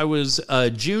mom. So I was a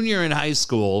junior in high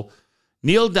school.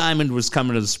 Neil Diamond was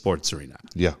coming to the sports arena.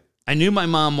 Yeah. I knew my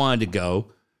mom wanted to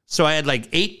go. So I had like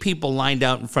 8 people lined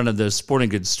out in front of the sporting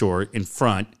goods store in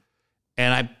front.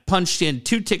 And I punched in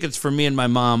 2 tickets for me and my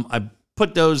mom. I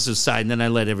put those aside and then I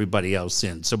let everybody else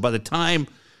in. So by the time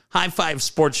High Five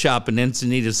Sports Shop in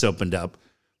Encinitas opened up,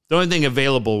 the only thing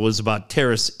available was about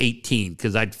Terrace 18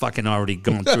 because I'd fucking already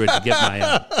gone through it to get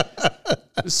my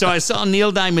So I saw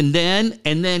Neil Diamond then,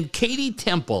 and then Katie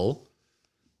Temple.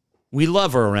 We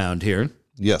love her around here.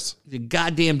 Yes. The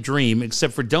goddamn dream,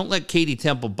 except for don't let Katie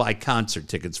Temple buy concert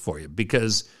tickets for you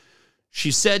because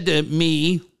she said to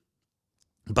me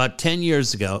about 10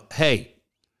 years ago, hey,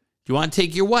 do you want to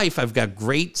take your wife? I've got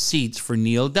great seats for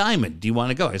Neil Diamond. Do you want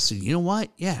to go? I said, you know what?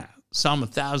 Yeah. Saw him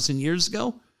 1,000 years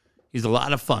ago. He's a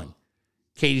lot of fun.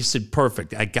 Katie said,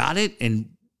 perfect. I got it. And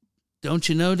don't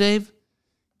you know, Dave?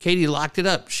 Katie locked it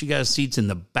up. She got seats in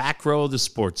the back row of the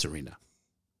sports arena.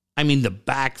 I mean, the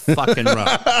back fucking row.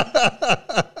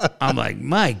 I'm like,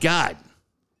 my God.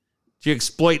 Did you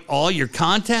exploit all your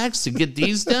contacts to get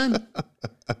these done?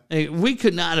 Hey, we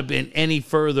could not have been any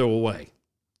further away.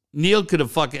 Neil could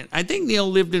have I think Neil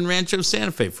lived in Rancho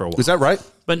Santa Fe for a while. Is that right?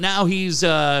 But now he's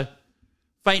fighting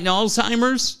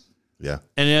Alzheimer's. Yeah.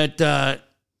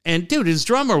 And dude, his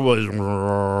drummer was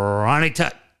Ronnie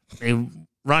Tutt. And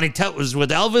Ronnie Tutt was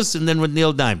with Elvis and then with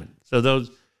Neil Diamond. So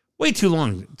those, way too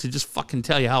long to just fucking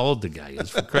tell you how old the guy is,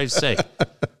 for Christ's sake.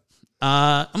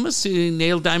 I'm going to say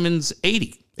Neil Diamond's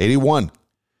 80. 81.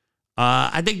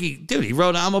 I think he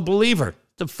wrote I'm a Believer,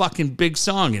 the fucking big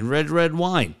song in Red, Red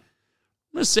Wine.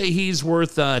 I'm going to say he's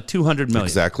worth $200 million.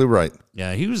 Exactly right.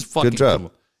 Yeah, he was fucking Good job.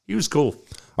 cool. He was cool.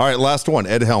 All right, last one,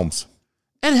 Ed Helms.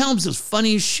 Ed Helms is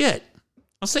funny as shit.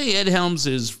 I'll say Ed Helms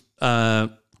is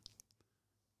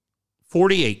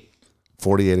 48.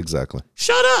 48 exactly.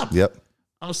 Shut up. Yep.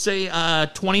 I'll say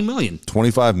 20 million.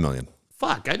 25 million.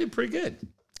 Fuck, I did pretty good.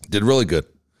 Did really good.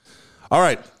 All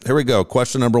right, here we go.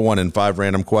 Question number 1 in 5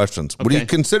 random questions. Okay. Would you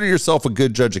consider yourself a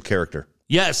good judge of character?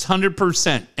 Yes,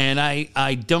 100%. And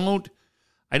I don't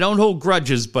hold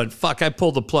grudges, but fuck, I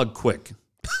pull the plug quick.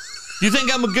 You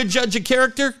think I'm a good judge of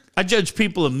character? I judge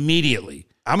people immediately.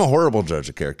 I'm a horrible judge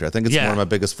of character. I think it's one of my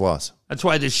biggest flaws. That's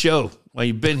why this show, why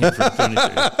you've been here for 20 years.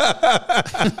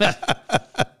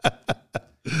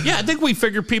 Yeah, I think we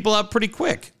figured people out pretty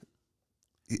quick.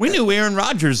 We knew Aaron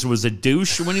Rodgers was a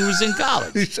douche when he was in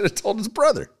college. He should have told his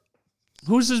brother.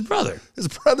 Who's his brother? His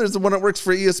brother's the one that works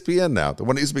for ESPN now. The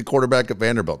one that used to be quarterback at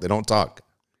Vanderbilt. They don't talk.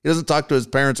 He doesn't talk to his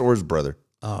parents or his brother.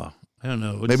 Oh, I don't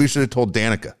know. Maybe you should have told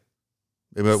Danica.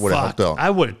 Maybe it would have helped out. I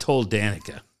would have told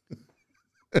Danica.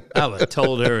 I would have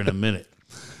told her in a minute.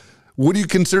 Would you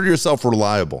consider yourself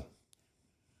reliable?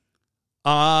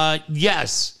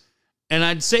 Yes. And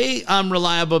I'd say I'm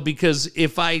reliable because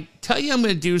if I tell you I'm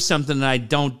going to do something and I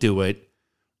don't do it,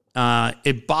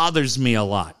 it bothers me a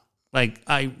lot. Like,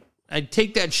 I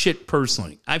take that shit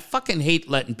personally. I fucking hate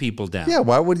letting people down. Yeah,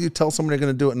 why would you tell somebody you're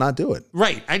going to do it and not do it?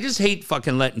 Right. I just hate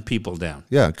fucking letting people down.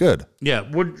 Yeah, good. Yeah.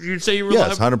 Would you say you're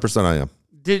reliable? Yes, 100% I am.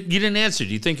 You didn't answer.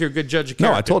 Do you think you're a good judge of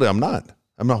character? No, I told you I'm not.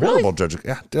 I'm a horrible judge.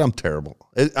 Yeah, dude, I'm terrible.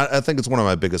 I think it's one of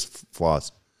my biggest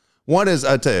flaws. One is,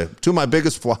 I tell you, 2 of my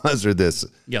biggest flaws are this.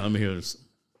 Yeah, let me hear this.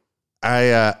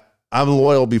 I'm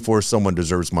loyal before someone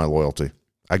deserves my loyalty.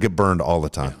 I get burned all the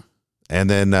time. Yeah. And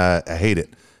then I hate it.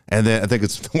 And then I think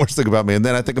it's the worst thing about me. And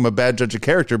then I think I'm a bad judge of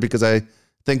character because I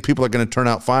think people are going to turn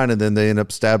out fine and then they end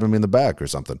up stabbing me in the back or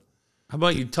something. How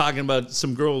about you talking about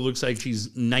some girl who looks like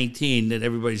she's 19 that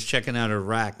everybody's checking out her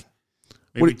rack?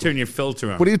 Maybe turn your filter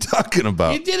on. What are you talking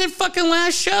about? You did it fucking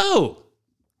last show.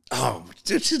 Oh,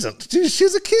 dude, she's a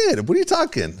kid. What are you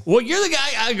talking? Well, you're the guy.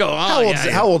 I go,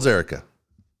 How old's Erica?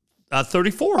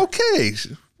 34. Okay.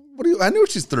 I knew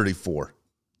she's 34.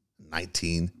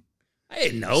 19. I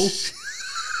didn't know.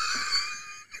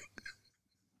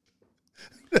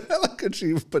 I like when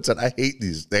she puts on, I hate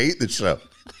this show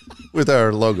with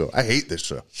our logo. I hate this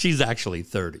show. She's actually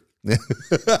 30.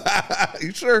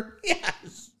 You sure?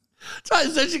 Yes.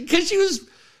 Because she was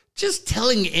just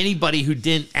telling anybody who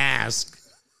didn't ask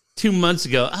 2 months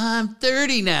ago, I'm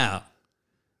 30 now.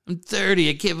 I'm 30.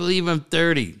 I can't believe I'm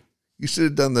 30. You should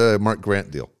have done the Mark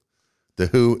Grant deal. The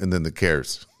Who and then the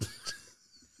Cares.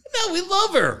 No, we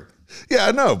love her. Yeah,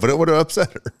 I know, but it would have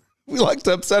upset her. We like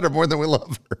to upset her more than we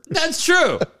love her. That's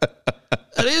true.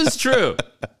 That is true.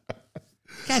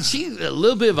 God, she's a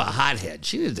little bit of a hothead.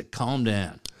 She needs to calm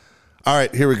down. All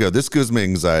right, here we go. This gives me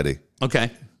anxiety.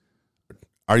 Okay.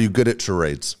 Are you good at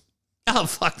charades? Oh,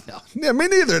 fuck no. Yeah, me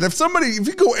neither. And if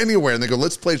you go anywhere and they go,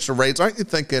 let's play charades, aren't you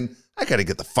thinking, I got to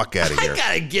get the fuck out of here? I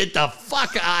got to get the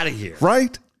fuck out of here.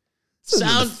 Right? This is in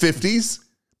the 50s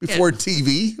before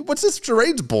TV. What's this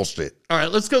charades bullshit? All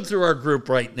right, let's go through our group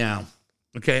right now.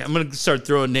 Okay, I'm going to start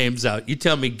throwing names out. You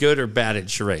tell me good or bad at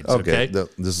charades, okay? This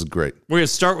is great. We're going to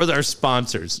start with our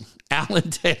sponsors.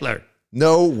 Alan Taylor.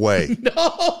 No way.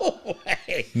 No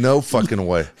way. No fucking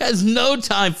way. Has no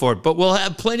time for it, but we'll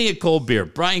have plenty of cold beer.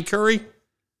 Brian Curry?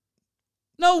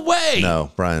 No way.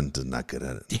 No, Brian is not good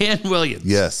at it. Dan Williams?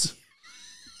 Yes.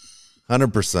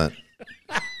 100%.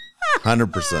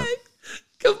 100%. I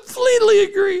completely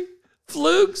agree.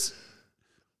 Flugs?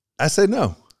 I say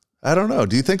no. I don't know.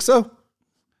 Do you think so?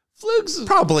 Flugs?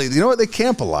 Probably. You know what? They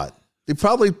camp a lot. They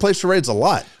probably play charades a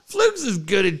lot. Flugs is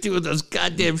good at doing those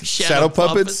goddamn shadow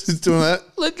puppets. He's doing that.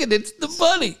 Look at it. It's the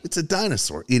bunny. It's a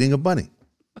dinosaur eating a bunny.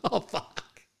 Oh, fuck.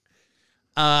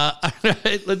 All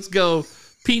right, let's go.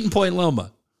 Pete and Point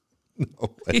Loma.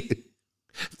 No way.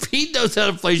 Pete knows how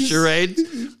to play charades,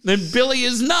 and Billy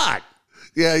is not.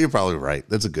 Yeah, you're probably right.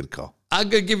 That's a good call. I'm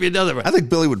going to give you another one. I think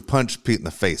Billy would punch Pete in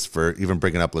the face for even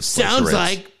bringing up let's play Sounds charades.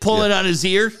 like pulling on his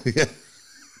ear. Yeah.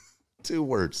 2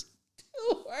 words.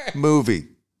 Movie.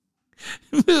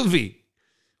 Movie.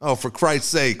 Oh, for Christ's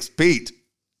sakes, Pete.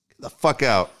 Get the fuck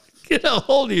out. Get a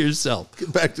hold of yourself.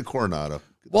 Get back to Coronado.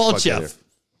 Get the Wall fuck out chef. of here.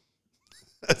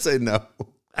 I'd say no.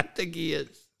 I think he is.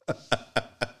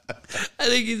 I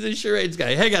think he's a charades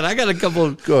guy. Hang on, I got a couple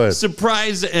of Go ahead.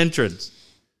 surprise entrants.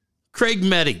 Craig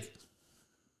Meddy.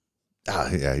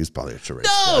 Yeah, he's probably a charades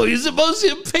No, guy. he's the most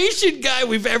impatient guy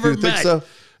we've ever You think met. so?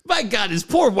 My God, his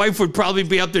poor wife would probably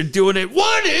be up there doing it.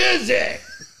 What is it?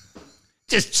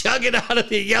 Just chugging out of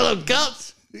the yellow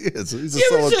cups. He is. He's a You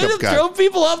ever solid seen him cup guy. throw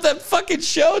people off that fucking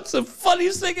show? It's the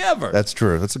funniest thing ever. That's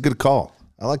true. That's a good call.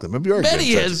 I like that. Maybe you're a good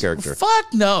Meddy is character.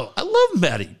 fuck no. I love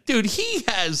Meddy, dude. He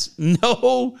has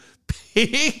no.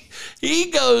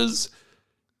 He goes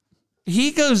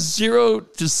 0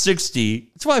 to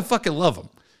 60. That's why I fucking love him.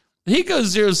 He goes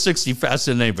 0 to 60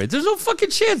 faster than anybody. There's no fucking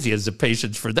chance he has the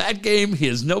patience for that game. He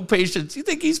has no patience. You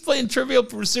think he's playing Trivial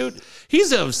Pursuit?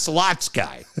 He's a slots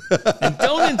guy. And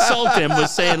don't insult him with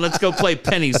saying, let's go play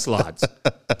penny slots.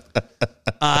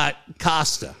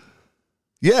 Costa.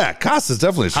 Yeah, Costa's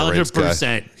definitely a charades 100%.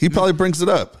 guy. He probably brings it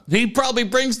up. He probably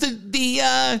brings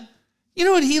the you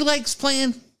know what he likes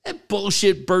playing? That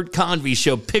bullshit Bert Convy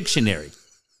show, Pictionary.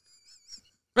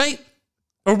 Right?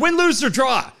 Or Win, Lose, or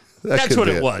Draw. That That's could what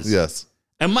be it was. Yes.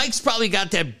 And Mike's probably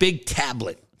got that big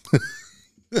tablet.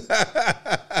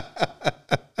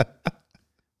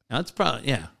 That's probably,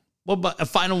 yeah. Well, but a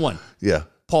final one. Yeah.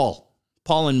 Paul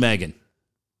and Megan.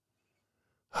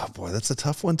 Oh, boy, that's a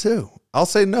tough one, too. I'll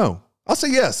say no. I'll say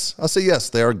yes.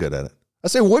 They are good at it. I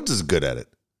say Woods is good at it.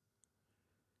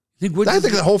 I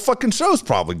think the whole fucking show's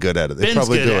probably good at it. They Ben's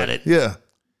probably good do at it. Yeah.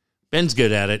 Ben's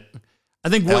good at it. I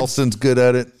think Woods. Elston's good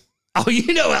at it. Oh,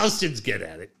 you know Elston's good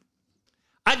at it.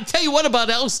 I'd tell you what about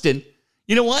Elston.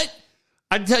 You know what?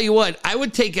 I'd tell you what. I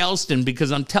would take Elston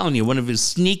because I'm telling you, one of his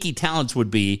sneaky talents would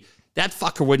be that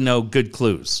fucker would know good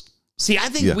clues. See, I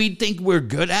think we think we're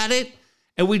good at it,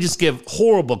 and we just give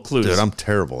horrible clues. Dude, I'm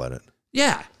terrible at it.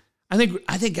 Yeah. I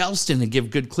think Elston would give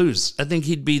good clues. I think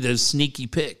he'd be the sneaky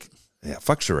pick. Yeah,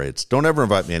 fuck charades. Don't ever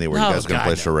invite me anywhere you guys are going to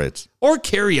play charades. Or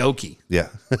karaoke. Yeah.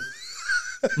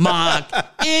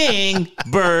 Mockingbird,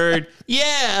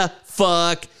 yeah,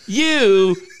 fuck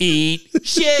you, eat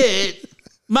shit.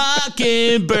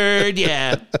 Mockingbird,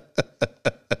 yeah.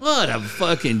 What a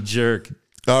fucking jerk.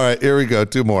 All right, here we go.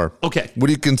 2 more. Okay.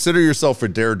 Would you consider yourself a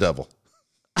daredevil?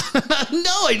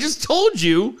 No, I just told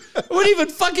you. I wouldn't even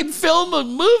fucking film a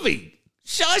movie.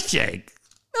 Shawshank.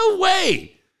 No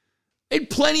way. I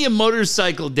had plenty of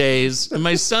motorcycle days, and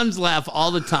my sons laugh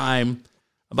all the time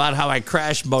about how I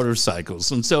crash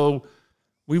motorcycles. And so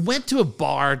we went to a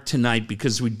bar tonight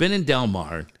because we'd been in Del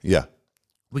Mar. Yeah.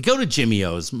 We go to Jimmy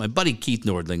O's. My buddy Keith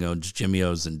Nordling owns Jimmy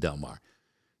O's in Del Mar.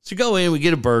 So we go in, we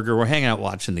get a burger, we're hanging out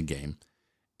watching the game.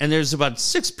 And there's about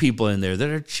 6 people in there that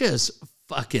are just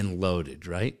fucking loaded,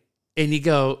 right? And you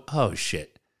go, oh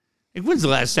shit. Like, when's the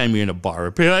last time you're in a bar?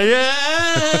 People are like,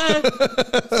 yeah,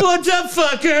 what's up,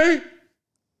 fucker?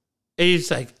 And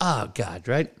he's like, oh God,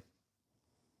 right?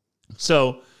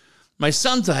 So my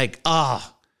son's like, I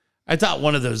thought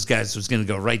one of those guys was going to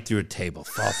go right through a table,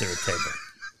 fall through a table.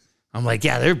 I'm like,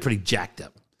 yeah, they're pretty jacked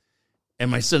up.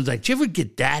 And my son's like, do you ever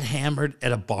get that hammered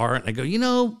at a bar? And I go, you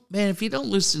know, man, if you don't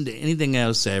listen to anything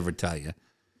else I ever tell you,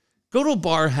 go to a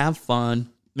bar, have fun,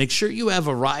 make sure you have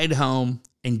a ride home,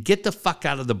 and get the fuck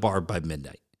out of the bar by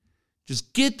midnight.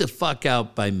 Just get the fuck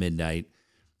out by midnight,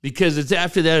 because it's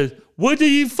after that, what do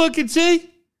you fucking say?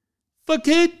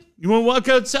 Fuckhead? You want to walk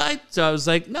outside? So I was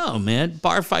like, no, man,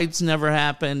 bar fights never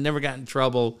happened, never got in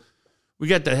trouble. We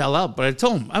got the hell out. But I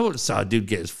told him, I would have saw a dude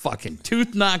get his fucking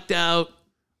tooth knocked out,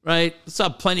 right? I saw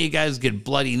plenty of guys get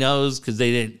bloody nose because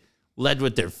they didn't lead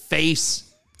with their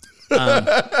face.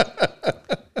 But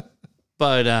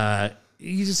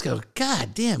you just go,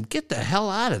 God damn, get the hell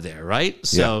out of there, right?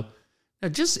 So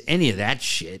just any of that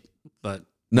shit. But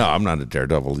no, I'm not a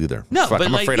daredevil either. No, Fuck, but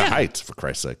I'm like, afraid of heights, for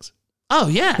Christ's sakes. Oh,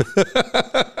 yeah.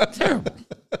 Terrible.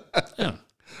 Yeah.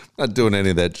 Not doing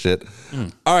any of that shit.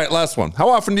 All right, last one. How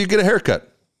often do you get a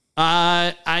haircut?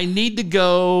 I need to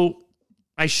go.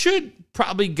 I should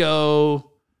probably go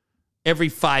every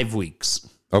 5 weeks.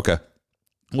 Okay.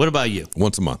 What about you?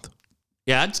 Once a month.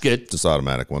 Yeah, that's good. Just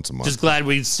automatic, once a month. Just glad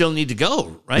we still need to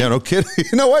go, right? Yeah, no kidding.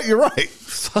 You know what? You're right.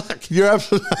 Fuck. You're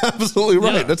absolutely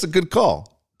right. Yeah. That's a good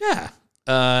call. Yeah.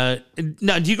 Now,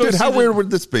 do you go? Dude, see how weird would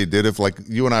this be, dude, if like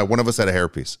you and I, one of us had a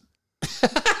hairpiece?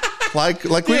 like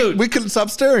Dude. we couldn't stop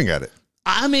staring at it.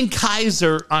 I'm in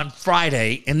Kaiser on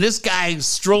Friday, and this guy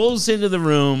strolls into the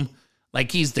room like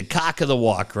he's the cock of the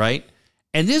walk, right?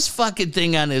 And this fucking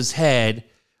thing on his head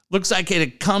looks like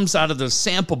it comes out of the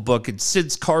sample book at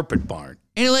Sid's Carpet Barn.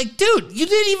 And you're like, dude, you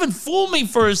didn't even fool me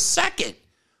for a second.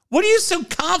 What are you so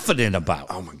confident about?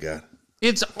 Oh, my God.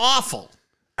 It's awful.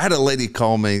 I had a lady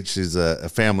call me. She's a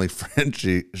family friend.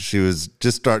 She was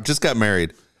just got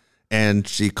married. And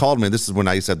she called me. This is when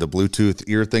I used to have the Bluetooth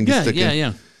ear thing to stick in.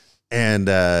 Yeah.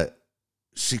 And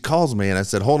she calls me, and I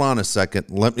said, hold on a second.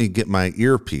 Let me get my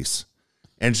earpiece.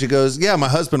 And she goes, yeah, my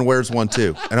husband wears one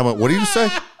too. And I went, what did you say?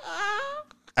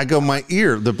 I go, my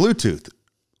ear, the Bluetooth.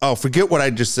 Oh, forget what I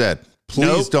just said.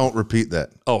 Please don't repeat that.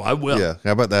 Oh, I will. Yeah,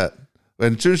 how about that?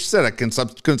 And she said I couldn't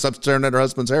stop staring at her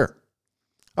husband's hair.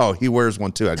 Oh, he wears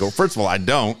one too. I go, first of all, I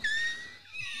don't.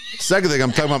 Second thing,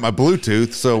 I'm talking about my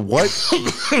Bluetooth. So what?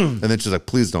 And then she's like,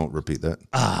 please don't repeat that.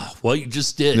 Well, you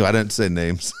just did. No, I didn't say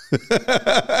names.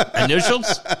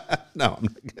 Initials? No, I'm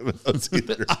not giving those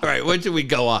either. All right, when should we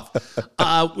go off?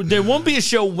 There won't be a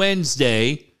show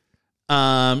Wednesday.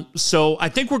 So I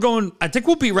think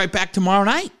we'll be right back tomorrow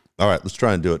night. All right, let's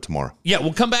try and do it tomorrow. Yeah,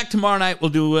 we'll come back tomorrow night. We'll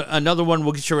do another one.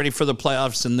 We'll get you ready for the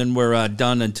playoffs, and then we're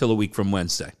done until a week from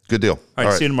Wednesday. Good deal. All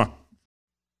right, see you tomorrow.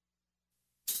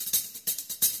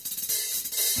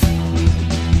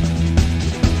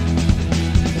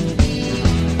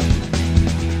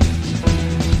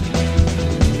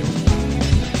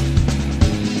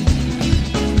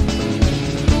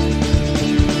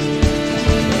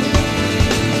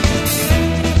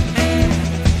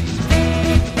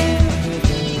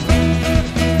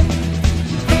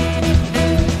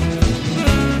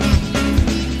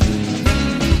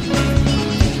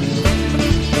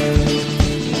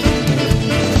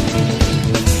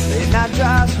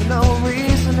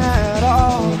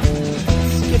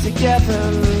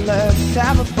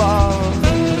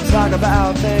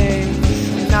 About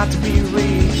things not to be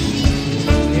reached.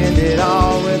 End it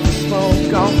all with the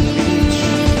smoke on the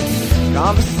beach.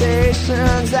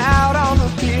 Conversations out on the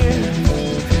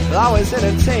pier, always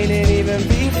entertaining even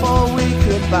before we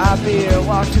could buy beer.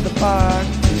 Walk to the park,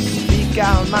 speak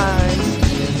our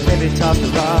minds, maybe toss the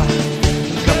rock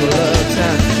a couple of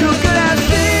times. You could have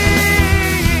seen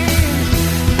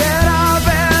that our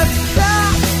best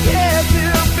time yet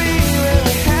to be when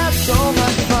we had so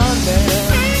much fun there.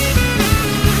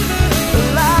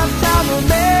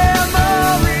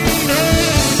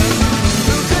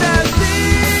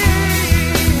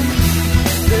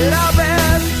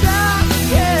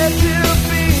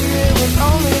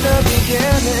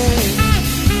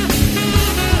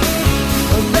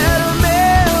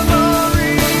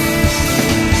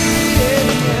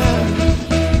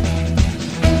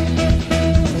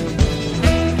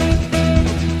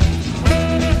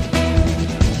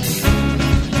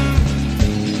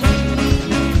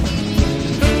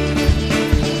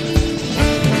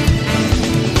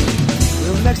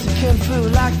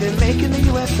 Like they make in the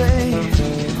USA.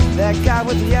 That guy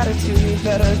with the attitude, he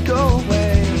better go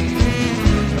away.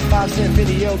 A 5-cent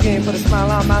video game put a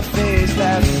smile on my face.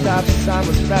 That stop sign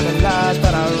was rather large,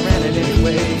 but I ran it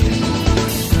anyway.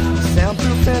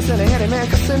 Soundproof fence and a handyman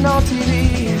cussing on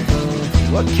TV.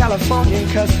 What Californian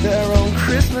cuts their own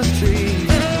Christmas tree?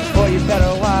 Boy, you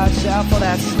better watch out for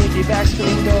that sneaky back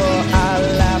screen door. I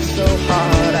laughed so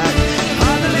hard I